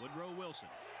deep, Woodrow Wilson.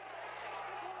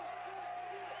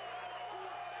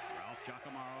 Ralph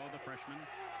Giacomaro, the freshman.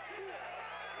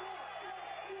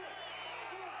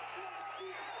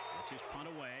 That's his punt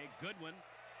away. Goodwin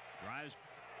drives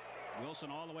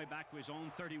Wilson all the way back to his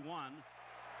own 31.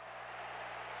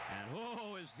 And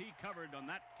oh, is he covered on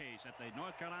that case at the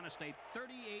North Carolina State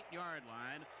 38-yard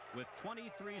line with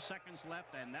 23 seconds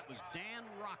left, and that was Dan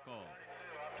Rocco,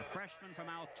 the freshman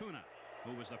from Altoona,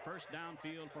 who was the first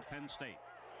downfield for Penn State.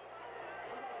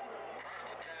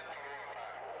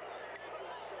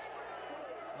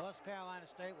 North Carolina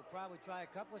State will probably try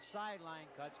a couple of sideline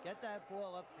cuts, get that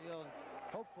ball upfield,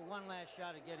 hope for one last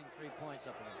shot at getting 3 points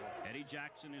up on the board. Eddie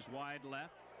Jackson is wide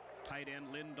left. Tight end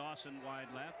Lynn Dawson wide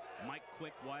left. Mike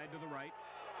Quick wide to the right.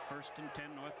 1st and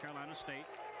 10 North Carolina State.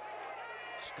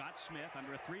 Scott Smith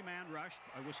under a 3-man rush.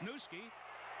 Wisniewski.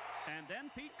 And then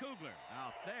Pete Kugler.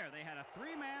 Now there, they had a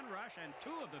 3-man rush, and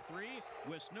 2 of the 3,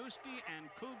 Wisniewski and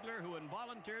Kugler, who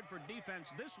volunteered for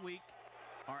defense this week,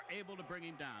 are able to bring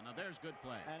him down. Now there's good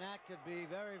play. And that could be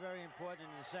very, very important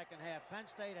in the second half. Penn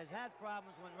State has had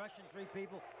problems when rushing 3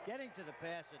 people, getting to the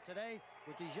passer. Today,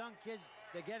 with these young kids,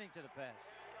 they're getting to the pass.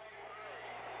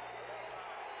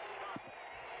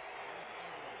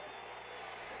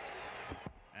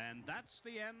 And that's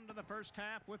the end of the first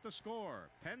half with the score.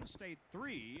 Penn State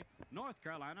 3, North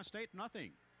Carolina State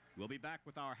nothing. We'll be back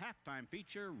with our halftime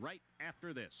feature right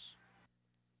after this.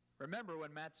 Remember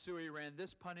when Matt Suey ran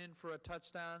this punt in for a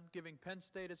touchdown, giving Penn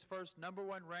State its first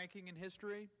 #1 ranking in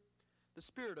history? The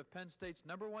spirit of Penn State's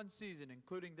 #1 season,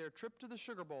 including their trip to the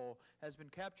Sugar Bowl, has been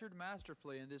captured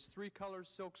masterfully in this 3-color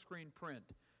silkscreen print.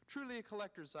 Truly a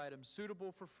collector's item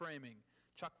suitable for framing.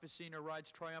 Chuck Vicina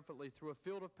rides triumphantly through a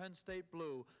field of Penn State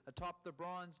blue atop the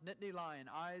bronze Nittany Lion,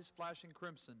 eyes flashing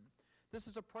crimson. This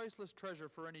is a priceless treasure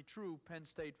for any true Penn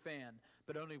State fan,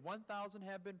 but only 1,000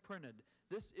 have been printed.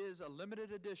 This is a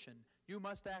limited edition. You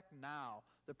must act now.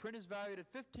 The print is valued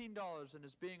at $15 and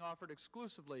is being offered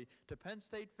exclusively to Penn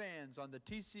State fans on the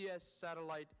TCS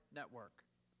satellite network.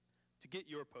 To get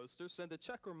your poster, send a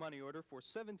check or money order for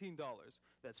 $17.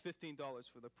 That's $15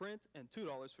 for the print and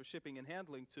 $2 for shipping and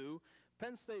handling to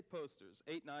Penn State Posters,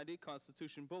 890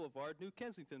 Constitution Boulevard, New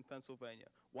Kensington, Pennsylvania,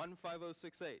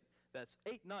 15068. That's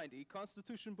 890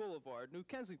 Constitution Boulevard, New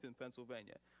Kensington,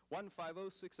 Pennsylvania,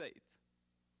 15068.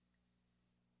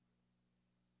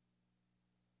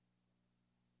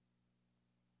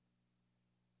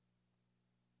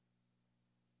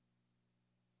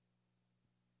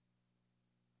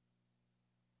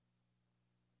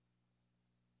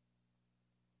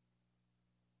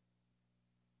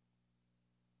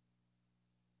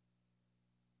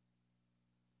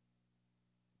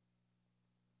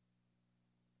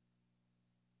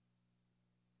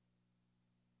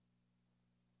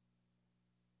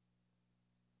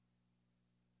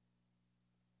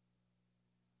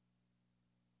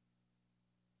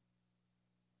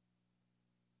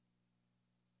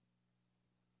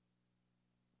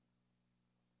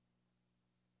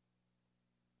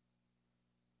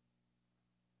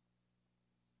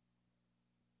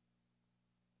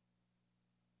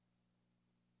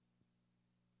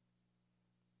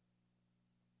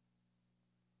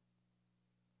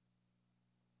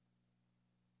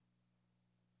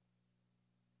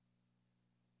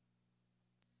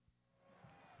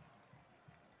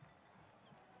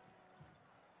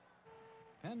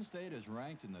 Penn State is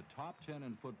ranked in the top 10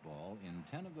 in football in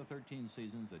 10 of the 13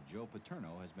 seasons that Joe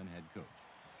Paterno has been head coach.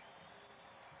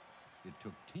 It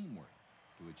took teamwork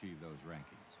to achieve those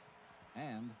rankings.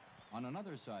 And on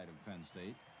another side of Penn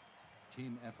State,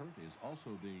 team effort is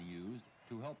also being used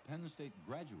to help Penn State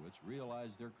graduates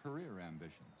realize their career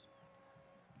ambitions.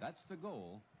 That's the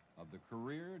goal of the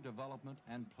Career Development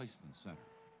and Placement Center.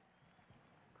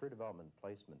 Career Development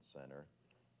Placement Center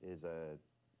is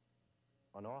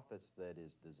an office that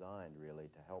is designed really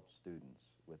to help students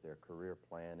with their career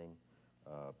planning,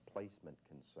 placement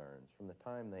concerns from the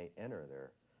time they enter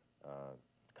their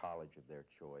college of their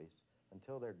choice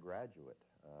until their graduate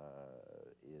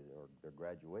or their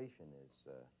graduation is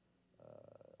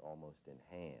almost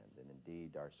in hand. And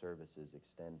indeed, our services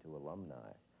extend to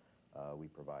alumni. We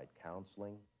provide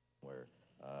counseling where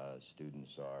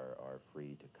students are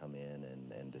free to come in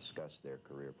and discuss their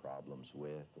career problems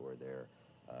with or their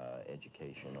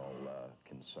educational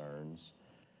concerns.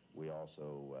 We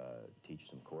also teach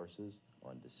some courses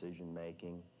on decision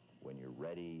making. When you're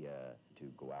ready to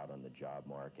go out on the job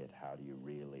market, how do you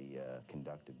really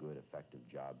conduct a good, effective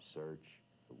job search?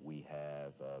 We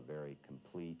have a very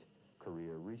complete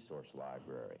career resource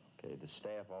library. Okay, the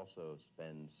staff also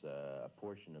spends a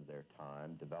portion of their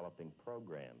time developing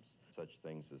programs, such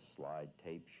things as slide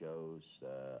tape shows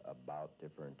about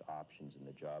different options in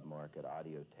the job market,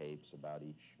 audio tapes about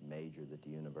each major that the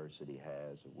university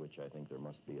has, of which I think there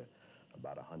must be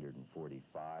about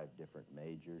 145 different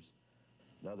majors.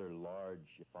 Another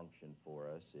large function for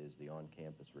us is the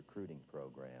on-campus recruiting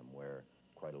program, where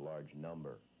quite a large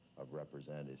number of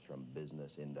representatives from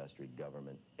business, industry,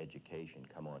 government, education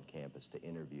come on campus to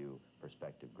interview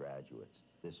prospective graduates.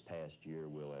 This past year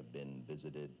we'll have been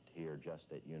visited here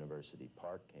just at University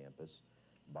Park campus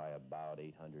by about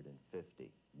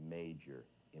 850 major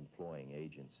employing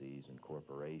agencies and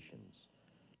corporations.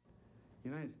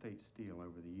 United States Steel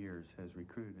over the years has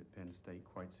recruited at Penn State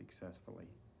quite successfully.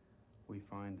 We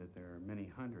find that there are many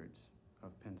hundreds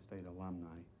of Penn State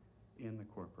alumni in the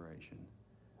corporation,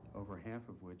 over half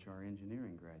of which are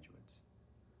engineering graduates.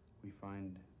 We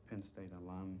find Penn State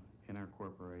alum in our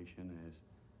corporation as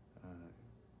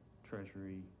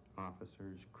treasury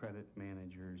officers, credit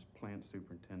managers, plant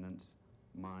superintendents,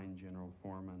 mine general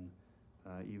foremen,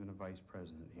 even a vice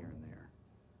president here and there.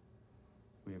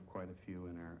 We have quite a few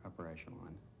in our upper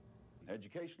echelon.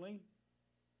 Educationally,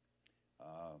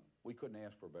 we couldn't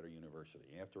ask for a better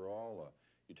university. After all,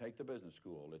 you take the business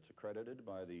school. It's accredited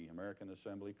by the American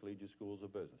Assembly Collegiate Schools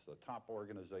of Business, the top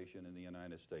organization in the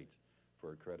United States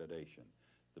for accreditation.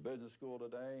 The business school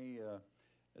today,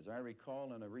 as I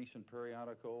recall in a recent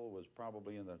periodical, was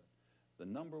probably in the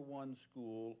 #1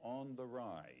 school on the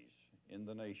rise in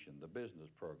the nation, the business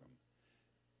program.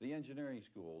 The engineering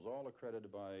schools, all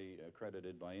accredited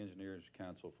by Engineers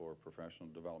Council for Professional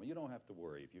Development. You don't have to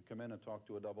worry. If you come in and talk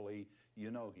to a EE,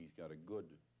 you know he's got a good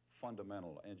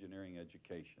fundamental engineering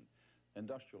education.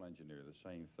 Industrial engineer, the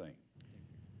same thing.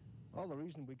 Well, the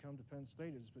reason we come to Penn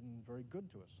State has been very good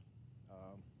to us.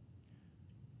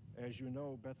 As you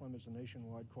know, Bethlehem is a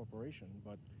nationwide corporation,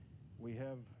 but we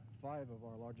have 5 of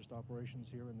our largest operations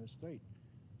here in this state.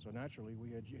 So naturally,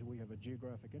 we have a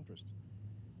geographic interest.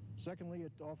 Secondly,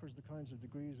 it offers the kinds of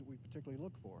degrees that we particularly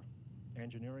look for: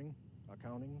 engineering,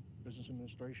 accounting, business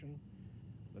administration,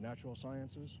 the natural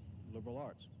sciences, liberal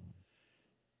arts.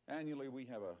 Annually, we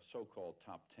have a so-called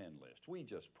top 10 list. We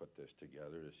just put this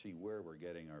together to see where we're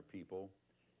getting our people.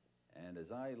 And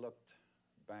as I looked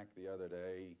back the other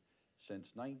day,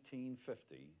 since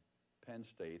 1950, Penn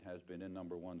State has been in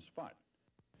 #1 spot.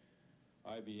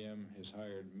 IBM has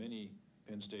hired many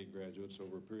Penn State graduates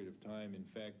over a period of time. In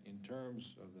fact, in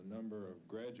terms of the number of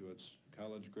graduates,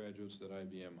 college graduates that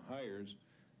IBM hires,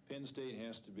 Penn State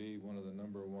has to be one of the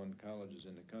 #1 colleges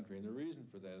in the country. And the reason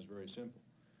for that is very simple.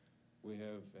 We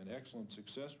have an excellent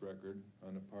success record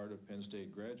on the part of Penn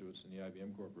State graduates in the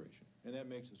IBM Corporation. And that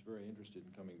makes us very interested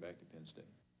in coming back to Penn State.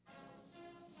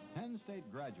 Penn State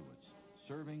graduates,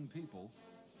 serving people,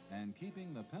 and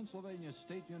keeping the Pennsylvania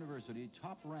State University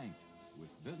top-ranked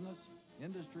with business,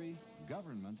 industry,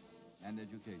 government, and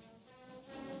education.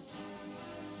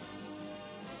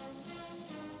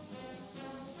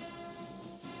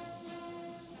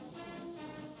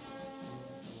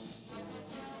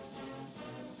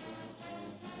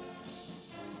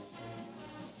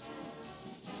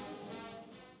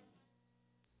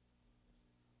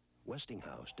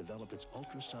 Westinghouse developed its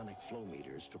ultrasonic flow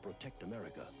meters to protect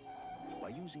America. Like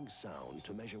using sound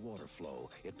to measure water flow,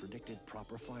 it predicted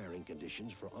proper firing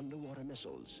conditions for underwater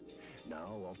missiles.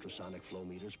 Now, ultrasonic flow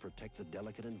meters protect the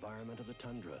delicate environment of the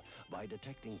tundra by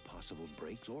detecting possible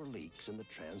breaks or leaks in the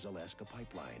Trans-Alaska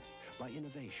Pipeline. By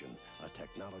innovation, a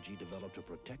technology developed to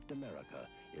protect America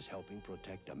is helping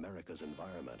protect America's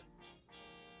environment.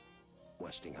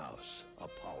 Westinghouse, a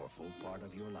powerful part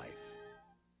of your life.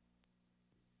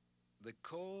 The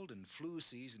cold and flu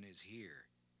season is here.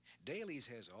 Daly's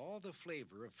has all the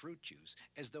flavor of fruit juice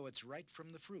as though it's right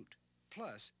from the fruit,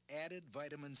 plus added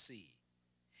vitamin C.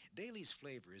 Daly's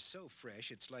flavor is so fresh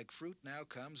it's like fruit now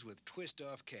comes with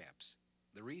twist-off caps.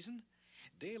 The reason?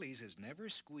 Daly's has never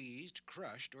squeezed,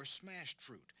 crushed, or smashed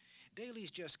fruit. Daly's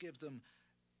just gives them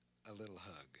a little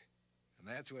hug. And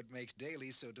that's what makes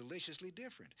Daly's so deliciously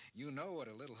different. You know what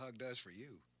a little hug does for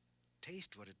you.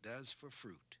 Taste what it does for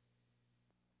fruit.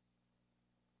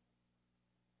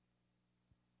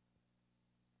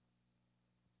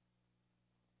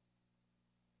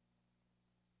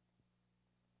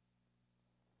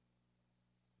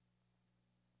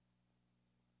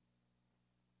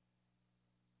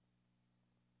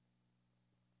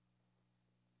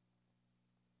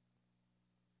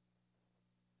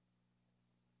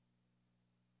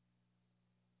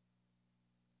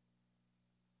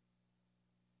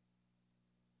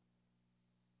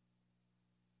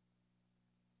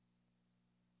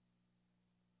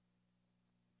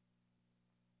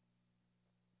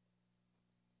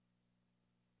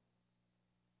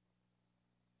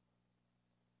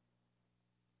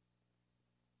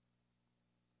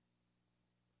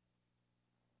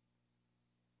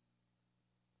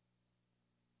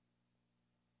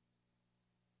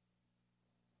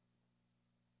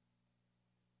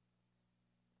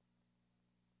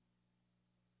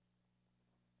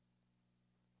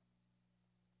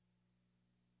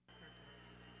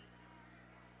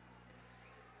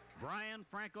 Brian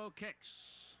Franco kicks,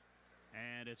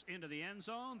 and it's into the end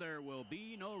zone. There will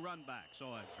be no run back,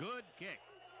 so a good kick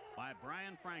by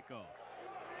Brian Franco.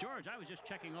 George, I was just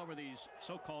checking over these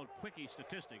so-called quickie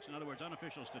statistics, in other words,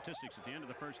 unofficial statistics at the end of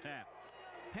the first half.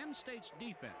 Penn State's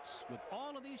defense, with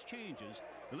all of these changes,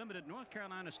 limited North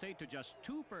Carolina State to just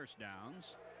 2 first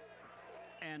downs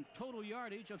and total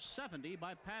yardage of 70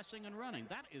 by passing and running.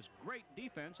 That is great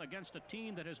defense against a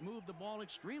team that has moved the ball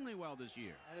extremely well this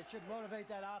year. And it should motivate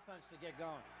that offense to get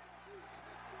going.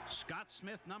 Scott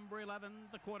Smith, number 11,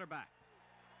 the quarterback.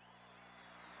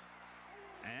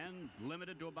 And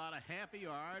limited to about a half a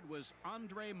yard was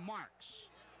Andre Marks.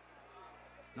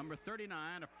 Number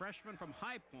 39, a freshman from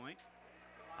High Point.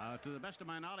 To the best of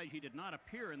my knowledge, he did not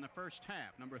appear in the first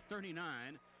half. Number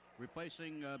 39,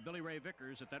 replacing Billy Ray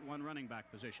Vickers at that one running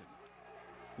back position.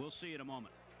 We'll see in a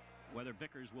moment whether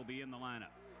Vickers will be in the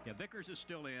lineup. Yeah, Vickers is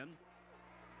still in.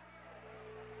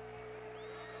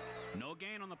 No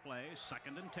gain on the play,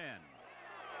 2nd and 10.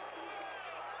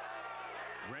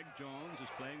 Greg Jones is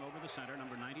playing over the center,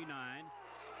 number 99.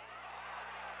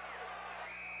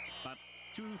 About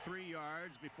 2-3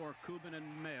 yards before Cuban and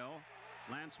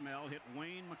Lance Mell hit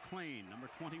Wayne McLean, number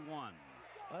 21.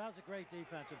 Well, that was a great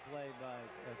defensive play by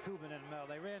Cuban and Mell.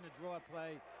 They ran the draw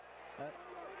play.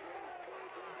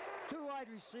 2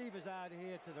 wide receivers out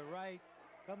here to the right.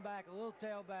 Come back, a little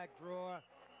tailback draw.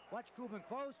 Watch Cuban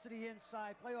close to the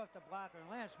inside, play off the blocker, and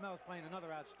Lance Mell's playing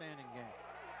another outstanding game.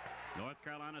 North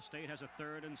Carolina State has a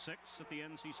 3rd and 6 at the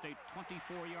NC State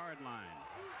 24-yard line.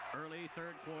 Early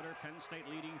third quarter, Penn State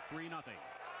leading 3-0.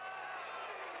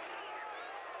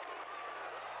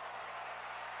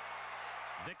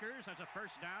 Vickers has a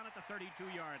first down at the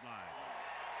 32-yard line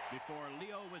before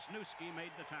Leo Wisniewski made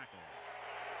the tackle.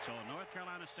 So North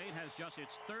Carolina State has just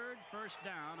its 3rd first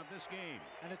down of this game.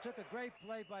 And it took a great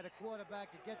play by the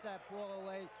quarterback to get that ball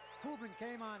away. Cuban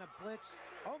came on a blitz,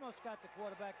 almost got the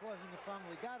quarterback, causing the fumble.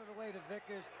 He got it away to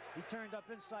Vickers. He turned up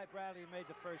inside Bradley and made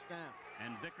the first down.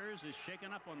 And Vickers is shaken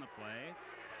up on the play,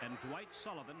 and Dwight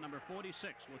Sullivan, number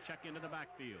 46, will check into the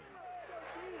backfield.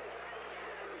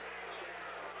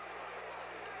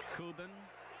 Cuban,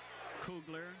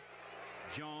 Kugler,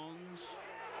 Jones,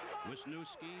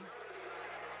 Wisniewski,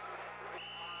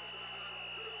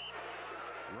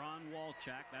 Ron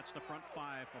Walchak, that's the front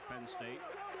 5 for Penn State.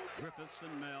 Griffiths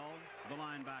and Mell, the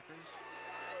linebackers.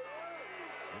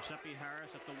 Giuseppe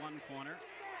Harris at the 1 corner.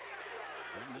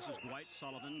 And this is Dwight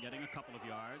Sullivan getting a couple of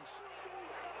yards.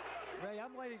 Ray,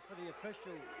 I'm waiting for the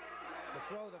official to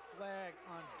throw the flag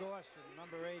on Dawson,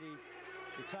 number 80,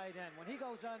 the tight end. When he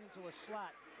goes out into a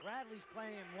slot, Bradley's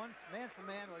playing one man for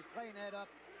man, or he's playing head up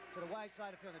to the wide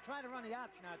side of the field. They're trying to run the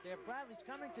option out there. Bradley's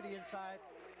coming to the inside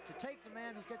to take the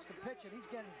man who gets the pitch, and he's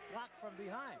getting blocked from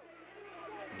behind.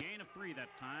 Gain of 3 that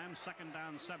time. 2nd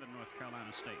down 7, North Carolina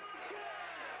State.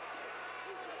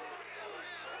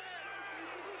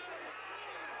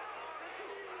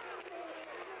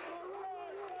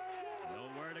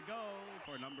 to go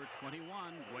for number 21,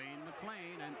 Wayne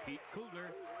McLean, and Pete Kugler,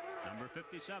 number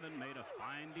 57, made a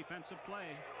fine defensive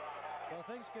play. Well,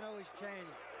 things can always change.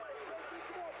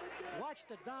 Watch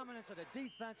the dominance of the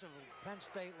defensive Penn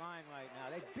State line right now.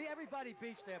 Everybody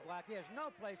beats their block. He has no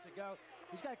place to go.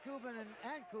 He's got Kubin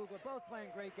and Kugler both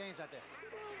playing great games out there.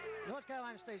 North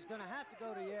Carolina State is going to have to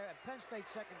go to the air, and Penn State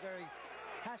secondary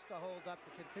has to hold up to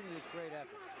continue this great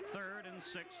effort. 3rd and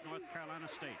 6, North Carolina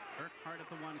State. Urquhart at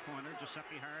the one corner,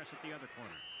 Giuseppe Harris at the other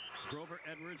corner. Grover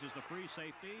Edwards is the free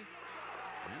safety,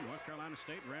 and North Carolina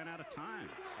State ran out of time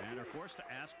and are forced to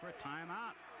ask for a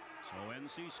timeout. So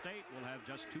NC State will have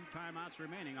just 2 timeouts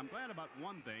remaining. I'm glad about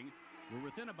one thing. We're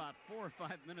within about 4 or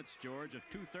 5 minutes, George, of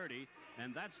 2:30,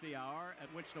 and that's the hour at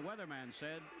which the weatherman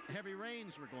said heavy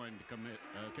rains were going to come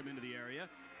into the area.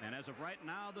 And as of right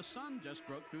now, the sun just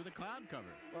broke through the cloud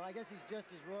cover. Well, I guess he's just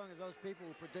as wrong as those people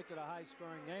who predicted a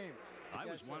high-scoring game. I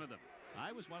was one of them.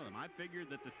 I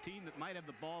figured that the team that might have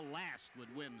the ball last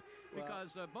would win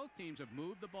because both teams have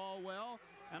moved the ball well.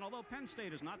 And although Penn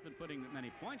State has not been putting many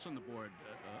points on the board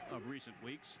of recent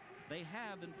weeks, they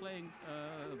have been playing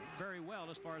very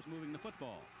well as far as moving the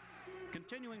football.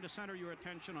 Continuing to center your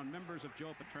attention on members of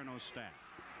Joe Paterno's staff.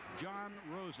 John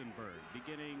Rosenberg,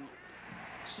 beginning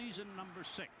season number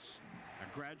 6,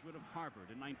 a graduate of Harvard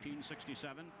in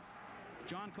 1967.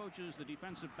 John coaches the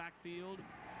defensive backfield.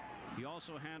 He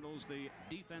also handles the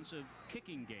defensive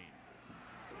kicking game.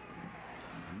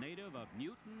 Native of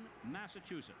Newton,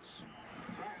 Massachusetts.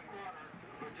 Second quarter,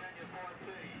 Virginia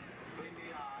 14, lead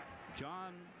behind.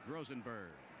 John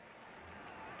Rosenberg.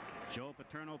 Joe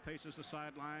Paterno paces the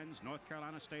sidelines. North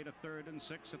Carolina State a 3rd and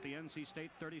 6 at the NC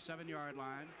State 37-yard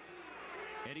line.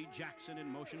 Eddie Jackson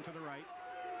in motion to the right.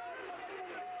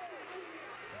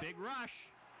 Big rush.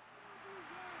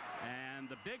 And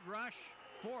the big rush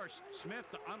forced Smith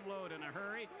to unload in a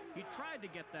hurry. He tried to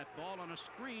get that ball on a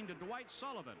screen to Dwight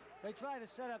Sullivan. They tried to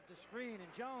set up the screen, and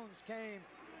Jones came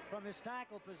from his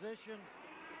tackle position.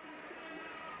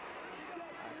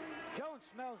 Jones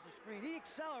smells the screen. He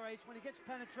accelerates when he gets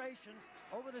penetration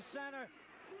over the center.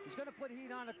 He's going to put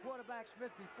heat on the quarterback,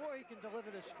 Smith, before he can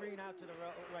deliver the screen out to the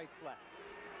right flat.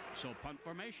 So punt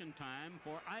formation time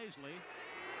for Isley.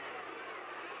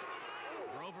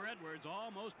 Grover Edwards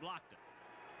almost blocked it.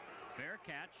 Fair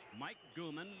catch, Mike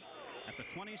Gooman at the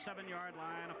 27-yard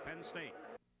line of Penn State.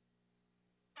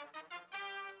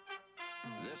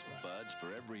 This Bud's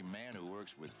for every man who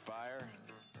works with fire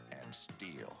and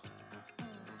steel.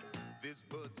 This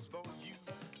Bud's for you.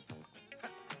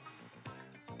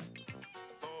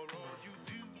 For all you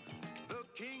do, the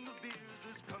king of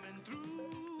beers is coming through.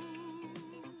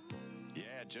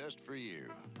 Yeah, just for you.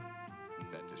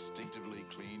 That distinctively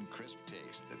clean, crisp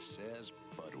taste that says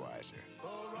Budweiser.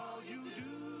 For all you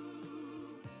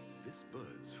do, this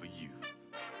Bud's for you.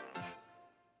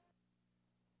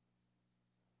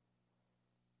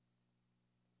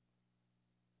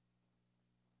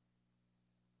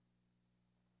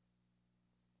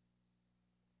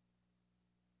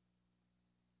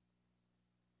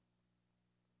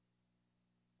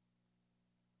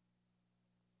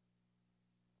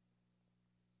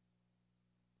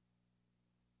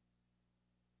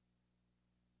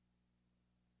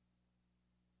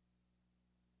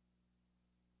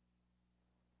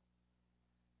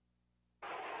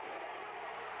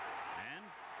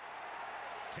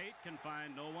 Tate can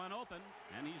find no one open,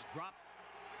 and he's dropped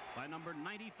by number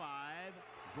 95,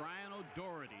 Brian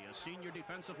O'Doherty, a senior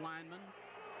defensive lineman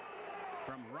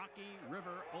from Rocky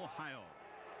River, Ohio.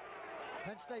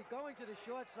 Penn State going to the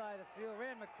short side of the field,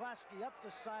 ran McCloskey up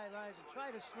the sidelines and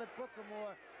tried to slip Booker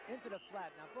Moore into the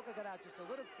flat. Now, Booker got out just a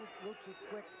little too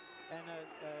quick, and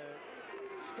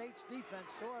State's defense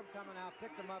saw him coming out,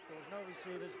 picked him up. There was no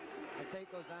receivers, and Tate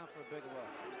goes down for a big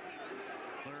loss.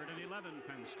 3rd and 11,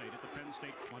 Penn State at the Penn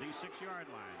State 26-yard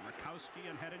line. Murkowski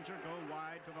and Hettinger go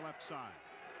wide to the left side.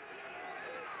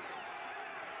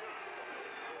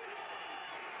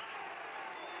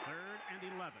 Third and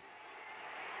 11.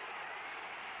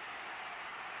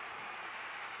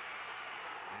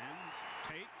 And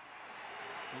Tate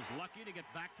is lucky to get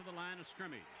back to the line of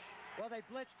scrimmage. Well, they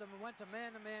blitzed him and went to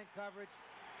man-to-man coverage.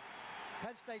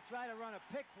 Penn State tried to run a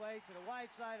pick play to the wide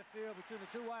side of the field between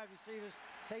the 2 wide receivers.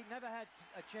 Tate never had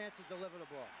a chance to deliver the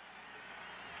ball.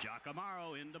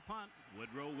 Giacomaro into punt.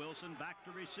 Woodrow Wilson back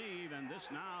to receive, and this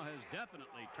now has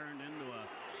definitely turned into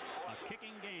a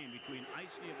kicking game between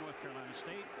Isley of North Carolina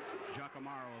State,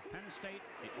 Giacomaro of Penn State.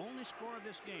 The only score of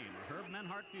this game, a Herb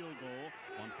Menhart field goal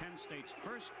on Penn State's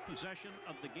first possession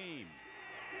of the game.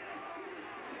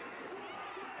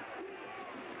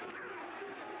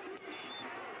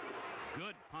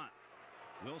 Good punt.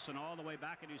 Wilson all the way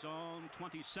back at his own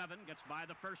 27, gets by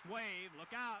the first wave.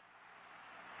 Look out.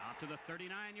 Out to the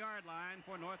 39-yard line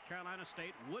for North Carolina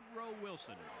State, Woodrow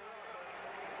Wilson.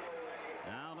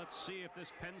 Now let's see if this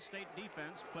Penn State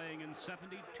defense, playing in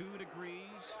 72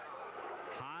 degrees,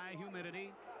 high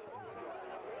humidity,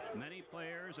 many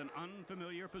players in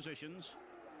unfamiliar positions.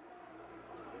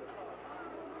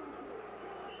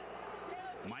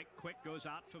 Mike Quick goes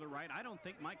out to the right. I don't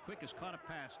think Mike Quick has caught a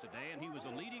pass today, and he was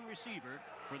a leading receiver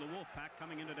for the Wolfpack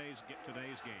coming into today's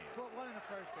game. Caught one in the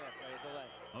first half, delay.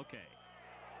 Okay.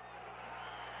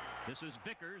 This is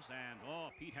Vickers, and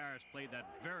Pete Harris played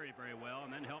that very, very well,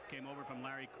 and then help came over from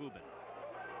Larry Kubin.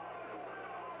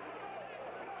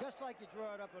 Just like you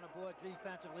draw it up on a board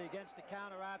defensively against the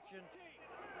counter option.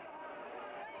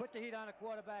 Put the heat on the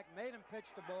quarterback, made him pitch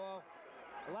the ball,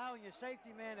 allowing your safety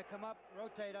man to come up,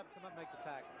 rotate up, come up, make the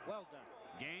tackle. Well done.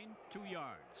 Gain 2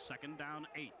 yards, 2nd down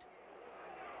 8.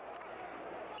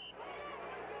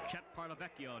 Chet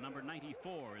Parlavecchio, number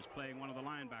 94, is playing one of the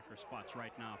linebacker spots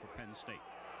right now for Penn State.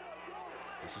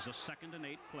 This is a 2nd and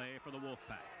 8 play for the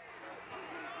Wolfpack.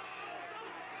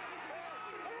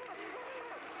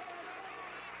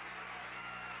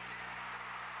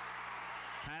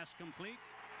 Pass complete,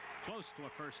 close to a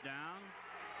first down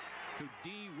to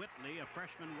D. Whitley, a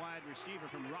freshman wide receiver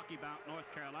from Rocky Mount, North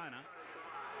Carolina.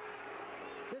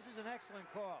 This is an excellent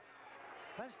call.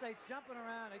 Penn State's jumping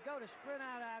around. They go to sprint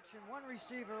out action, one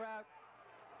receiver out.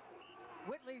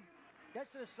 Whitley gets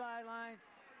to the sideline.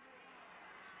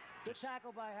 Good tackle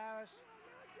by Harris.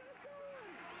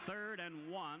 3rd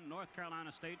and 1, North Carolina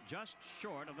State just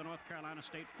short of the North Carolina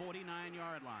State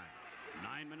 49-yard line.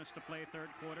 9 minutes to play,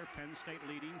 3rd quarter. Penn State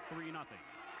leading 3-0.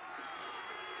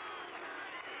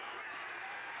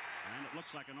 And it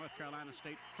looks like a North Carolina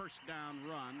State first down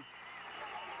run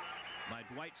by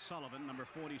Dwight Sullivan, number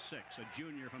 46, a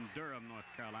junior from Durham, North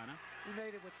Carolina. He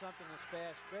made it with something to spare.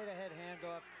 Straight ahead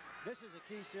handoff. This is a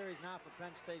key series now for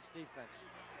Penn State's defense.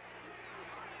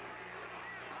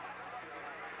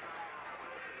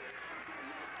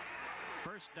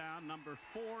 First down, number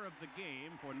 4 of the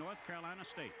game for North Carolina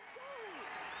State.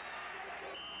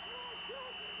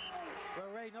 Well,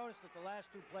 Ray noticed that the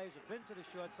last 2 plays have been to the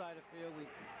short side of the field.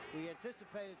 We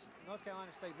anticipated North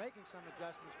Carolina State making some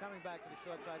adjustments, coming back to the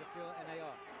short side of the field, and they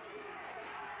are.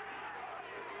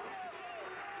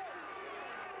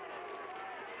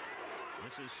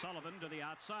 This is Sullivan to the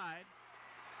outside.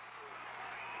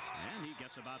 And he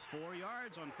gets about 4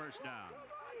 yards on first down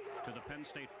to the Penn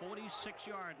State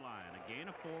 46-yard line. A gain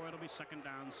of 4. It'll be 2nd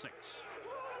down 6.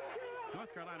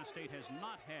 North Carolina State has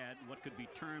not had what could be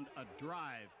termed a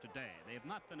drive today. They have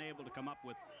not been able to come up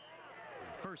with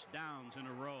first downs in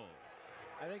a row.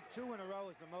 I think 2 in a row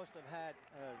is the most they've had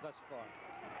thus far.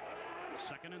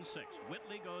 2nd and 6.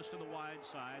 Whitley goes to the wide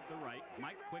side, the right.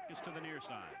 Mike Quick is to the near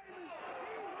side.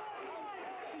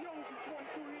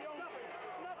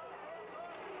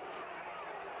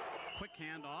 Quick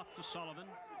handoff to Sullivan.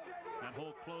 That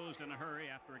hole closed in a hurry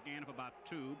after a gain of about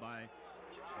 2 by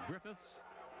Griffiths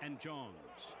and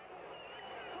Jones.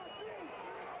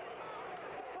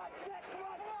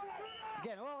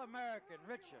 Again, All-American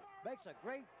Richard makes a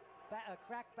great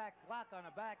crackback block on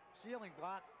a back ceiling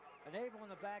block, enabling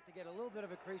the back to get a little bit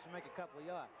of a crease and make a couple of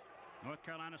yards. North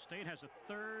Carolina State has a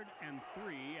 3rd and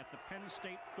 3 at the Penn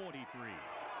State 43.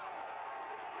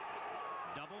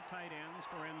 Double tight ends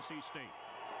for NC State.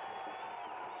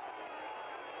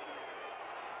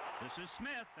 This is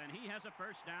Smith, and he has a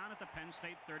first down at the Penn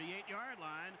State 38-yard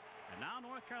line. And now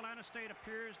North Carolina State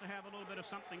appears to have a little bit of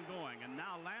something going. And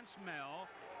now Lance Mell,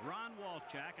 Ron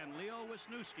Walchak, and Leo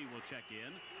Wisniewski will check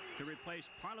in to replace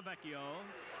Parlavecchio.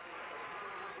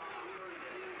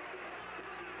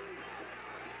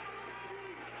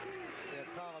 Yeah,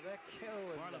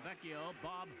 Parlavecchio.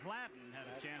 Bob Bladden had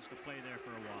a chance to play there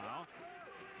for a while.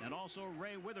 And also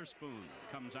Ray Witherspoon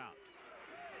comes out.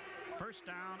 First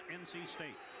down, NC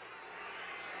State.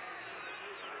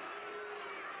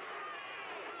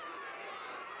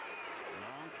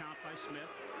 Count by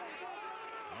Smith.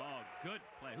 Oh, good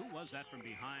play. Who was that from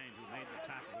behind who made the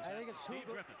tackle? I think it's Steve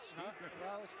Kugel. Griffiths. Steve Griffiths.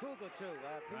 Well, it's Kugel, too.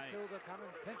 Pete Right. Kugel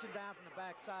coming, pinching down from the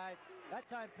backside. That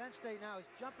time, Penn State now is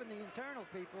jumping the internal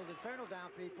people, the internal down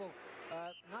people,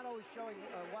 not always showing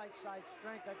wide side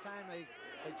strength. That time, they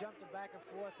jumped it back and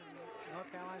forth, and North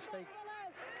Carolina State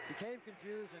became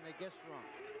confused, and they guessed wrong.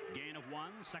 Gain of 1,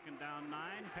 2nd down 9,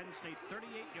 Penn State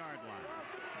 38-yard line.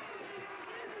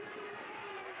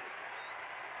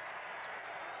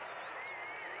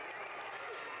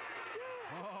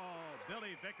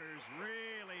 Billy Vickers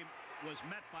really was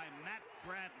met by Matt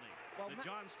Bradley, the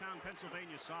Johnstown,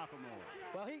 Pennsylvania sophomore.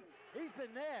 Well, he's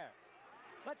been there.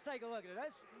 Let's take a look at it.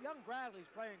 This young Bradley's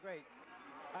playing great.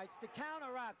 All right, it's the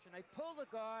counter option. They pull the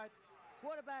guard.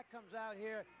 Quarterback comes out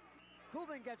here.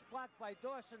 Kubin gets blocked by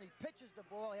Dawson. He pitches the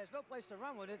ball. He has no place to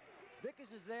run with it.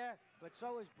 Vickers is there, but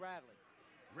so is Bradley.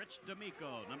 Rich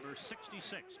D'Amico, number 66,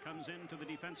 comes into the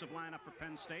defensive lineup for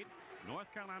Penn State.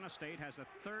 North Carolina State has a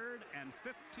 3rd and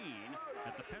 15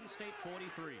 at the Penn State 43.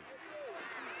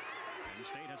 Penn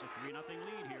State has a 3-0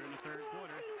 lead here in the 3rd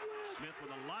quarter. Smith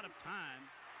with a lot of time.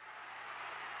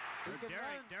 They're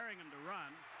daring him to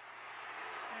run.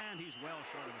 And he's well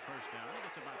short of the first down.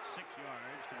 He gets about 6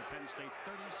 yards to the Penn State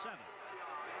 37.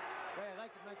 Ray, I'd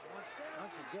like to mention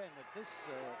once again that this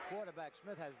quarterback,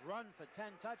 Smith, has run for 10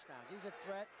 touchdowns. He's a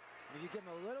threat. And if you give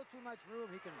him a little too much room,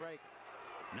 he can break it.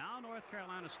 Now North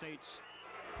Carolina State's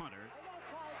punter,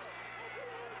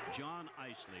 John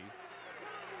Isley,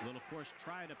 will, of course,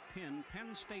 try to pin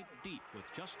Penn State deep with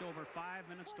just over 5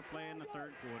 minutes to play in the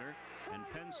 3rd quarter, and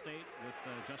Penn State with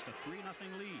just a 3-0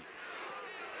 lead.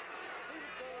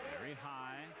 Very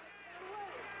high.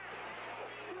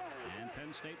 And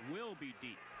Penn State will be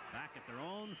deep, back at their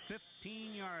own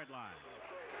 15-yard line.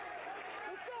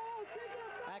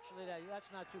 Actually,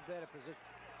 that's not too bad a position.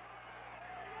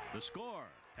 The score,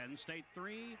 Penn State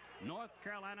 3, North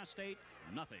Carolina State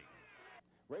nothing.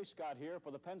 Ray Scott here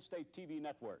for the Penn State TV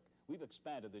network. We've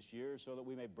expanded this year so that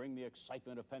we may bring the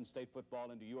excitement of Penn State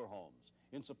football into your homes.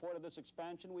 In support of this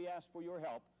expansion, we ask for your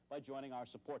help by joining our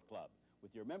support club.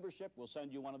 With your membership, we'll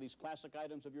send you one of these classic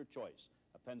items of your choice: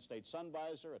 a Penn State sun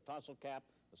visor, a tassel cap,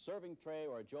 a serving tray,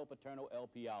 or a Joe Paterno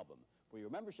LP album. For your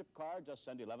membership card, just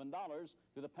send $11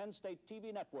 to the Penn State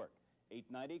TV network,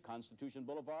 890 Constitution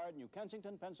Boulevard, New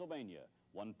Kensington, Pennsylvania,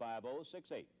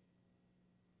 15068.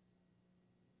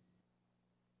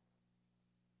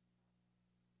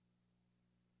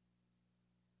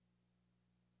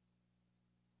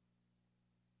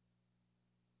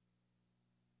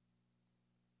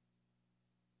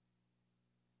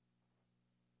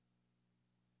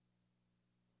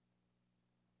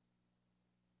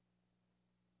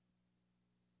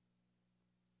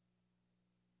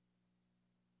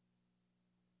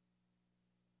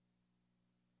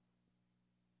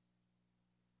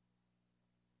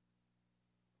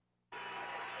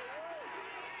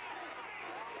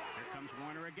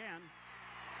 Warner again,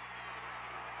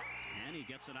 and he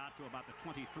gets it out to about the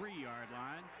 23-yard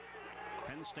line.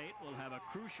 Penn State will have a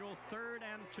crucial 3rd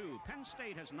and 2. Penn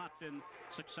State has not been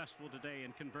successful today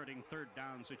in converting 3rd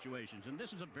down situations, and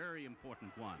this is a very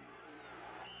important one.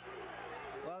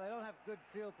 Well, they don't have good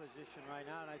field position right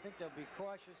now, and I think they'll be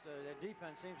cautious. Their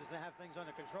defense seems to have things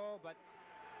under control, but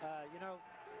you know,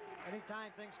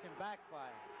 anytime things can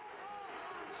backfire.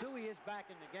 Suey is back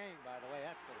in the game, by the way.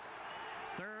 That's for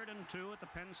 3rd and 2 at the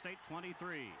Penn State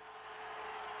 23.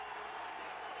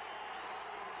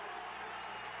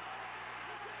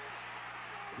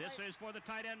 This is for the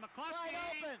tight end, McCloskey.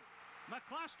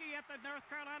 McCloskey at the North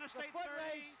Carolina State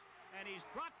 30. And he's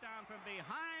brought down from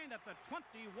behind at the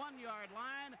 21-yard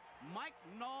line. Mike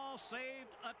Knoll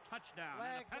saved a touchdown.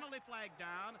 And a penalty flag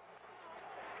down.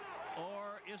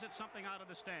 Or is it something out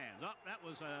of the stands? Oh, that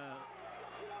was a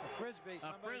frisbee.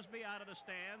 A frisbee out of the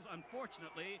stands.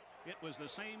 Unfortunately, it was the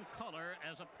same color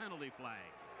as a penalty flag.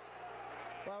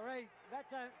 Well, Ray, that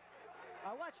time,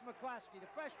 I watched McCloskey, the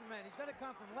freshman man. He's going to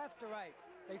come from left to right.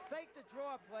 They faked the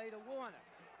draw play to Warner.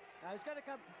 Now he's going to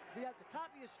be at the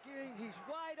top of your screen. He's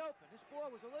wide open. This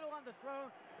ball was a little underthrown,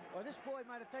 or this boy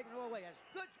might have taken it all away. Has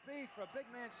good speed for a big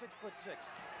man, 6'6".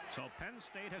 So Penn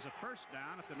State has a first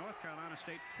down at the North Carolina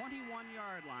State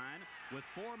 21-yard line with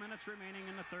 4 minutes remaining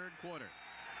in the 3rd quarter.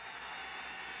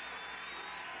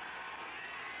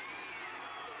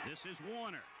 This is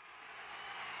Warner.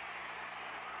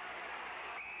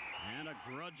 And a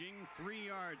grudging 3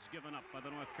 yards given up by the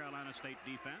North Carolina State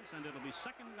defense, and it'll be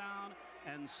 2nd down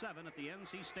and 7 at the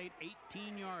NC State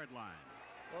 18-yard line.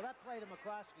 Well, that play to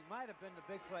McCloskey might have been the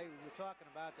big play we were talking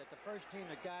about, that the first team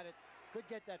that got it could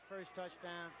get that first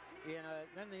touchdown, and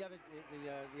then the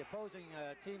opposing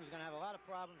team is going to have a lot of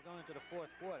problems going into the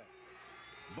 4th quarter.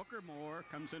 Booker Moore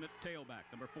comes in at tailback,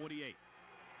 number 48.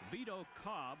 Vito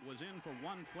Cobb was in for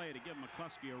one play to give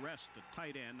McCloskey a rest at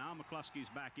tight end. Now McCloskey's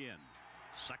back in.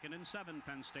 2nd and 7,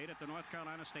 Penn State at the North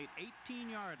Carolina State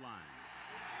 18-yard line.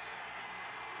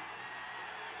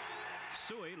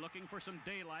 Suey looking for some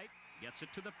daylight, gets it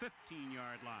to the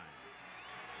 15-yard line.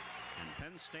 And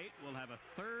Penn State will have a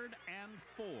 3rd and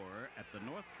 4 at the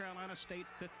North Carolina State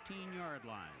 15-yard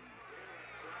line.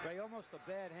 Ray, almost a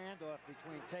bad handoff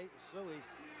between Tate and Suey,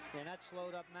 and that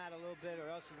slowed up Matt a little bit, or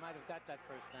else he might have got that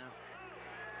first down.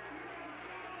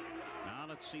 Now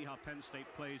let's see how Penn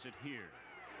State plays it here.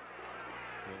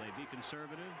 Will they be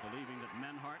conservative, believing that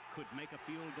Menhart could make a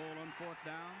field goal on 4th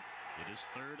down? It is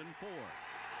 3rd and 4.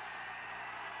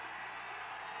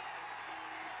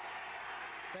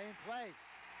 Same play.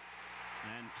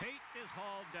 And Tate is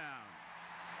hauled down.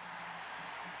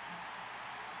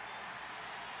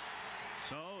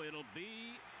 So it'll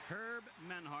be Herb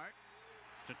Menhart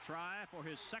to try for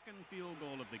his 2nd field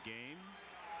goal of the game,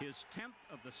 his 10th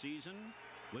of the season,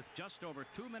 with just over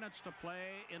 2 minutes to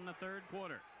play in the 3rd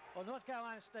quarter. Well, North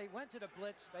Carolina State went to the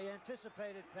blitz. They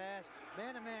anticipated pass,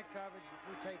 man-to-man coverage, and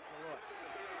threw Tate for loss.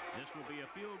 This will be a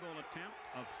field goal attempt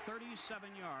of 37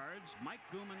 yards. Mike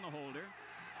Gooman, the holder.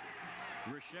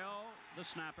 Rochelle, the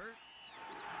snapper.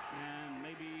 And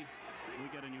maybe we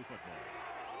get a new football.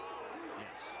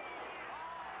 Yes.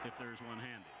 If there's one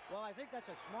handy. Well, I think that's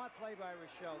a smart play by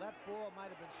Rochelle. That ball might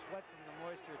have been sweat from the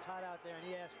moisture. It's hot out there, and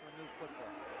he asked for a new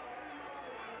football.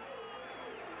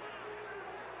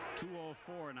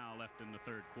 2:04 now left in the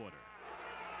 3rd quarter.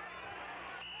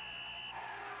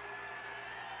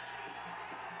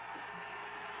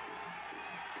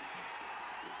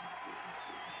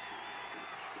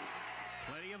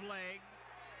 Plenty of leg,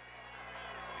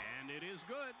 and it is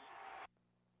good.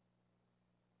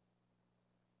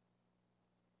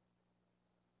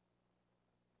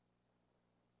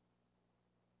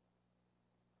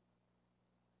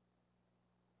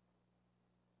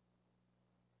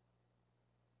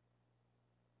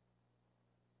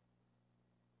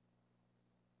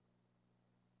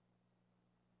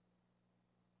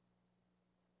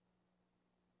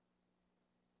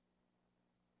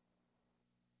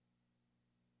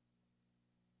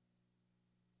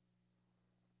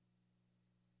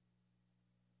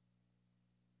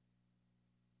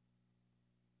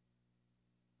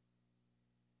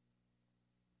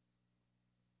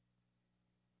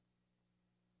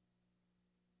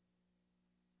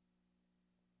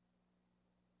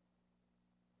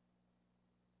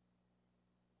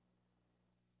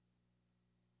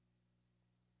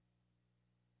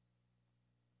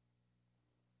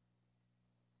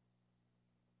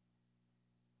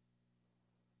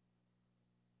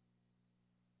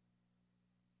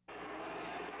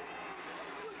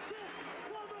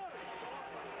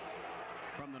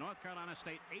 From the North Carolina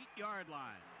State 8-yard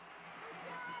line.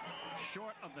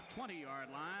 Short of the 20-yard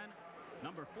line.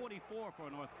 Number 44 for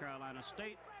North Carolina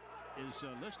State is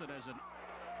listed as a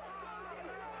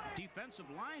defensive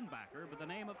linebacker by the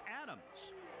name of Adams.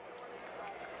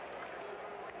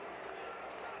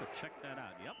 But check that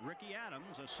out. Yep, Ricky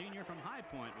Adams, a senior from High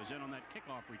Point, was in on that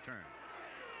kickoff return.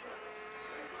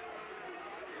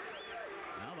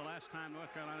 Now, the last time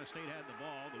North Carolina State had the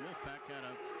ball, the Wolfpack had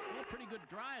a pretty good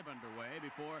drive underway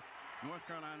before North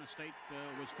Carolina State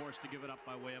was forced to give it up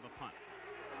by way of a punt.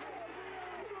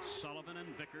 Sullivan and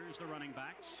Vickers, the running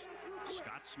backs.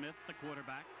 Scott Smith, the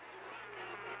quarterback.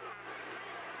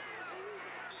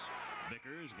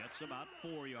 Vickers gets about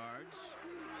 4 yards.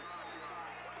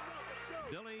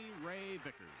 Billy Ray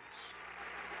Vickers.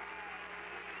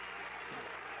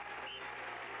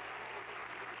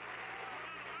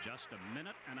 Just a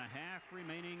minute and a half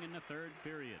remaining in the 3rd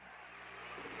period.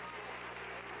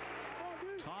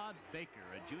 Todd Baker,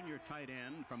 a junior tight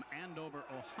end from Andover,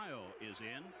 Ohio, is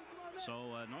in.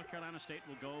 So North Carolina State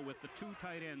will go with the 2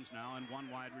 tight ends now and 1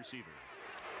 wide receiver.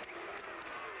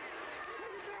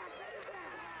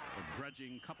 A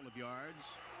grudging couple of yards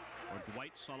for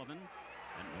Dwight Sullivan,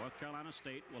 and North Carolina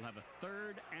State will have a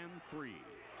 3rd and 3.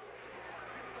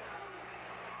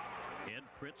 Ed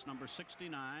Pritz, number 69,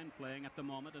 playing at the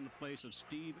moment in the place of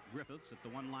Steve Griffiths at the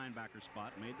 1 linebacker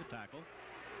spot, made the tackle.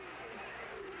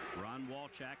 Ron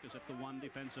Walchak is at the 1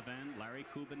 defensive end, Larry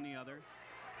Kubin the other.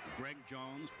 Greg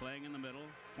Jones playing in the middle,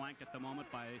 flanked at the moment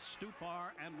by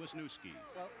Stupar and Wisniewski.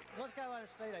 Well, North Carolina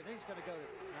State, I think, is going to go to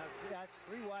that's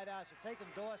 3 wideouts. They're taking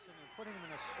Dawson and putting him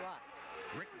in a slot.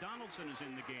 Rick Donaldson is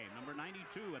in the game, number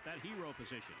 92 at that hero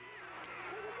position.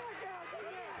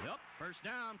 Yep, first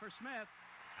down for Smith.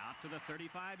 Out to the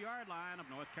 35-yard line of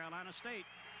North Carolina State.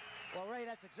 Well, Ray,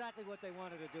 that's exactly what they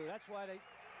wanted to do. That's why they...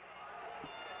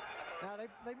 Now,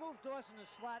 they moved Dawson to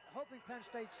slot, hoping Penn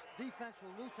State's defense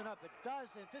will loosen up. It does,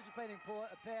 anticipating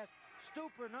a pass.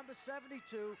 Stuper, number 72,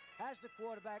 has the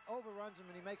quarterback, overruns him,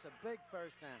 and he makes a big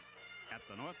first down. At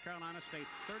the North Carolina State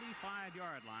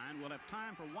 35-yard line, we'll have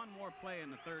time for 1 more play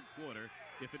in the 3rd quarter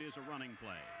if it is a running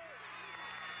play.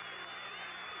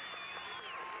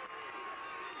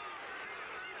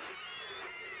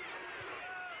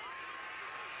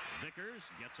 Vickers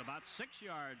gets about 6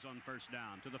 yards on first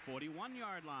down to the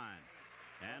 41-yard line.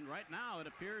 And right now, it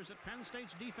appears that Penn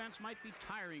State's defense might be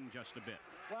tiring just a bit.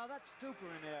 Well, that's Stuper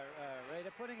in there, Ray.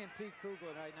 They're putting in Pete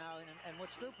Kugler right now. And what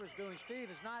Stuper's doing,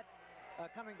 Steve, is not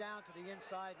coming down to the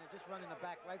inside, and they're just running the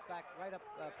back, right up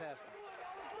past them.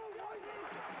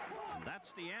 And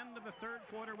that's the end of the third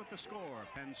quarter with the score.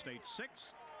 Penn State 6,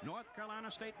 North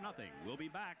Carolina State nothing. We'll be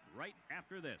back right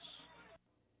after this.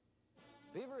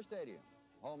 Beaver Stadium,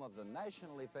 home of the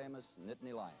nationally famous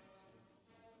Nittany Lions.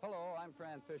 Hello, I'm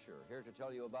Fran Fisher, here to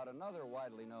tell you about another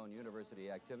widely known university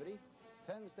activity,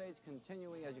 Penn State's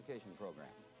continuing education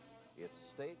program. It's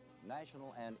state,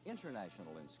 national, and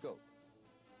international in scope.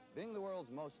 Being the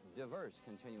world's most diverse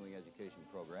continuing education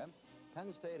program,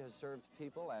 Penn State has served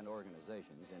people and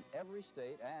organizations in every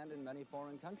state and in many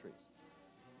foreign countries,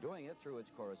 doing it through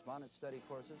its correspondence study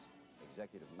courses,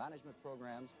 executive management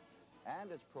programs,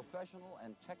 and its professional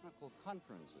and technical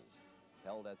conferences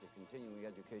held at the Continuing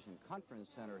Education Conference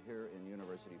Center here in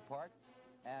University Park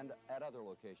and at other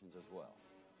locations as well.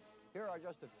 Here are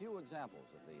just a few examples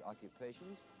of the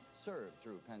occupations served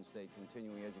through Penn State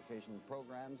continuing education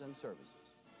programs and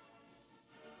services.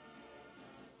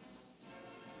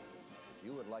 If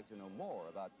you would like to know more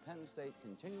about Penn State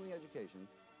continuing education,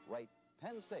 write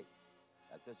Penn State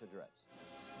at this address.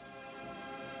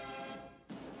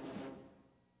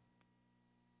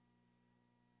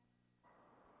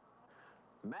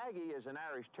 Maggie is an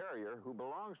Irish Terrier who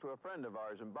belongs to a friend of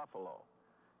ours in Buffalo.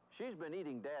 She's been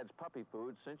eating Dad's puppy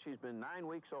food since she's been 9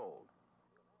 weeks old.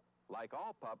 Like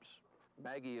all pups,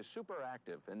 Maggie is super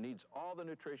active and needs all the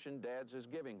nutrition Dad's is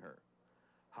giving her.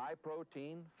 High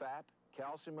protein, fat,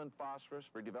 calcium and phosphorus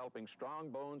for developing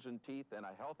strong bones and teeth and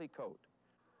a healthy coat.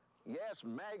 Yes,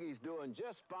 Maggie's doing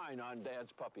just fine on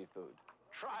Dad's puppy food.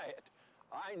 Try it.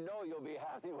 I know you'll be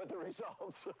happy with the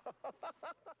results.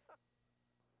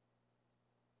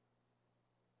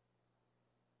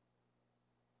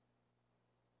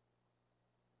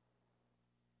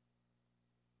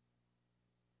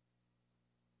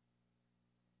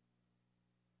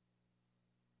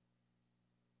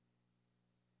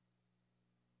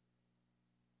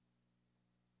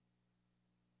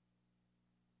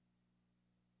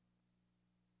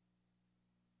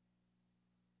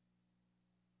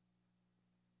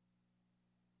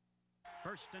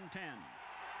 First and 10. The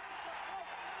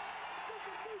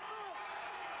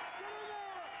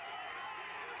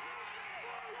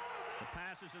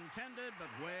pass is intended, but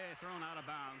way thrown out of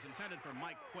bounds. Intended for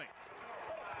Mike Quick.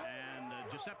 And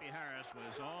Giuseppe Harris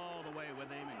was all the way with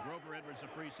him, and Grover Edwards, the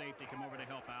free safety, came over to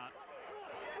help out.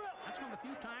 That's one of the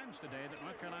few times today that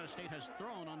North Carolina State has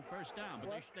thrown on first down,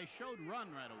 but they showed run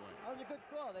right away. That was a good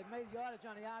call. They made yardage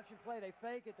on the option play. They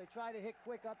fake it. They try to hit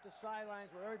Quick up the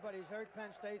sidelines where everybody's hurt Penn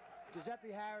State.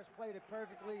 Giuseppe Harris played it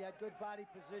perfectly. He had good body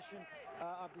position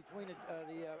between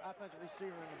the offensive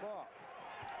receiver and the ball.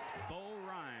 Bo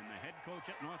Rhyme, the head coach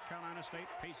at North Carolina State,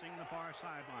 pacing the far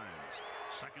sidelines.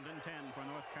 Second and 10 for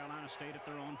North Carolina State at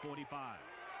their own 45.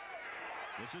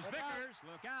 This is Vickers.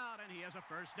 Look out, and he has a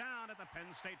first down at the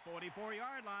Penn State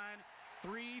 44-yard line.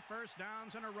 3 first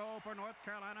downs in a row for North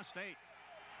Carolina State.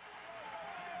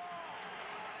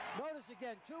 Notice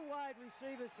again, 2 wide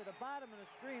receivers to the bottom of the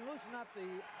screen, loosen up the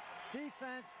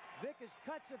defense. Vickers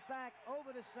cuts it back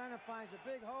over the center, finds a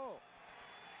big hole.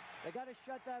 They got to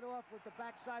shut that off with the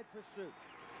backside pursuit.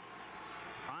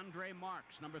 Andre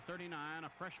Marks, number 39,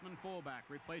 a freshman fullback,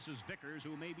 replaces Vickers,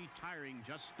 who may be tiring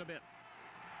just a bit.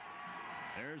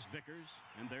 There's Vickers,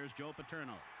 and there's Joe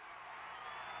Paterno.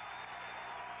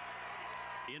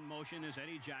 In motion is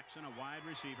Eddie Jackson, a wide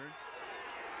receiver.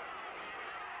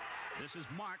 This is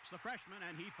Marks, the freshman,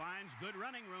 and he finds good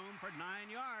running room for 9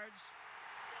 yards.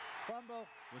 Fumble.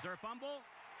 Was there a fumble?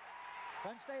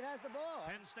 Penn State has the ball.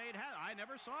 Penn State has. I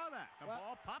never saw that. The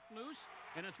ball popped loose,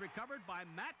 and it's recovered by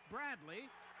Matt Bradley,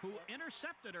 who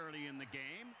intercepted early in the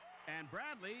game. And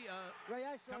Bradley Ray,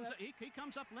 I saw that. He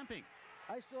comes up limping.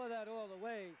 I saw that all the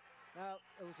way. Now,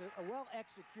 it was a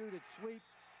well-executed sweep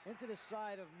into the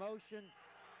side of motion.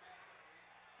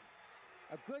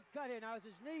 A good cut here. Now, as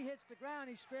his knee hits the ground,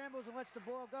 he scrambles and lets the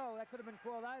ball go. That could have been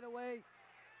called either way.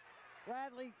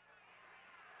 Bradley,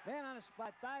 man on the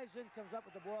spot, dives in, comes up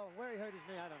with the ball, and where he hurt his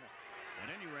knee, I don't know.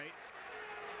 At any rate,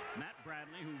 Matt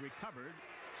Bradley, who recovered,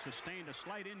 sustained a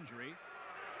slight injury.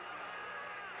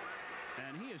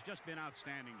 And he has just been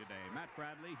outstanding today. Matt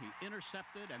Bradley, he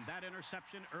intercepted, and that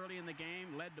interception early in the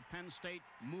game led to Penn State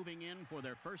moving in for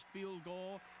their first field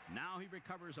goal. Now he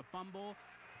recovers a fumble.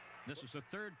 This is the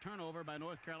 3rd turnover by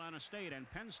North Carolina State, and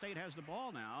Penn State has the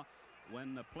ball now.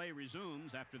 When the play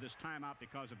resumes after this timeout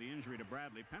because of the injury to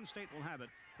Bradley, Penn State will have it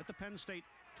at the Penn State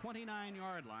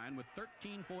 29-yard line with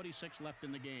 13:46 left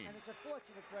in the game. And it's a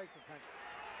fortunate break for Penn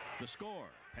State. The score,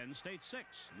 Penn State 6,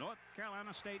 North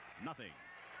Carolina State nothing.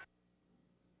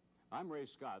 I'm Ray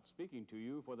Scott speaking to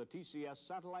you for the TCS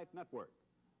Satellite Network.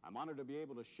 I'm honored to be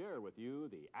able to share with you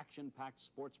the action-packed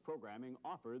sports programming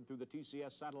offered through the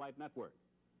TCS Satellite Network.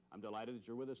 I'm delighted that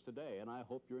you're with us today, and I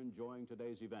hope you're enjoying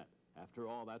today's event. After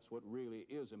all, that's what really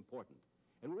is important.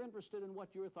 And we're interested in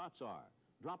what your thoughts are.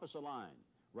 Drop us a line.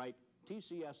 Write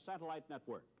TCS Satellite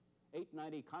Network,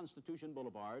 890 Constitution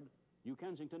Boulevard, New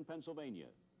Kensington, Pennsylvania,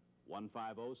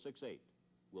 15068.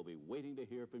 We'll be waiting to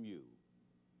hear from you.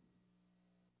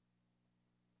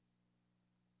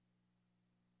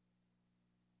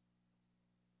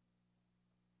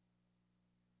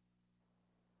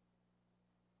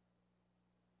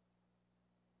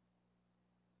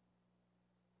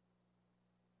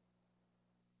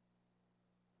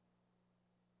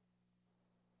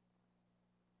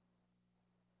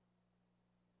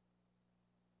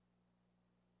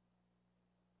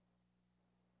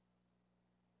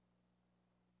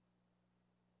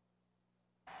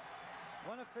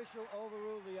 One official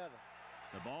overruled the other.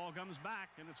 The ball comes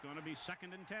back, and it's going to be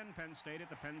 2nd and 10, Penn State at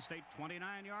the Penn State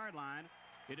 29-yard line.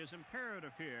 It is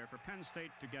imperative here for Penn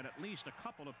State to get at least a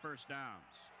couple of first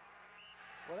downs.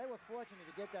 Well, they were fortunate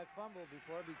to get that fumble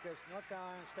before because North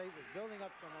Carolina State was building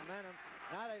up some momentum.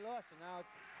 Now they lost, and now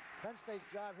it's Penn State's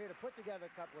job here to put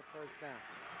together a couple of first downs.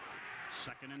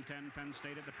 2nd and 10, Penn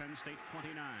State at the Penn State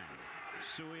 29.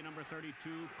 Suey, number 32,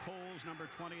 Coles, number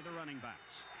 20, the running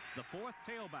backs. The fourth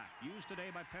tailback used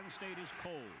today by Penn State is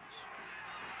Coles.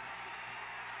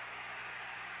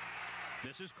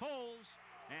 This is Coles,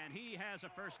 and he has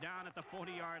a first down at the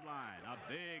 40-yard line. A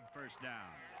big first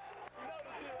down.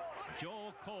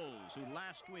 Joel Coles, who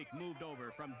last week moved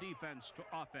over from defense to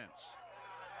offense.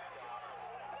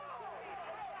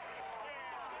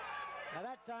 Now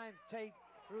that time Tate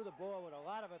threw the ball with a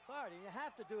lot of authority. You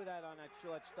have to do that on that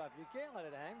short stuff. You can't let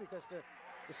it hang because the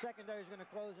secondary is going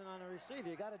to close in on the receiver.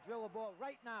 You got to drill the ball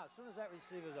right now as soon as that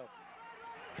receiver's open.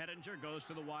 Hettinger goes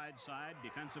to the wide side.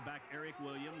 Defensive back Eric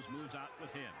Williams moves out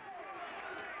with him.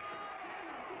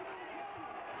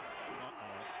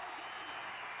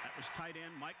 That was tight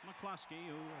end Mike McCluskey,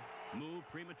 who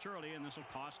moved prematurely, and this will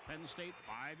cost Penn State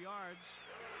 5 yards.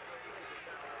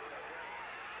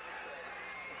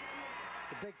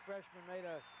 The big freshman made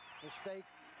a mistake.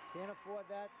 Can't afford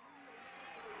that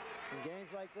in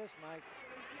games like this, Mike.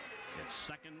 It's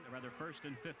 1st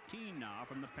and 15 now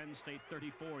from the Penn State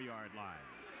 34-yard line.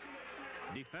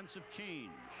 Defensive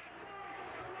change.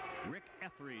 Rick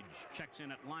Etheridge checks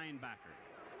in at linebacker.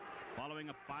 Following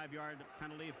a 5-yard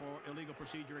penalty for illegal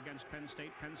procedure against Penn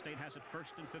State has it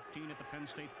 1st and 15 at the Penn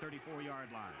State 34-yard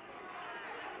line.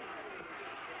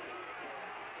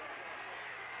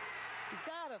 He's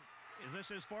got him. This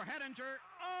is for Hettinger.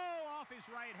 Oh, off his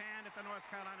right hand at the North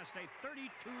Carolina State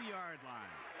 32-yard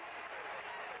line.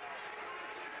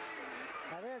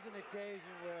 Now there's an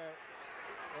occasion where,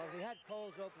 well, he had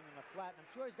Coles open in the flat, and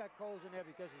I'm sure he's got Coles in there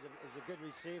because he's a good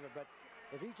receiver, but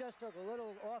if he just took a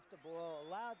little off the ball,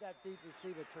 allowed that deep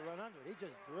receiver to run under it, he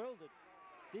just drilled it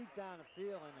deep down the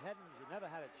field, and Hettinger never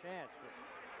had a chance.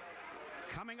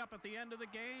 Coming up at the end of the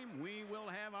game, we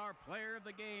will have our player of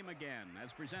the game again,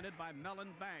 as presented by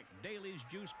Mellon Bank, Daly's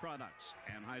Juice Products,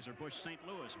 Anheuser-Busch St.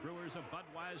 Louis, brewers of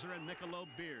Budweiser and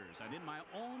Michelob beers. And in my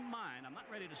own mind, I'm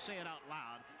not ready to say it out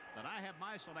loud, but I have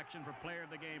my selection for player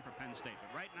of the game for Penn State.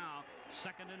 But right now,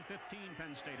 2nd and 15,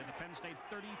 Penn State at the Penn State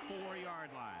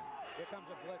 34-yard line. Here comes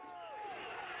a blitz.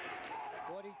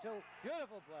 42,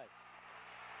 beautiful play.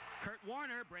 Kurt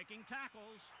Warner breaking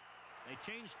tackles. They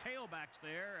changed tailbacks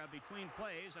there between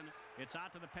plays, and it's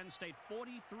out to the Penn State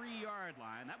 43-yard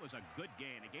line. That was a good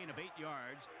gain, a gain of 8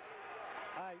 yards.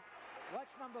 All right, watch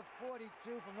number 42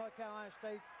 from North Carolina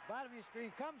State. Bottom of your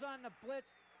screen, comes on the blitz.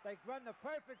 They run the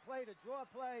perfect play to draw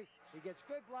play. He gets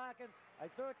good blocking. I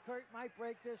thought Kurt might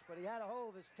break this, but he had a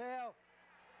hold of his tail,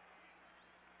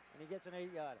 and he gets an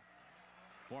 8-yarder.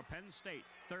 For Penn State,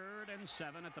 3rd and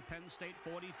 7 at the Penn State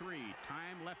 43.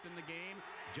 Time left in the game,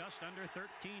 just under 13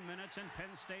 minutes, and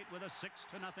Penn State with a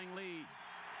 6-0 lead.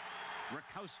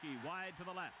 Rakowski wide to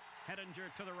the left, Hettinger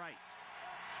to the right.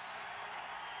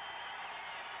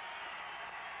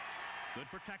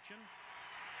 Good protection.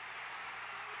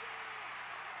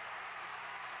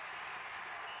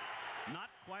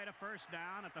 Not quite a first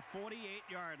down at the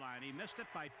 48-yard line. He missed it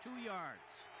by 2 yards.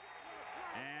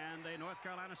 And a North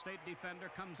Carolina State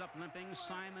defender comes up limping,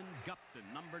 Simon Gupton,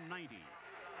 number 90.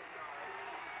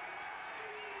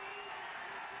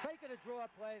 Faking a draw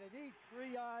play. They need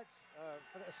 7 yards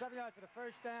for the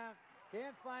first down.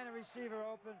 Can't find a receiver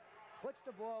open. Puts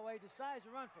the ball away, decides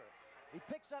to run for it. He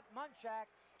picks up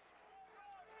Munchak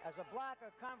as a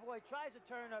blocker. Convoy tries to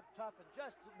turn up tough and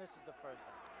just misses the first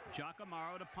down.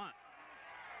 Giacomaro to punt.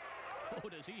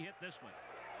 Oh, does he hit this one?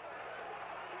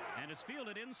 And it's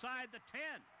fielded inside the 10.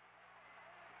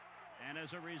 And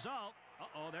as a result,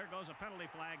 there goes a penalty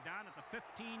flag down at the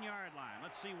 15-yard line.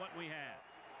 Let's see what we have.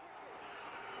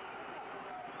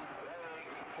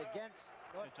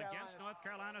 It's against North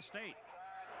Carolina State.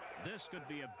 This could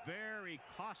be a very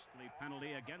costly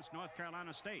penalty against North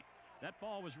Carolina State. That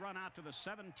ball was run out to the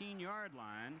 17-yard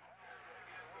line.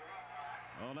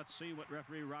 Oh, let's see what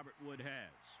referee Robert Wood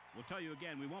has. We'll tell you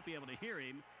again, we won't be able to hear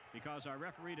him because our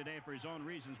referee today, for his own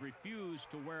reasons, refused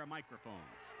to wear a microphone.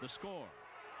 The score,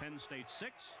 Penn State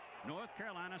 6, North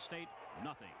Carolina State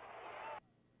nothing.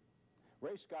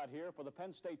 Ray Scott here for the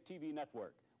Penn State TV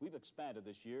network. We've expanded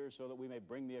this year so that we may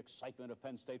bring the excitement of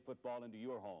Penn State football into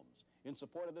your homes. In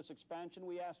support of this expansion,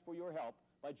 we ask for your help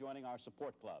by joining our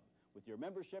support club. With your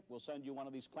membership, we'll send you one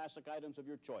of these classic items of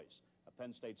your choice: a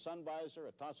Penn State sun visor,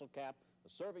 a tassel cap, a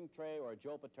serving tray, or a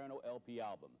Joe Paterno LP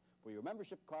album. For your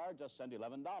membership card, just send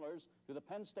 $11 to the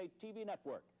Penn State TV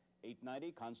network,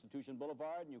 890 Constitution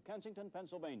Boulevard, New Kensington,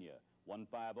 Pennsylvania,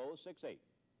 15068.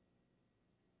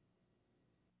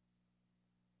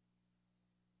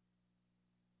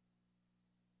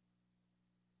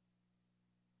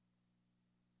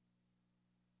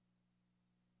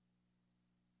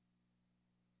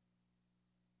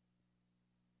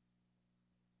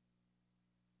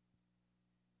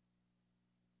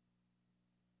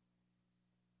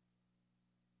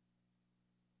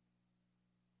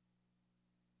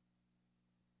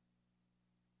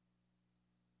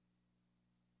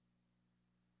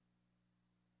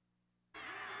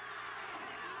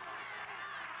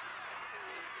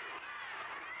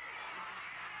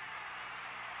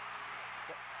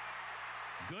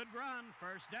 Good run,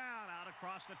 first down, out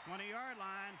across the 20-yard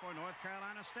line for North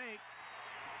Carolina State.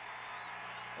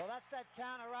 Well, that's that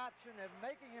counter option. They're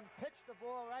making him pitch the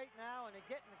ball right now, and they're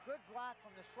getting a good block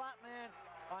from the slot man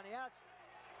on the outside.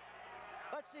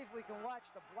 Let's see if we can watch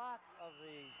the block of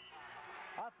the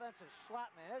offensive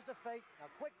slot man. There's the fake.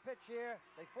 Now, quick pitch here.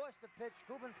 They force the pitch.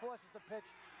 Kubin forces the pitch.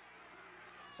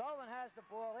 Sullivan has the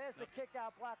ball. There's the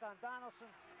kick-out block on Donaldson.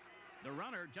 The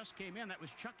runner just came in. That was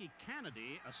Chucky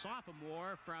Kennedy, a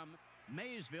sophomore from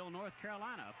Maysville, North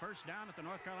Carolina. First down at the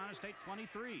North Carolina State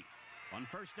 23. On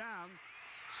first down,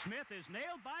 Smith is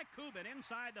nailed by Kubin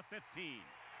inside the 15.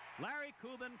 Larry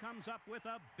Kubin comes up with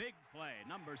a big play,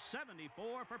 number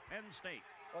 74 for Penn State.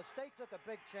 Well, State took a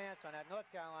big chance on that North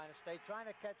Carolina State, trying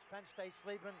to catch Penn State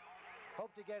sleeping.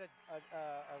 Hope to get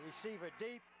a receiver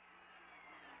deep.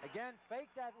 Again,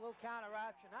 fake that little counter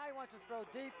option. Now he wants to throw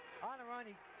deep on the run.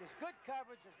 There's good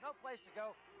coverage. There's no place to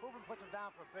go. Kubin puts him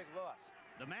down for a big loss.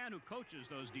 The man who coaches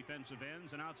those defensive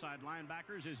ends and outside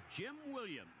linebackers is Jim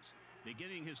Williams,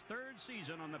 beginning his third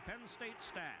season on the Penn State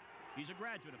staff. He's a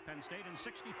graduate of Penn State in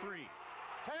 '63.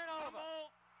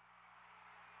 Turnover.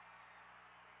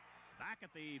 Back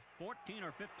at the 14 or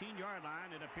 15-yard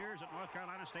line, it appears that North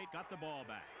Carolina State got the ball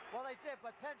back. Well, they did,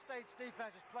 but Penn State's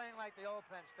defense is playing like the old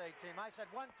Penn State team. I said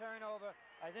one turnover,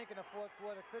 I think in the fourth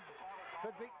quarter could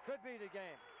be the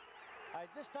game.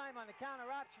 This time on the counter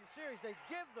option series, they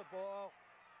give the ball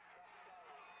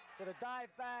to the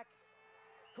dive back.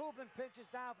 Kubin pinches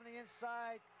down from the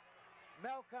inside.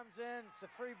 Mel comes in. It's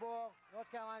a free ball. North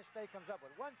Carolina State comes up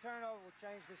with one turnover, will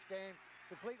change this game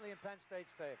completely in Penn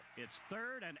State's favor. It's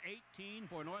 3rd and 18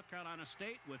 for North Carolina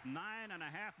State with 9.5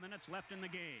 minutes left in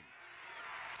the game.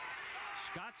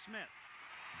 Scott Smith,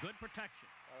 good protection.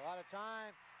 A lot of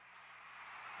time.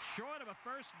 Short of a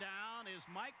first down is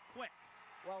Mike Quick.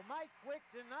 Well, Mike Quick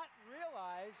did not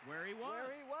realize where he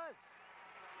was.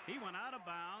 He went out of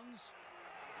bounds,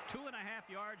 2.5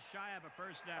 yards shy of a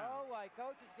first down. Oh, why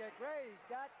coaches get great.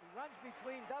 He runs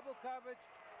between double coverage,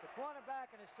 the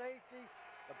cornerback and the safety.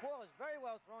 The ball is very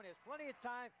well thrown. He has plenty of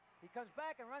time. He comes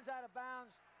back and runs out of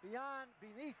bounds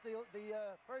beneath the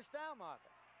first down marker.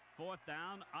 4th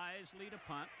down, Isley to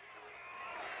punt.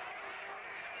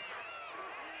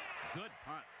 Good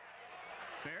punt.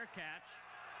 Fair catch.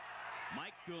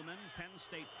 Mike Gilman, Penn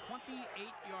State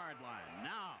 28-yard line.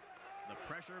 Now, the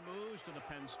pressure moves to the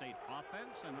Penn State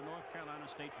offense and the North Carolina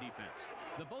State defense.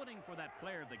 The voting for that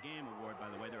Player of the Game award, by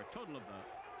the way, there are a total of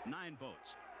 9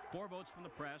 votes. 4 votes from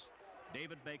the press.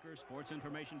 David Baker, Sports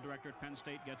Information Director at Penn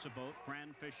State, gets a vote.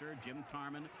 Fran Fisher, Jim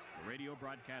Tarman, the radio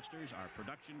broadcasters, our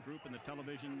production group in the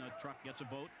television truck gets a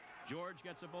vote. George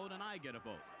gets a vote, and I get a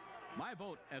vote. My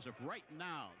vote, as of right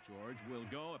now, George, will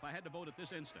go, if I had to vote at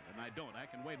this instant, and I don't, I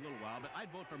can wait a little while, but I'd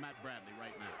vote for Matt Bradley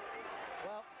right now.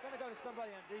 Well, it's going to go to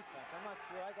somebody on defense. I'm not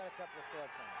sure. I got a couple of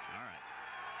thoughts on it. All right.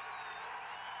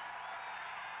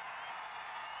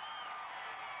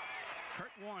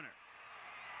 Kurt Warner.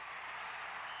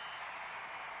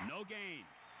 No gain.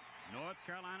 North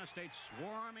Carolina State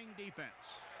swarming defense.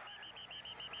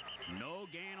 No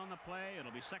gain on the play.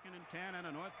 It'll be 2nd and 10, and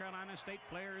a North Carolina State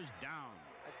player is down.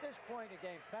 At this point in the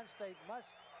game, Penn State must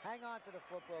hang on to the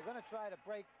football. Going to try to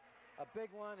break a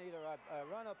big one, either a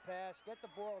run or pass, get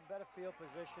the ball in better field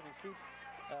position, and keep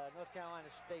North Carolina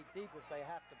State deep if they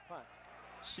have to punt.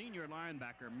 Senior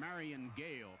linebacker Marion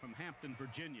Gale from Hampton,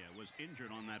 Virginia, was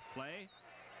injured on that play.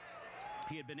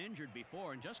 He had been injured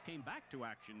before and just came back to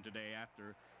action today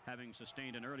after having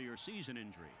sustained an earlier season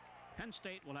injury. Penn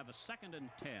State will have a 2nd and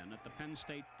 10 at the Penn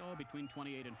State, between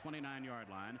 28 and 29-yard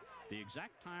line. The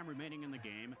exact time remaining in the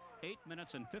game, 8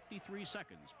 minutes and 53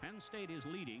 seconds. Penn State is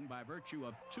leading by virtue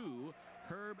of 2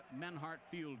 Herb Menhart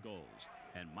field goals.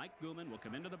 And Mike Gooman will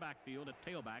come into the backfield at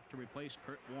tailback to replace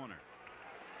Kurt Warner.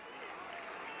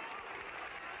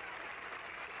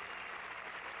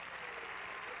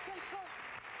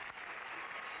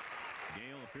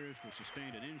 Gale appears to have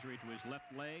sustained an injury to his left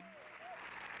leg.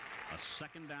 A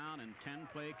 2nd down and 10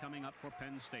 play coming up for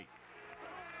Penn State.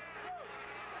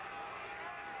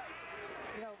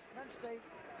 You know, Penn State,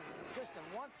 just in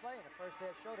one play in the first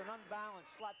half, showed an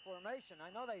unbalanced slot formation. I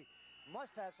know they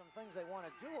must have some things they want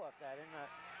to do off that. And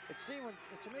it seemed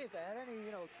to me if they had any,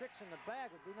 tricks in the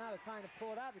bag, would be now the time to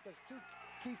pull it out, because 2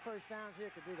 key first downs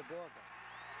here could be the ball game.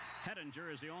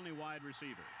 Hettinger is the only wide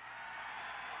receiver.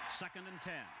 2nd and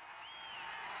 10.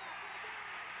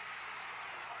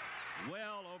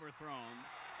 Well overthrown.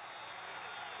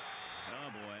 Oh,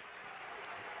 boy.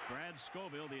 Brad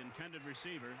Scoville, the intended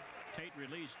receiver. Tate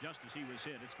released just as he was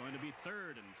hit. It's going to be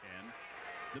 3rd and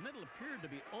 10. The middle appeared to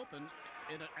be open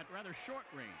at rather short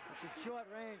range. It's at short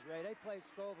range, Ray. They played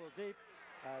Scoville deep.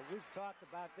 We've talked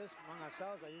about this among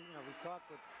ourselves. We've talked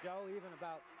with Joe even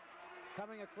about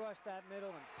coming across that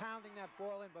middle and pounding that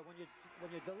ball in. But when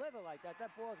you deliver like that, that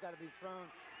ball's got to be thrown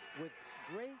with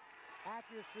great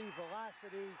accuracy,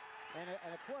 velocity, and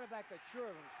a quarterback that's sure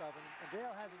of himself, and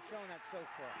Dale hasn't shown that so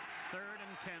far. 3rd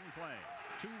and 10 play.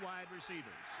 2 wide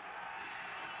receivers.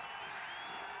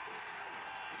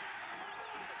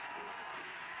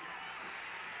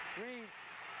 Screen.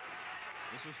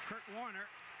 This is Kurt Warner.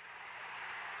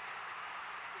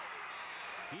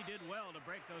 He did well to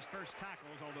break those first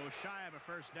tackles, although shy of a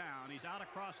first down. He's out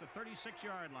across the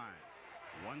 36-yard line.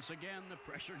 Once again, the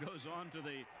pressure goes on to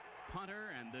the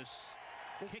punter and this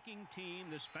kicking team,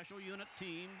 this special unit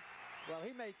team. Well, he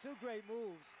made 2 great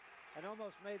moves and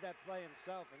almost made that play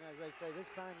himself. And as they say, this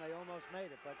time they almost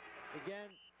made it. But again,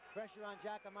 pressure on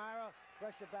Giacomaro,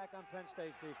 pressure back on Penn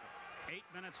State's defense. 8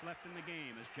 minutes left in the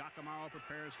game as Giacomaro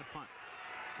prepares to punt.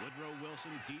 Woodrow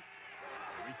Wilson deep,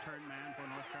 return man for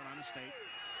North Carolina State.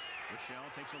 Rochelle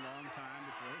takes a long time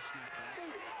before his snapback.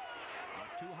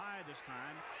 Not too high this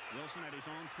time. Wilson at his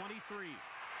own 23.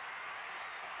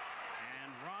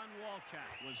 And Ron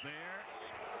Walchak was there,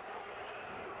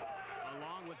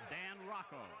 along with Dan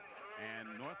Rocco.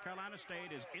 And North Carolina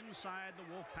State is inside the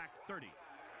Wolfpack 30.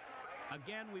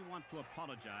 Again, we want to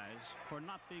apologize for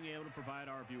not being able to provide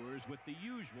our viewers with the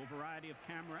usual variety of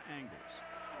camera angles.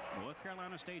 North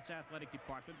Carolina State's athletic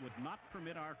department would not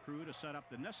permit our crew to set up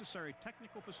the necessary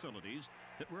technical facilities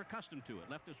that we're accustomed to. It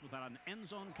left us without an end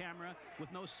zone camera with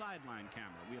no sideline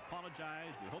camera. We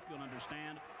apologize. We hope you'll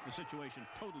understand the situation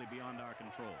totally beyond our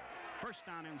control. 1st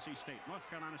down NC State. North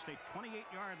Carolina State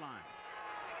 28-yard line.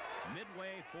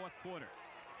 Midway 4th quarter.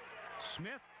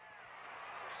 Smith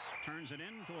turns it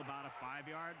into about a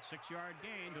 5-yard, 6-yard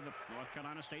gain to the North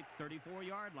Carolina State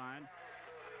 34-yard line.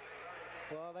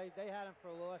 Well, they had him for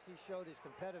a loss. He showed his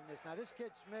competitiveness. Now, this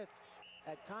kid Smith,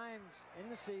 at times in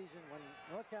the season when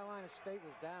North Carolina State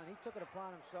was down, he took it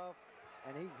upon himself,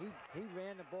 and he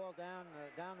ran the ball down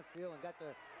the field and got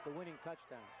the winning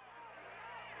touchdowns.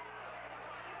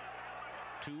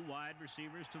 2 wide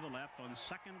receivers to the left on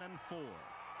 2nd and 4.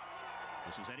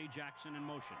 This is Eddie Jackson in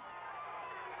motion.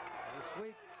 A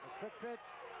sweep, a quick pitch.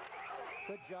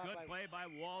 Good job. Good play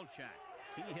by Walchak.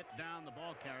 He hit down the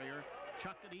ball carrier,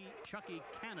 Chucky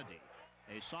Kennedy,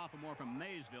 a sophomore from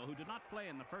Maysville who did not play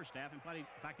in the first half. In fact,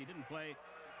 he didn't play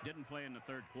in the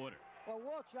 3rd quarter. Well,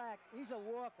 Walchak, he's a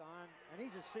walk-on, and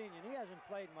he's a senior, and he hasn't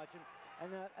played much.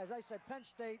 And as I said, Penn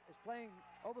State is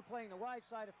overplaying the wide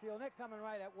side of the field. They're coming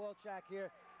right at Walchak here,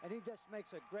 and he just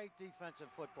makes a great defensive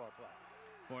football play.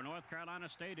 For North Carolina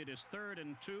State, it is 3rd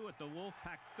and 2 at the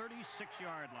Wolfpack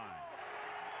 36-yard line.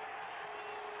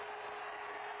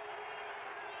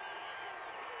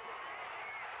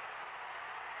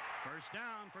 First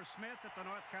down for Smith at the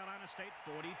North Carolina State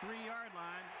 43-yard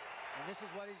line. And this is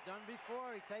what he's done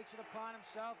before. He takes it upon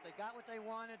himself. They got what they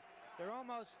wanted. They're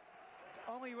almost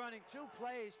only running 2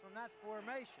 plays from that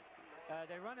formation.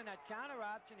 They're running that counter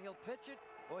option. He'll pitch it,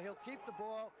 or he'll keep the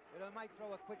ball, or they might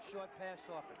throw a quick short pass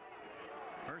off it.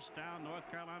 First down, North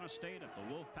Carolina State at the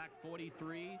Wolfpack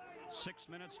 43. 6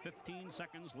 minutes, 15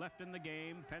 seconds left in the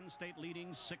game. Penn State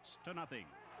leading 6-0.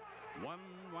 One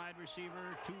wide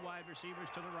receiver, two wide receivers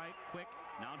to the right, quick.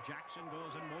 Now Jackson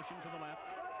goes in motion to the left.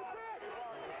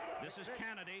 This is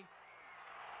Kennedy.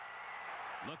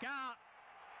 Look out.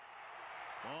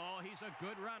 Oh, he's a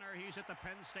good runner. He's at the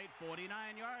Penn State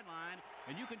 49-yard line,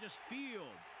 and you can just feel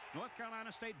North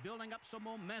Carolina State building up some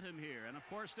momentum here. And, of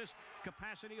course, this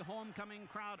capacity homecoming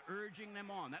crowd urging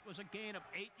them on. That was a gain of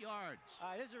 8 yards.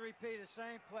 Here's a repeat of the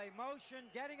same play. Motion,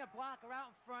 getting a blocker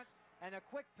out in front, and a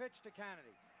quick pitch to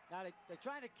Kennedy. Now, they're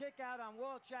trying to kick out on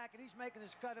Walchak, and he's making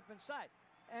his cut up inside.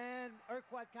 And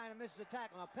Urquhart kind of misses the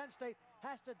tackle. Now, Penn State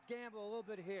has to gamble a little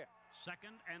bit here.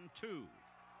 2nd and 2.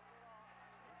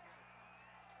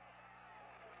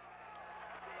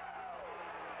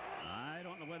 I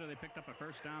don't know whether they picked up a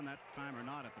first down that time or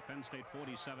not at the Penn State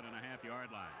 47.5-yard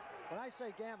line. When I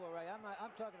say gamble, Ray, I'm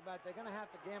talking about they're going to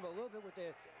have to gamble a little bit with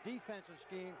their defensive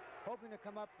scheme, hoping to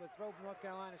come up with throw North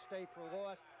Carolina State for a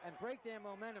loss and break their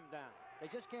momentum down. They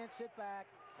just can't sit back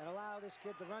and allow this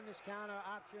kid to run this counter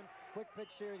option, quick pitch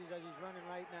series as he's running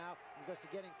right now, because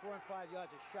they're getting 4 and 5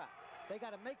 yards a shot. They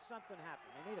got to make something happen.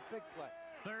 They need a big play.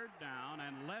 3rd down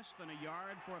and less than a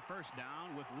yard for a first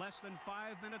down with less than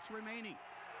 5 minutes remaining.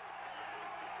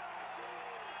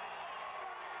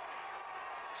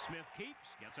 Smith keeps,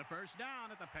 gets a first down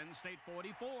at the Penn State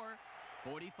 44.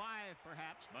 45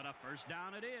 perhaps, but a first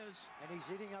down it is. And he's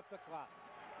eating up the clock.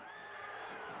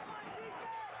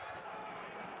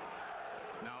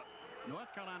 Now,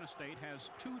 North Carolina State has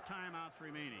 2 timeouts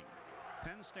remaining.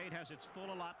 Penn State has its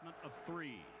full allotment of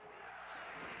 3.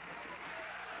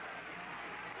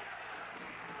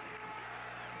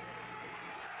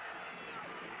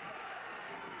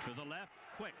 To the left,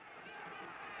 quick.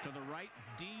 To the right,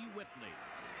 D. Whitley,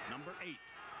 number 8.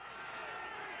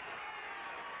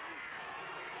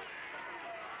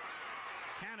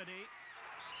 Kennedy,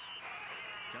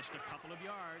 just a couple of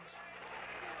yards.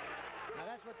 Now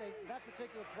that's what that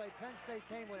particular play, Penn State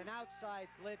came with an outside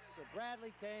blitz.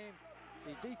 Bradley came,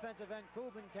 the defensive end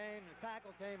Kubin came, the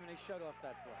tackle came, and they shut off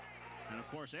that play. And of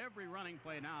course, every running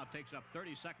play now takes up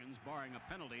 30 seconds, barring a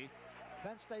penalty.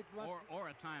 Penn State must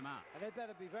or a timeout. And they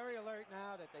better be very alert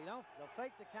now that they'll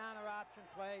fake the counter option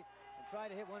play and try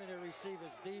to hit one of their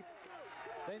receivers deep.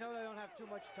 They know they don't have too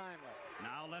much time left.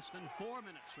 Now less than 4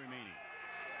 minutes remaining.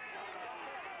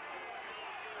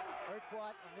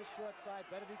 Urquhart on this short side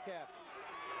better be careful.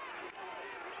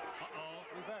 Uh-oh.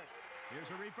 Reverse. Here's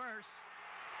a reverse.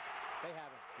 They have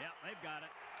it. Yeah, they've got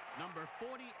it. Number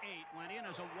 48 went in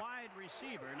as a wide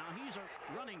receiver. Now he's a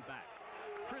running back.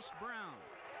 Chris Brown.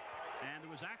 And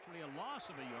there was actually a loss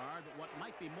of a yard, but what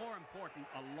might be more important,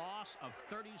 a loss of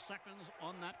 30 seconds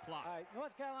on that clock. All right,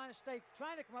 North Carolina State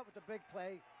trying to come up with a big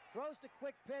play, throws the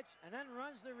quick pitch, and then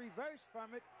runs the reverse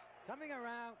from it, coming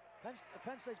around.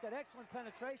 Penn State's got excellent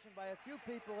penetration by a few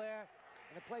people there,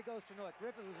 and the play goes to North.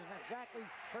 Griffith was in exactly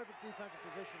perfect defensive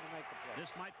position to make the play.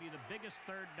 This might be the biggest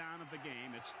 3rd down of the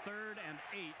game. It's 3rd and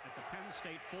 8 at the Penn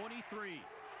State 43.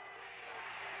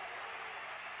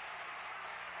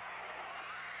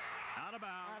 Out of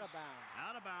bounds. Out of bounds.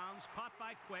 Out of bounds. Caught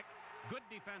by Quick. Good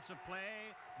defensive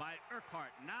play by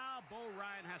Urquhart. Now Bo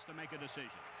Ryan has to make a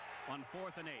decision on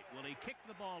 4th and 8. Will he kick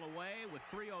the ball away with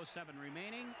 3:07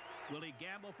 remaining? Will he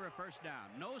gamble for a first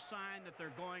down? No sign that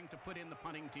they're going to put in the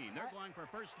punting team. They're going for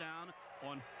a first down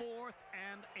on 4th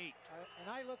and 8.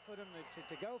 And I look for them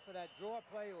to go for that draw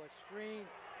play or screen.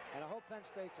 And I hope Penn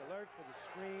State's alert for the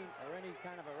screen or any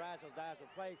kind of a razzle-dazzle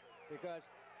play, because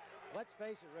let's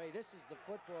face it, Ray, this is the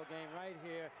football game right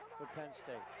here for Penn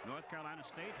State. North Carolina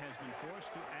State has been forced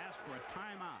to ask for a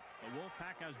timeout. The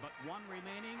Wolfpack has but 1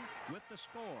 remaining with the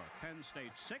score. Penn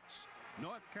State 6,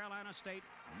 North Carolina State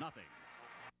nothing.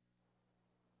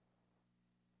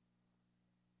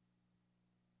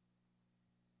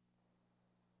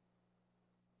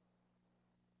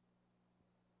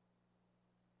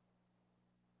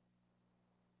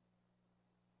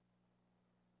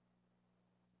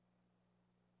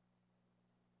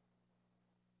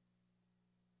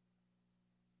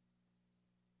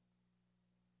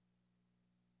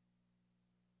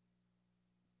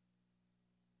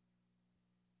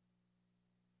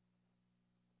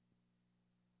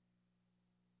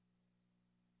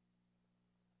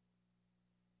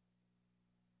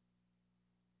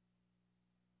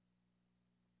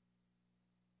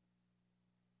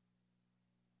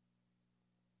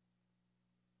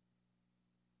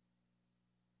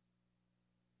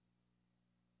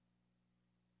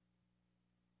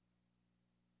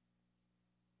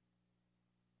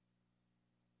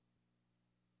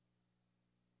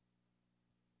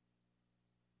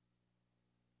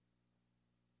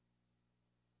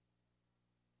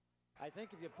 I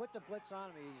think if you put the blitz on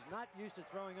him, he's not used to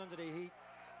throwing under the heat.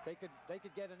 They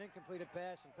could get an incompleted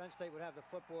pass, and Penn State would have the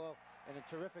football in a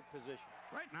terrific position.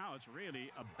 Right now, it's really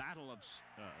a battle of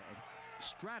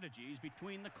strategies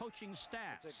between the coaching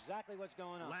staffs. That's exactly what's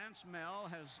going on. Lance Mel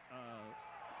has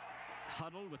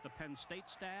huddled with the Penn State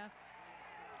staff.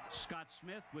 Scott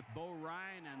Smith with Bo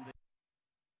Ryan and the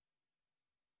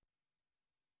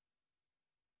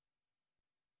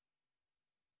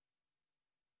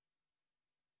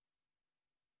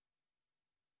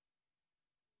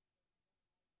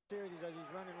series as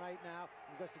he's running right now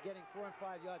because they're getting 4 and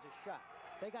 5 yards a shot.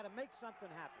 They got to make something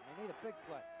happen. They need a big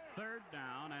play. Third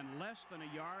down and less than a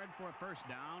yard for a first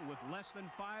down with less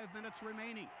than 5 minutes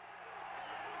remaining.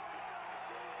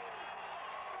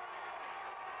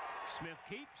 Smith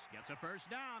keeps, gets a first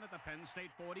down at the Penn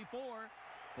State 44.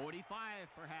 45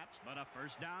 perhaps, but a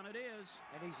first down it is.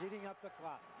 And he's eating up the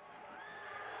clock.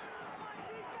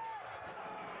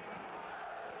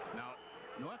 Now,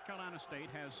 North Carolina State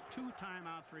has 2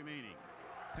 timeouts remaining.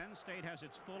 Penn State has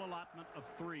its full allotment of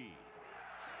 3.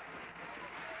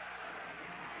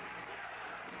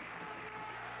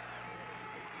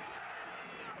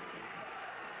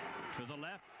 To the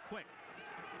left, Quick.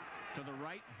 To the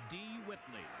right, D.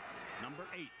 Whitley, number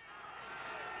 8.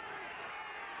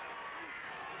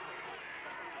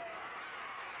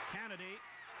 Kennedy,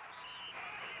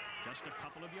 just a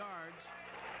couple of yards.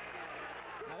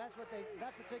 Now that's what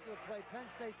that particular play, Penn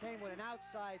State came with an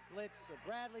outside blitz. So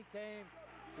Bradley came,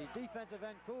 the defensive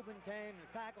end Kubin came, the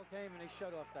tackle came, and they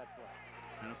shut off that play.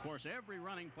 And of course, every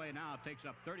running play now takes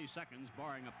up 30 seconds,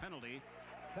 barring a penalty.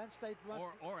 Penn State must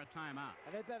or a timeout.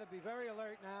 And they better be very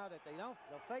alert now that they'll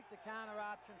fake the counter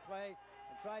option play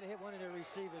and try to hit one of their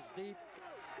receivers deep.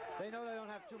 They know they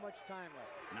don't have too much time left.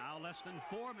 Now less than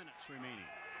 4 minutes remaining.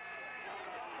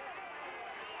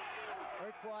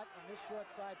 Urquhart on this short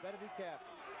side better be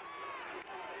careful.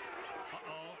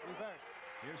 Uh-oh. Reverse.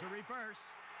 Here's a reverse.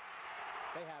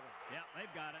 They have it. Yeah,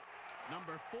 they've got it.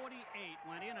 Number 48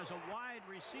 went in as a wide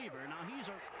receiver. Now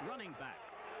he's a running back.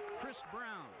 Chris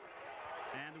Brown.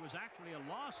 And there was actually a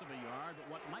loss of a yard, but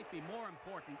what might be more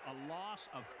important, a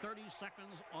loss of 30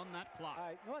 seconds on that clock.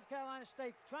 All right, North Carolina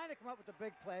State trying to come up with a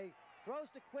big play, throws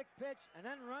the quick pitch, and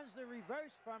then runs the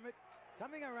reverse from it,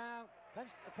 coming around. Penn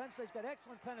State's got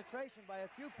excellent penetration by a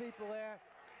few people there,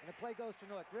 and the play goes to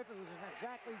North. Griffith was in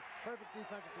exactly perfect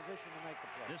defensive position to make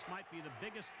the play. This might be the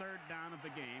biggest third down of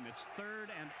the game. It's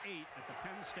 3rd and 8 at the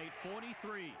Penn State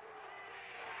 43.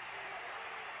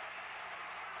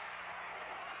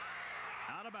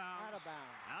 Out of bounds. Out of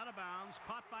bounds. Out of bounds.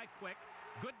 Caught by Quick.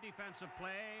 Good defensive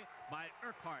play by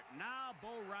Urquhart. Now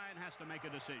Bo Ryan has to make a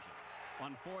decision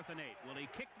on 4th and 8. Will he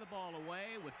kick the ball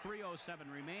away with 3:07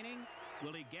 remaining?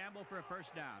 Will he gamble for a first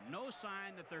down? No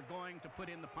sign that they're going to put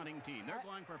in the punting team. They're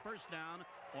going for a first down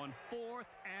on 4th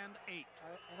and 8.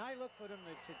 And I look for them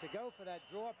to go for that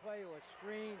draw play or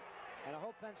screen, and I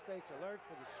hope Penn State's alert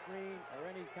for the screen or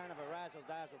any kind of a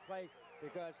razzle-dazzle play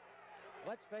because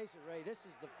let's face it, Ray, this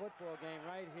is the football game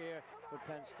right here for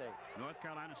Penn State. North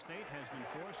Carolina State has been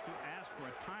forced to ask for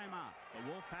a timeout. The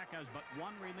Wolfpack has but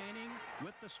 1 remaining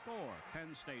with the score.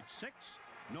 Penn State 6,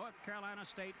 North Carolina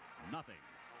State nothing.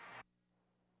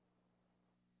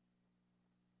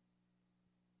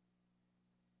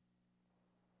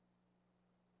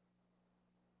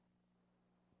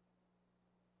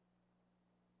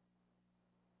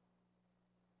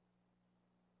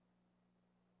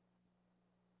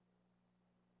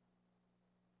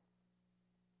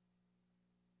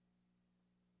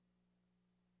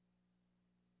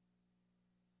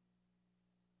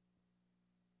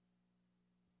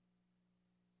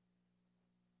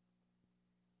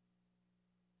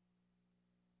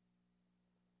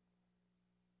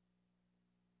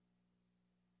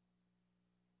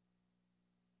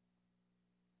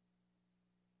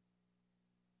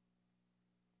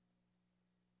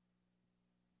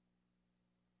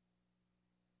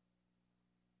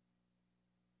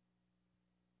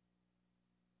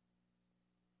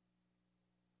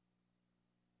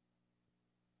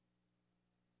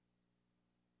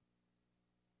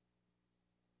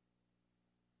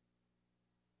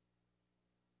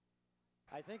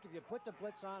 I think if you put the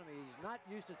blitz on him, he's not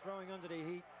used to throwing under the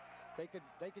heat. They could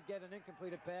get an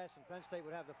incompleted pass, and Penn State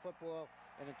would have the football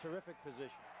in a terrific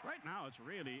position. Right now, it's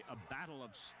really a battle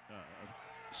of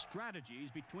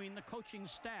strategies between the coaching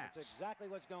staffs. That's exactly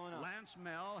what's going on. Lance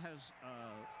Mel has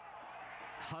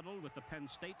huddled with the Penn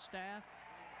State staff.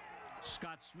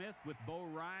 Scott Smith with Bo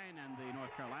Ryan and the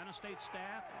North Carolina State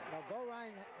staff. Now, Bo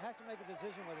Ryan has to make a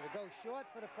decision whether to go short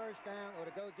for the first down or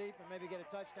to go deep and maybe get a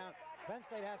touchdown. Penn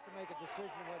State has to make a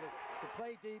decision whether to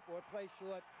play deep or play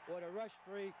short or to rush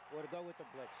 3 or to go with the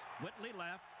blitz. Whitley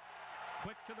left,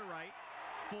 Quick to the right,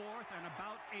 4th and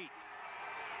about 8.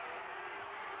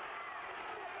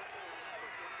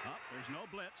 Up, there's no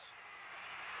blitz.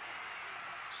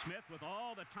 Smith with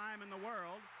all the time in the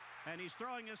world, and he's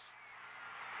throwing this.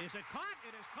 Is it caught?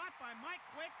 It is caught by Mike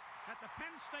Quick at the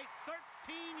Penn State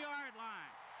 13-yard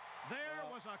line. There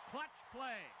was a clutch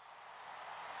play.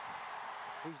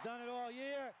 He's done it all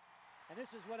year, and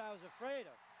this is what I was afraid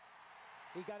of.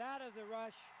 He got out of the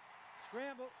rush,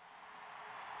 scrambled.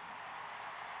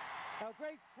 How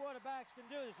great quarterbacks can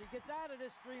do this. He gets out of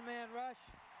this 3-man rush,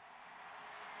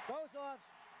 goes off,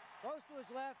 goes to his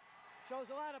left, shows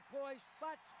a lot of poise,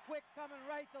 spots Quick coming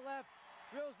right to left,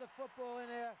 drills the football in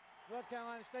there. North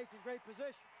Carolina State's in great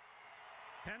position.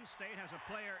 Penn State has a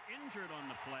player injured on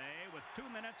the play with 2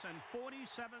 minutes and 47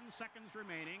 seconds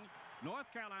remaining. North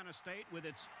Carolina State with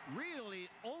its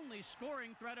really only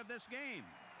scoring threat of this game.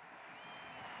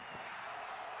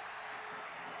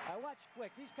 I watch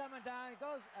Quick. He's coming down. He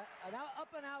goes an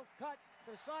up and out cut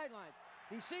to the sidelines.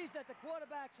 He sees that the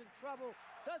quarterback's in trouble,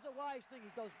 does a wise thing.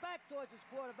 He goes back towards his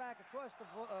quarterback across the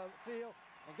field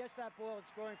and gets that ball in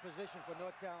scoring position for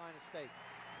North Carolina State.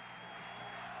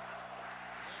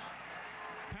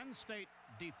 Penn State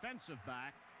defensive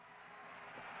back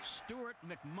Stuart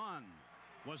McMunn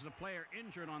was the player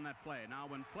injured on that play. Now,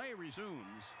 when play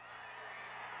resumes,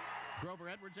 Grover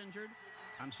Edwards injured.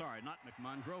 I'm sorry, not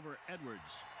McMunn, Grover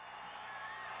Edwards.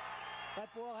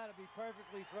 That ball had to be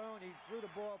perfectly thrown. He threw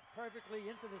the ball perfectly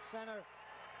into the center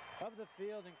of the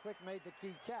field, and Quick made the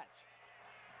key catch.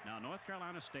 Now, North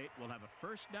Carolina State will have a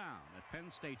first down at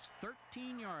Penn State's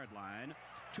 13-yard line.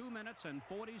 2 minutes and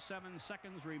 47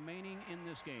 seconds remaining in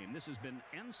this game. This has been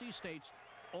NC State's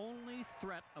only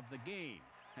threat of the game,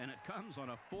 and it comes on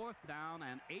a 4th down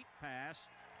and 8 pass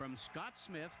from Scott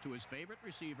Smith to his favorite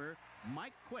receiver,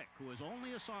 Mike Quick, who is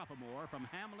only a sophomore from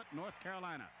Hamlet, North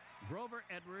Carolina. Grover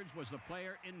Edwards was the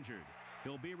player injured.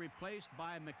 He'll be replaced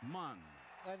by McMunn.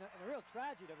 And the real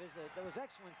tragedy of it is that there was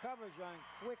excellent coverage on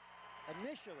Quick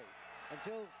initially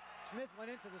until Smith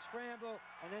went into the scramble,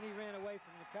 and then he ran away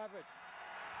from the coverage.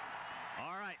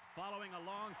 All right, following a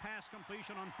long pass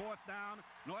completion on 4th down,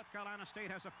 North Carolina State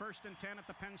has a 1st and 10 at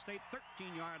the Penn State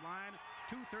 13-yard line.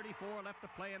 2:34 left to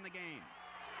play in the game.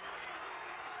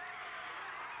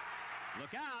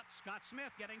 Look out, Scott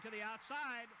Smith getting to the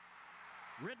outside.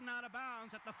 Ridden out of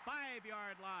bounds at the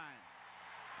 5-yard line.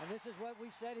 And this is what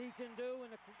we said he can do, and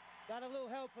got a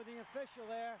little help for the official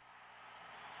there.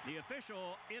 The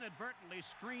official inadvertently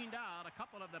screened out a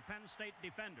couple of the Penn State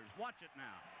defenders. Watch it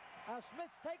now. Now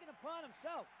Smith's taking it upon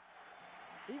himself.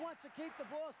 He wants to keep the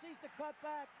ball, sees the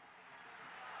cutback.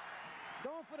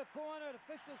 Going for the corner, the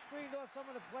official screened off some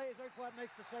of the players. Urquhart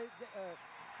makes the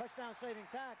touchdown-saving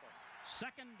tackle.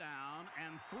 2nd down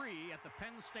and 3 at the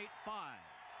Penn State 5.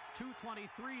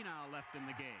 2:23 now left in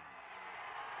the game.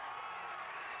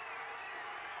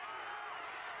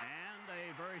 And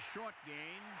a very short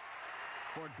gain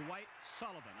for Dwight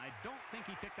Sullivan. I don't think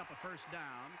he picked up a first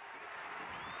down.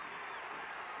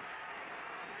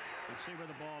 Let's see where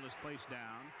the ball is placed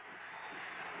down.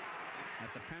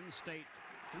 At the Penn State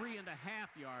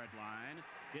 3.5-yard line,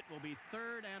 it will be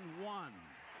 3rd and 1.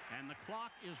 And the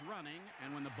clock is running,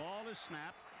 and when the ball is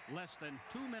snapped, less than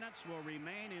 2 minutes will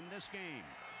remain in this game.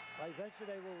 Well, eventually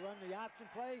they will run the option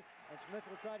play, and Smith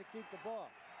will try to keep the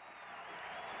ball.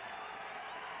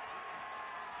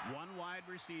 One wide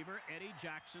receiver, Eddie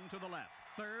Jackson to the left.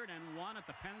 3rd and 1 at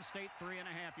the Penn State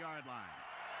 3.5-yard line.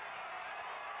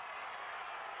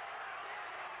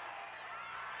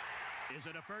 Is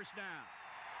it a first down?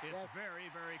 It's yes. Very,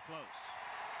 very close.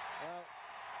 Well,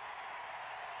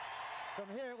 from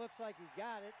here it looks like he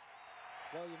got it,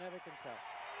 though you never can tell.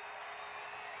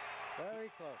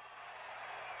 Very close.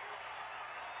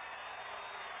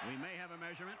 We may have a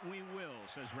measurement. We will,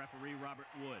 says referee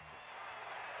Robert Wood.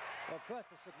 Well, of course,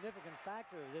 the significant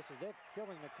factor of this is they're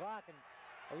killing the clock and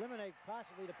eliminate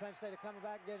possibly the Penn State of coming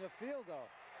back and getting a field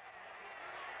goal.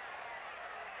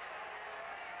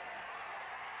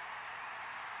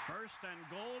 First and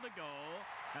goal to go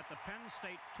at the Penn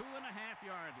State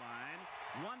 2.5-yard line.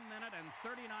 1 minute and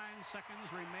 39 seconds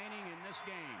remaining in this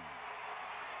game.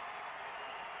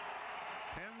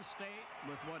 Penn State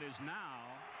with what is now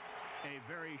a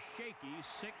very shaky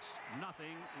 6-0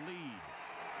 lead.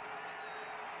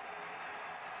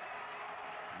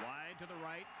 Wide to the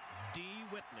right, D.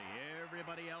 Whitley.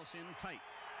 Everybody else in tight.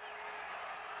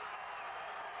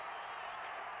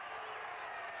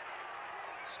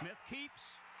 Smith keeps.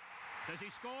 Does he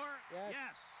score?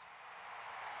 Yes.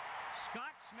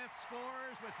 Scott Smith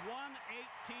scores with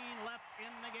 1:18 left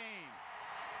in the game.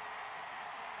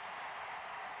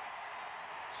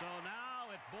 So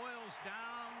now it boils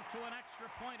down to an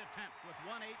extra point attempt with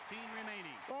 1:18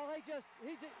 remaining. Well,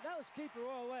 that was keeper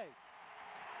all the way.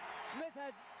 Smith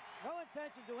had no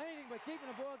intention to do anything but keeping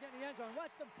the ball, getting the end zone.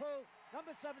 Watch them pull.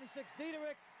 Number 76,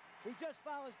 Diederich. He just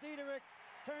follows Diederich.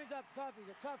 Turns up tough. He's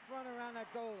a tough runner around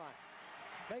that goal line.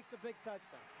 Makes the big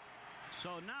touchdown.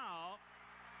 So now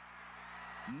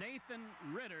Nathan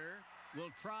Ritter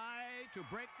will try to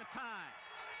break the tie.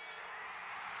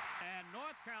 And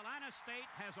North Carolina State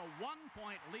has a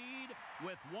 1-point lead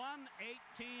with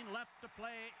 1:18 left to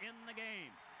play in the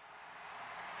game.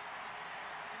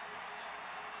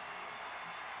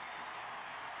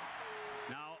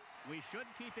 Now, we should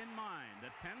keep in mind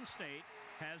that Penn State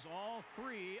has all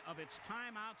 3 of its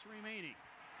timeouts remaining.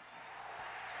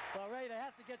 Well, Ray, they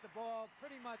have to get the ball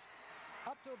pretty much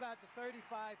up to about the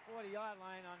 35, 40-yard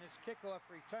line on this kickoff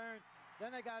return.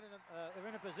 Then they're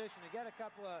in a position to get a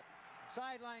couple of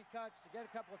sideline cuts, to get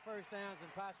a couple of first downs, and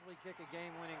possibly kick a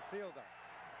game-winning field goal.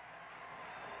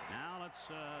 Now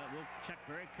we'll check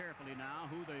very carefully now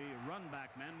who the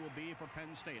run-back men will be for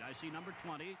Penn State. I see number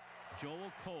 20,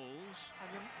 Joel Coles. And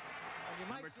you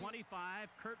number 25,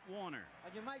 Kurt Warner.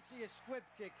 And you might see a squib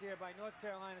kick here by North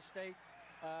Carolina State,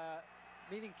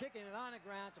 meaning kicking it on the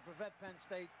ground to prevent Penn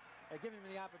State giving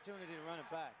them the opportunity to run it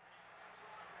back.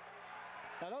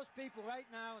 Now those people right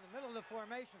now in the middle of the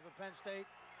formation for Penn State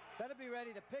better be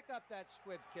ready to pick up that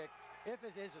squib kick, if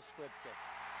it is a squib kick.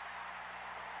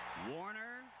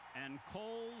 Warner and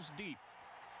Coles deep.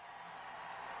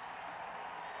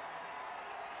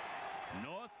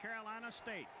 North Carolina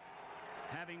State,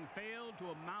 having failed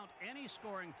to mount any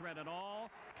scoring threat at all,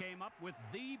 came up with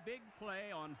the big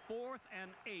play on 4th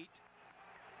and 8.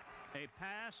 A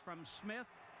pass from Smith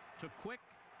to Quick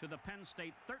to the Penn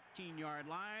State 13-yard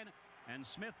line, and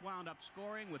Smith wound up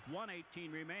scoring with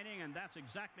 1:18 remaining, and that's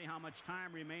exactly how much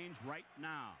time remains right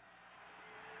now.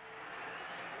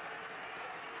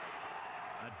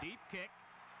 A deep kick.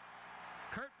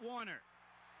 Kurt Warner.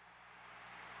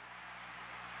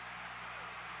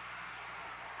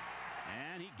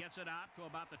 And he gets it out to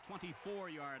about the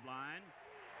 24-yard line.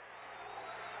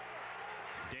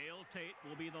 Dale Tate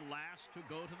will be the last to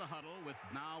go to the huddle with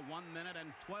now 1 minute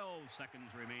and 12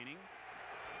 seconds remaining.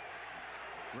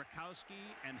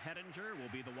 Rakowski and Hettinger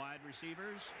will be the wide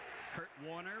receivers. Kurt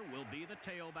Warner will be the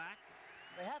tailback.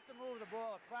 They have to move the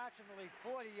ball approximately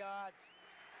 40 yards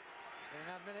in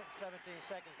a minute and 17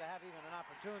 seconds to have even an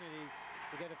opportunity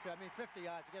to get 50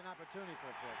 yards to get an opportunity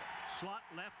for a field goal. Slot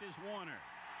left is Warner.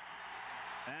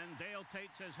 And Dale Tate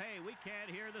says, hey, we can't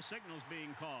hear the signals being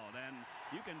called. And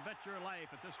you can bet your life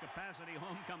that this capacity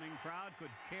homecoming crowd could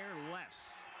care less.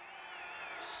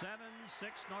 7-6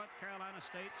 North Carolina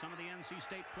State. Some of the NC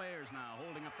State players now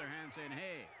holding up their hands saying,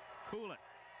 hey, cool it.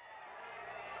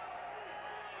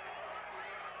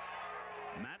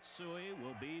 Matsui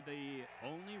will be the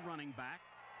only running back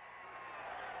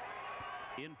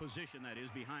in position, that is,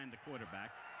 behind the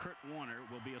quarterback. Kurt Warner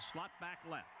will be a slot back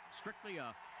left. Strictly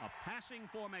a passing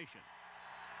formation.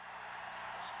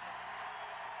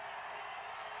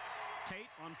 Tate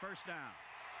on first down.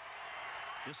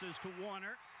 This is to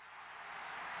Warner.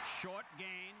 Short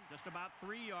gain, just about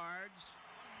 3 yards.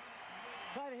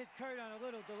 Try to hit Kurt on a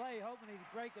little delay, hoping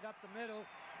he'd break it up the middle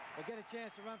or get a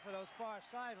chance to run for those far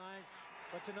sidelines,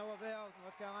 but to no avail.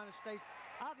 North Carolina State,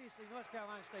 obviously North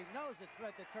Carolina State knows the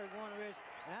threat that Kurt Warner is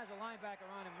and has a linebacker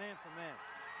on him man for man.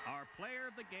 Our player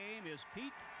of the game is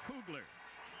Pete Kugler.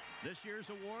 This year's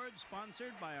award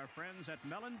sponsored by our friends at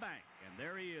Mellon Bank. And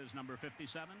there he is, number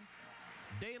 57.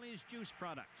 Daly's Juice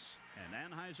Products and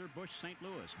Anheuser-Busch St.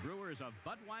 Louis, brewers of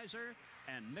Budweiser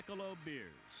and Michelob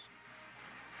beers.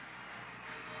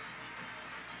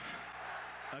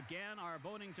 Again, our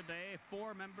voting today,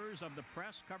 4 members of the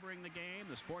press covering the game,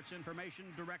 the sports information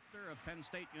director of Penn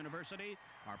State University,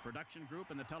 our production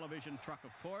group, and the television truck,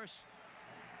 of course.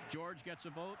 George gets a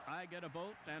vote, I get a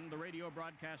vote, and the radio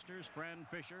broadcasters, Fran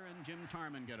Fisher and Jim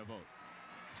Tarman, get a vote.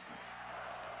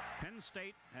 Penn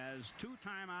State has 2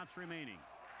 timeouts remaining.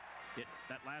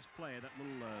 That last play, that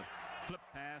little flip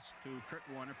pass to Kurt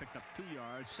Warner picked up 2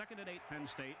 yards. 2nd and 8 Penn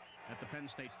State at the Penn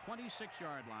State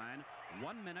 26-yard line.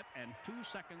 1 minute and 2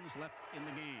 seconds left in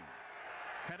the game.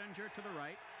 Hettinger to the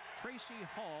right, Tracy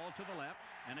Hall to the left,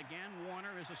 and again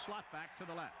Warner is a slot back to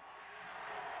the left.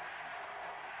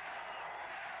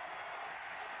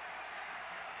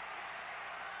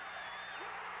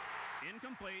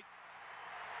 Incomplete.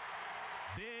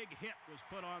 Big hit was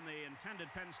put on the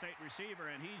intended Penn State receiver,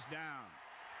 and he's down.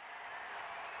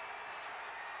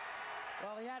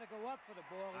 Well, he had to go up for the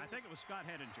ball. I think it was Scott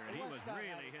Hedinger, and he was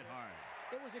really hit hard.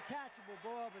 It was a catchable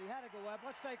ball, but he had to go up.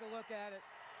 Let's take a look at it.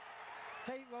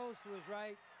 Tate rolls to his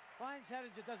right, finds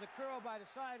Hedinger, does a curl by the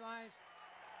sidelines,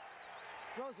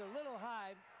 throws a little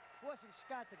high, forcing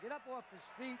Scott to get up off his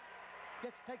feet,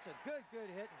 takes a good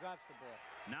hit and drops the ball.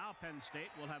 Now Penn State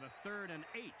will have a 3rd and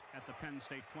 8 at the Penn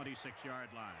State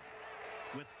 26-yard line.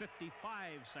 With 55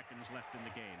 seconds left in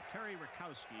the game, Terry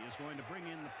Rakowski is going to bring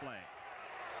in the play.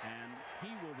 And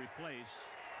he will replace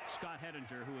Scott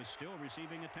Hedinger, who is still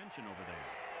receiving attention over there.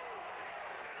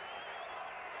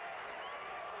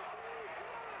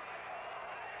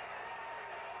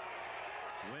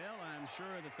 Well, I'm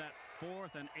sure that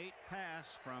 4th and 8 pass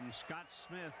from Scott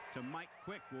Smith to Mike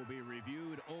Quick will be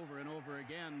reviewed over and over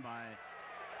again by...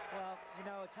 Well, you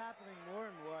know, it's happening more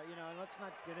and more, you know, and let's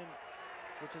not get in,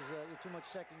 which is too much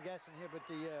second guessing here, but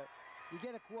you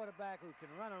get a quarterback who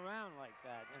can run around like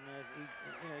that, and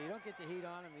you don't get the heat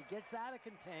on him. He gets out of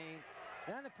contain.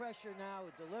 Then the pressure now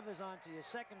delivers onto your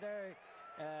secondary.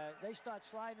 They start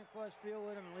sliding across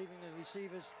field with him and leaving the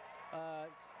receivers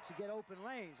to get open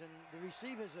lanes. And the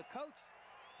receivers are coached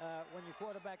when your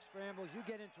quarterback scrambles. You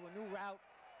get into a new route,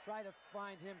 try to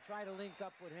find him, try to link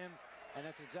up with him, and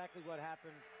that's exactly what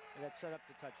happened. That set up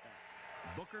the touchdown.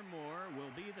 Booker Moore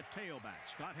will be the tailback.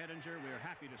 Scott Hedinger, we're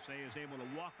happy to say, is able to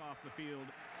walk off the field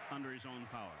under his own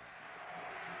power.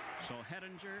 So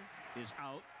Hedinger is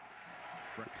out.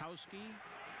 Rakowski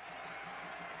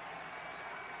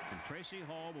and Tracy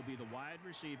Hall will be the wide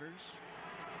receivers.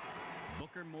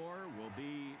 Booker Moore will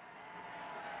be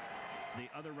the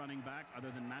other running back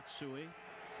other than Matsui.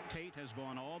 Tate has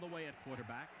gone all the way at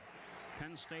quarterback.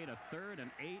 Penn State a 3rd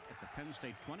and 8 at the Penn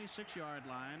State 26-yard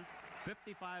line.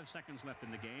 55 seconds left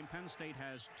in the game. Penn State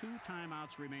has 2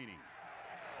 timeouts remaining.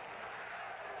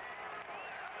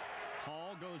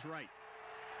 Hall goes right.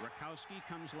 Rakowski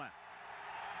comes left.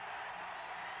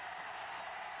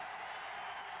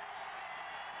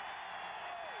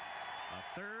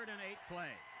 A 3rd and 8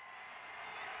 play.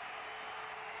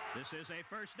 This is a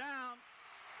first down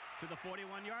to the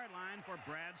 41-yard line for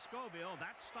Brad Scoville.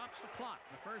 That stops the clock.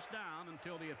 The first down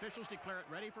until the officials declare it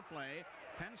ready for play.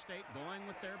 Penn State going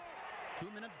with their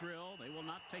 2-minute drill. They will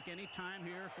not take any time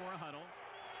here for a huddle.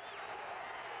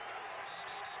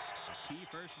 A key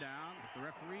first down, but the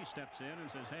referee steps in and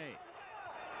says, hey.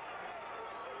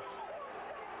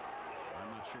 I'm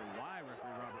not sure why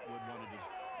referee Robert Wood wanted to.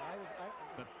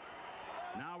 But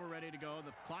now we're ready to go.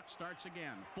 The clock starts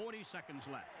again. 40 seconds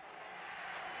left.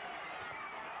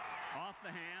 Off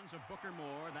the hands of Booker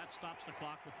Moore. That stops the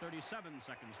clock with 37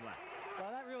 seconds left.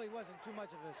 Well, that really wasn't too much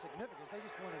of a significance. They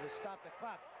just wanted to stop the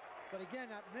clock. But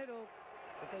again, that middle,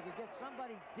 if they could get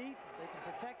somebody deep, if they can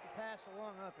protect the pass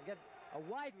long enough and get a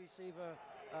wide receiver,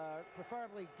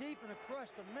 preferably deep and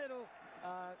across the middle,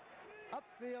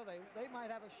 upfield, they might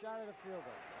have a shot at a field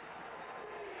goal.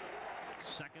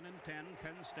 2nd and 10,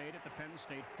 Penn State at the Penn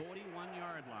State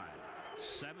 41-yard line.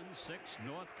 7-6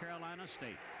 North Carolina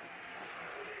State.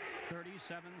 37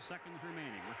 seconds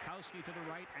remaining. Rakowski to the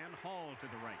right and Hall to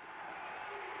the right.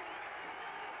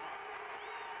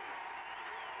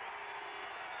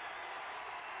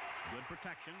 Good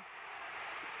protection.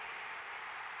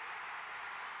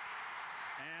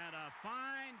 And a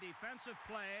fine defensive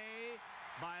play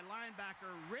by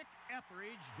linebacker Rick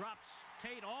Etheridge. Drops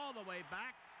Tate all the way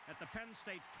back at the Penn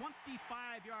State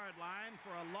 25-yard line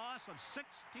for a loss of 16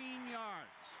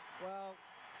 yards. Well,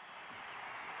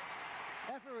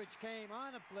 Etheridge came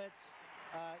on a blitz.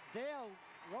 Dale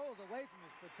rolled away from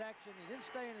his protection. He didn't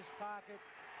stay in his pocket.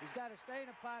 He's got to stay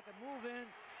in the pocket, move in.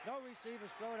 No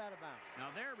receivers, throw it out of bounds. Now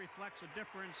there reflects a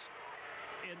difference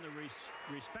in the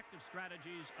respective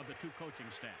strategies of the 2 coaching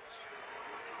staffs.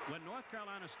 When North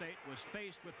Carolina State was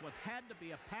faced with what had to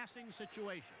be a passing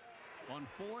situation on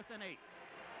 4th and 8,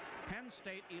 Penn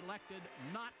State elected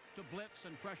not to blitz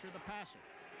and pressure the passer.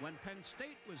 When Penn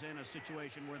State was in a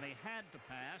situation where they had to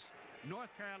pass,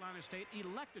 North Carolina State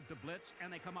elected to blitz,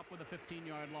 and they come up with a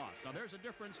 15-yard loss. Now, there's a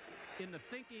difference in the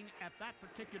thinking at that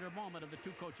particular moment of the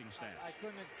 2 coaching staffs. I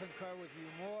couldn't concur with you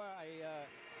more,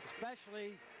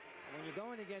 especially when you're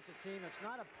going against a team that's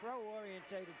not a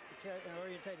pro-orientated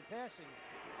passing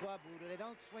club, who they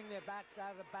don't swing their backs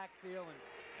out of the backfield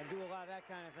and do a lot of that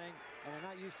kind of thing, and they're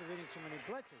not used to reading too many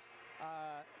blitzes.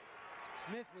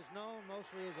 Smith was known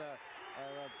mostly as a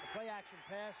play-action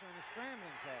passer and a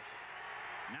scrambling passer.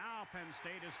 Now Penn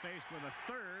State is faced with a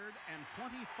 3rd and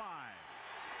 25.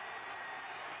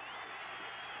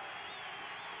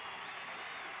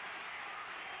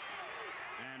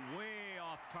 And way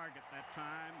off target that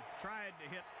time. Tried to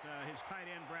hit his tight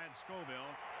end, Brad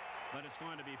Scoville, but it's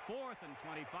going to be 4th and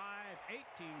 25,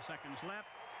 18 seconds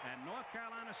left. and North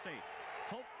Carolina State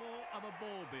hopeful of a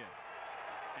bowl bid.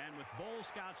 And with bowl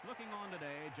scouts looking on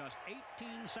today, just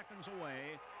 18 seconds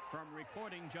away from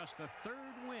recording just a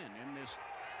third win in this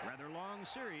rather long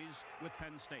series with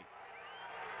Penn State.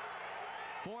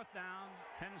 Fourth down,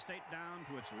 Penn State down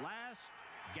to its last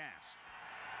gasp.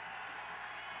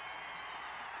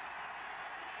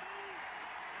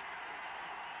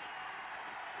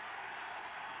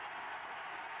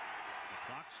 The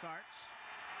clock starts.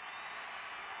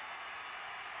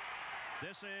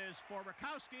 This is for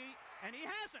Rakowski, and he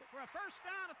has it for a first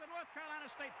down at the North Carolina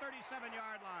State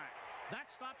 37-yard line. That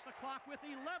stops the clock with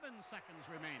 11 seconds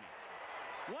remaining.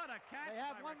 What a catch. They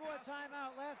have one more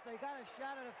timeout left. They got a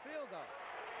shot at a field goal.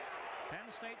 Penn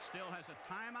State still has a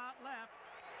timeout left.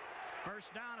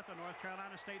 First down at the North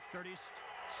Carolina State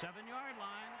 37-yard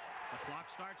line. The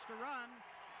clock starts to run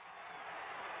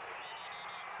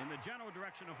in the general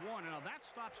direction of Warner. Now that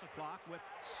stops the clock with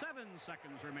 7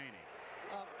 seconds remaining.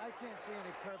 I can't see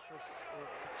any purpose,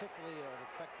 particularly, or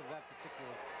effect of that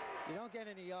particular. You don't get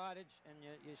any yardage, and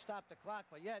you stop the clock,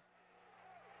 but yet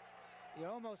you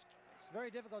almost, it's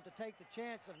very difficult to take the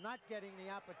chance of not getting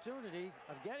the opportunity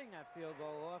of getting that field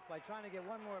goal off by trying to get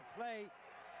one more play.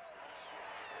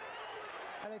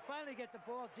 And they finally get the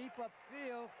ball deep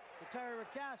upfield to Terry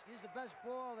Rakowski. He's the best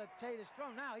ball that Tate has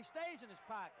thrown. Now he stays in his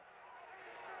pocket.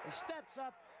 He steps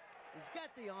up. He's got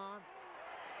the arm.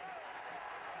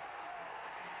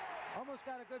 Almost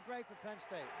got a good break for Penn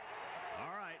State.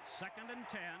 All right, 2nd and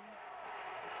 10.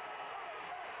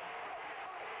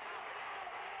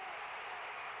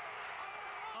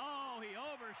 Oh, he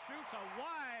overshoots a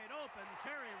wide open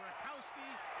Terry Rakowski.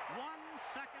 1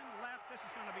 second left. This is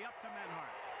going to be up to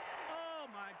Menhart. Oh,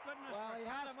 my goodness. Well, he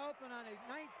had him open on a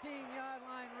 19-yard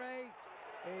line, Ray.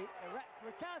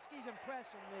 Rakowski's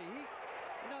impressing me.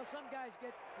 You know, some guys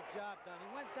get the job done.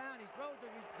 He went down, he drove the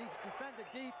defender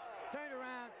deep, turned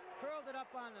around, curled it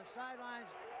up on the sidelines,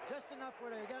 just enough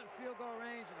where they got field goal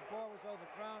range, and the ball was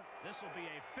overthrown. This will be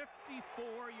a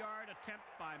 54-yard attempt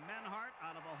by Menhart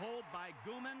out of a hold by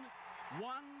Gooman. 1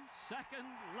 second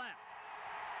left.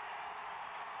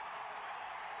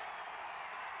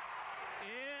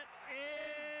 It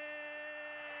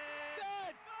is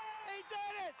good. He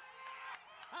did it.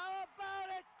 How about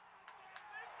it?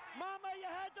 Mama, you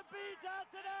had the beads out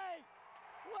today.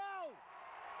 Whoa.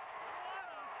 What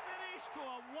a finish to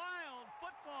a wild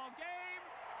football game.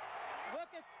 Look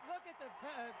at the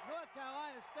North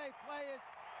Carolina State players.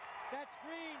 That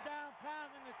screen down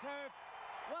pounding the turf.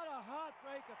 What a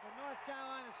heartbreaker for North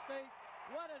Carolina State.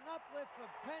 What an uplift for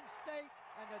Penn State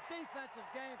and the defensive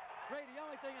game. Ray, the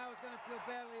only thing I was going to feel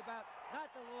badly about,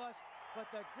 not the loss, but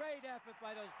the great effort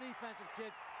by those defensive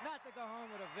kids not to go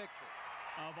home with a victory.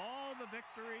 Of all the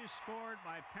victories scored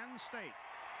by Penn State,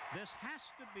 this has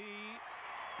to be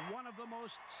one of the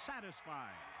most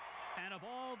satisfying. And of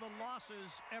all the losses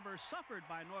ever suffered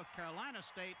by North Carolina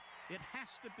State, it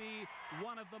has to be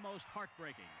one of the most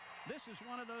heartbreaking. This is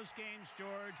one of those games,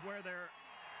 George, where they're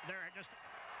just,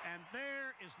 and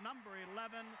there is number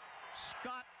 11,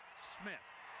 Scott Smith,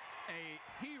 a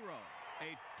hero,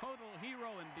 a total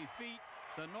hero in defeat,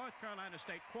 the North Carolina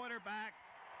State quarterback.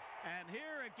 And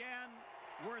here again,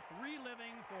 worth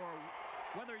reliving for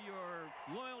whether your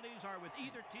loyalties are with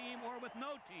either team or with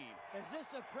no team. Is this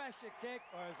a pressure kick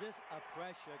or is this a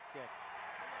pressure kick?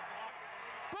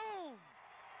 Boom!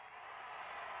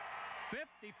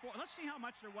 54. Let's see how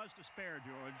much there was to spare,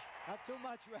 George. Not too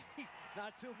much, Ray.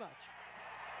 Not too much.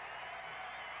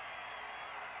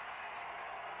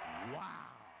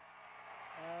 Wow.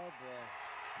 Oh, boy.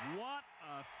 What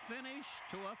a finish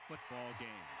to a football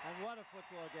game. And what a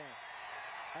football game.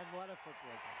 And what a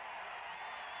football game.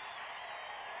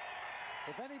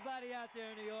 If anybody out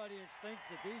there in the audience thinks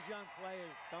that these young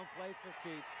players don't play for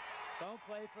keeps, don't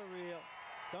play for real,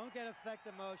 don't get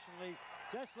affected emotionally,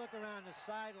 just look around the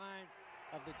sidelines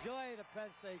of the joy of the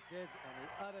Penn State kids and the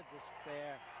utter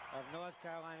despair of North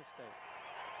Carolina State.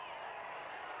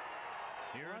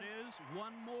 Here it is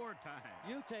one more time.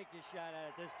 You take your shot at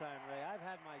it this time, Ray. I've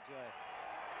had my joy.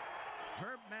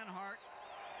 Herb Menhart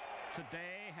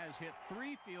today has hit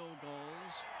 3 field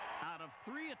goals out of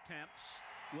 3 attempts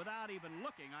without even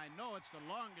looking. I know it's the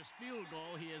longest field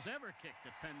goal he has ever kicked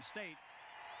at Penn State.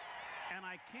 And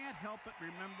I can't help but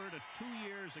remember to 2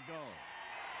 years ago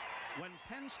when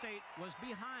Penn State was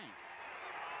behind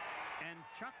and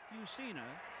Chuck Fusina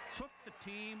took the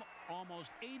team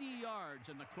almost 80 yards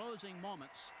in the closing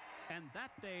moments. And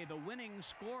that day the winning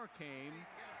score came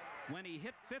when he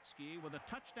hit Fitzke with a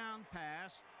touchdown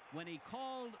pass, when he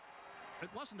called It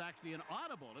wasn't actually an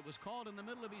audible. It was called in the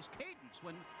middle of his cadence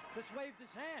when just waved his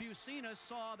hand. Fusina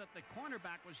saw that the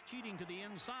cornerback was cheating to the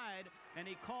inside, and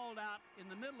he called out in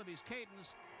the middle of his cadence,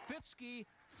 Fitzke,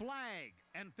 flag.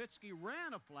 And Fitzke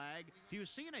ran a flag.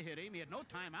 Fusina hit him. He had no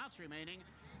timeouts remaining,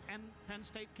 and Penn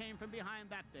State came from behind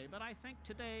that day. But I think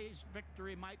today's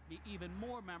victory might be even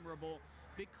more memorable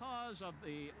because of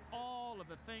all of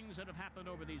the things that have happened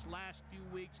over these last few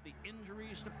weeks, the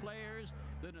injuries to players,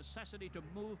 the necessity to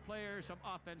move players from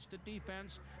offense to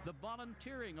defense, the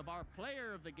volunteering of our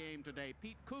player of the game today,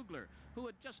 Pete Kugler, who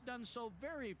had just done so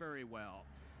very, very well.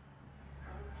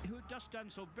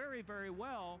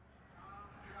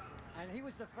 And he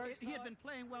was the first. He had been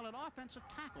playing well at offensive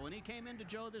tackle, and he came into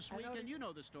Joe this week, and you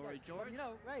know the story, yes, George. You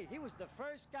know, Ray, he was the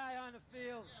first guy on the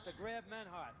field to grab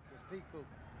Menhart, was Pete Kugler.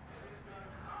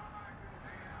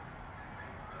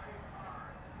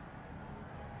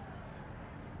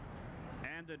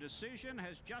 And the decision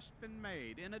has just been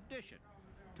made. In addition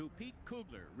to Pete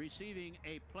Kugler receiving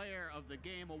a Player of the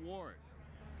Game award,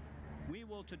 we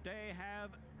will today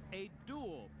have a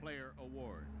dual player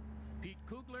award. Pete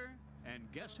Kugler and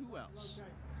guess who else?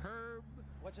 Herb.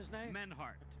 What's his name?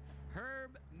 Menhart.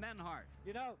 Herb Menhart.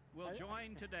 You know, will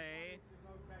join today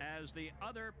as the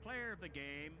other player of the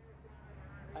game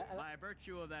by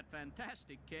virtue of that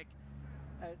fantastic kick.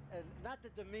 And not to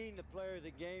demean the player of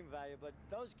the game value, but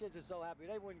those kids are so happy.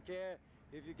 They wouldn't care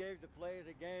if you gave the player of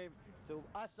the game to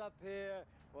us up here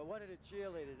or one of the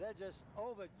cheerleaders. They're just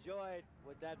overjoyed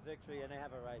with that victory, and they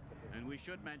have a right to be. And we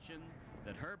should mention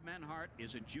that Herb Menhart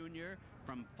is a junior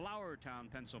from Flowertown,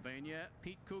 Pennsylvania.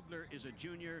 Pete Kugler is a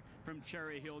junior from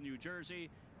Cherry Hill, New Jersey.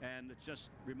 And it's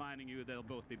just reminding you they'll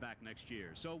both be back next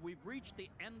year. So we've reached the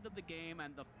end of the game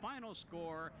and the final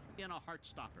score in a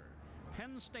heart-stopper.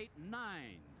 Penn State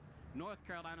 9, North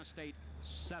Carolina State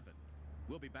 7.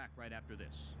 We'll be back right after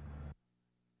this.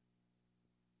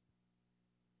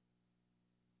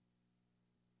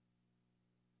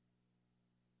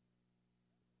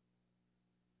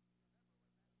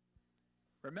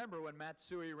 Remember when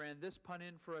Matsui ran this punt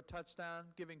in for a touchdown,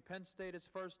 giving Penn State its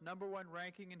first #1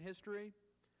 ranking in history?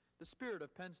 The spirit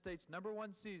of Penn State's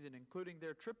 #1 season, including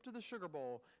their trip to the Sugar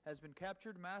Bowl, has been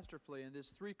captured masterfully in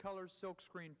this 3-color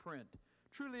silkscreen print.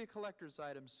 Truly a collector's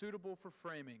item suitable for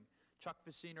framing. Chuck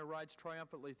Vicina rides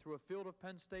triumphantly through a field of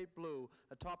Penn State blue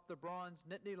atop the bronze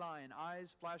Nittany Lion,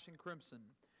 eyes flashing crimson.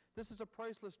 This is a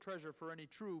priceless treasure for any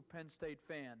true Penn State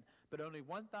fan, but only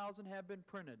 1,000 have been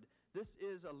printed. This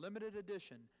is a limited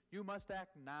edition. You must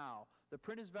act now. The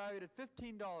print is valued at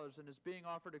 $15 and is being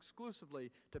offered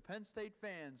exclusively to Penn State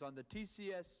fans on the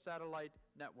TCS Satellite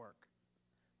Network.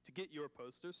 To get your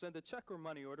poster, send a check or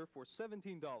money order for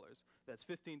 $17. That's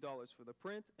 $15 for the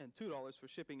print and $2 for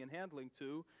shipping and handling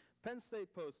to Penn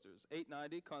State Posters,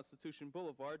 890 Constitution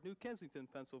Boulevard, New Kensington,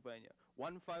 Pennsylvania,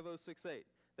 15068.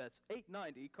 That's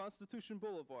 890 Constitution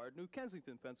Boulevard, New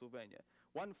Kensington, Pennsylvania,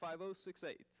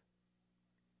 15068.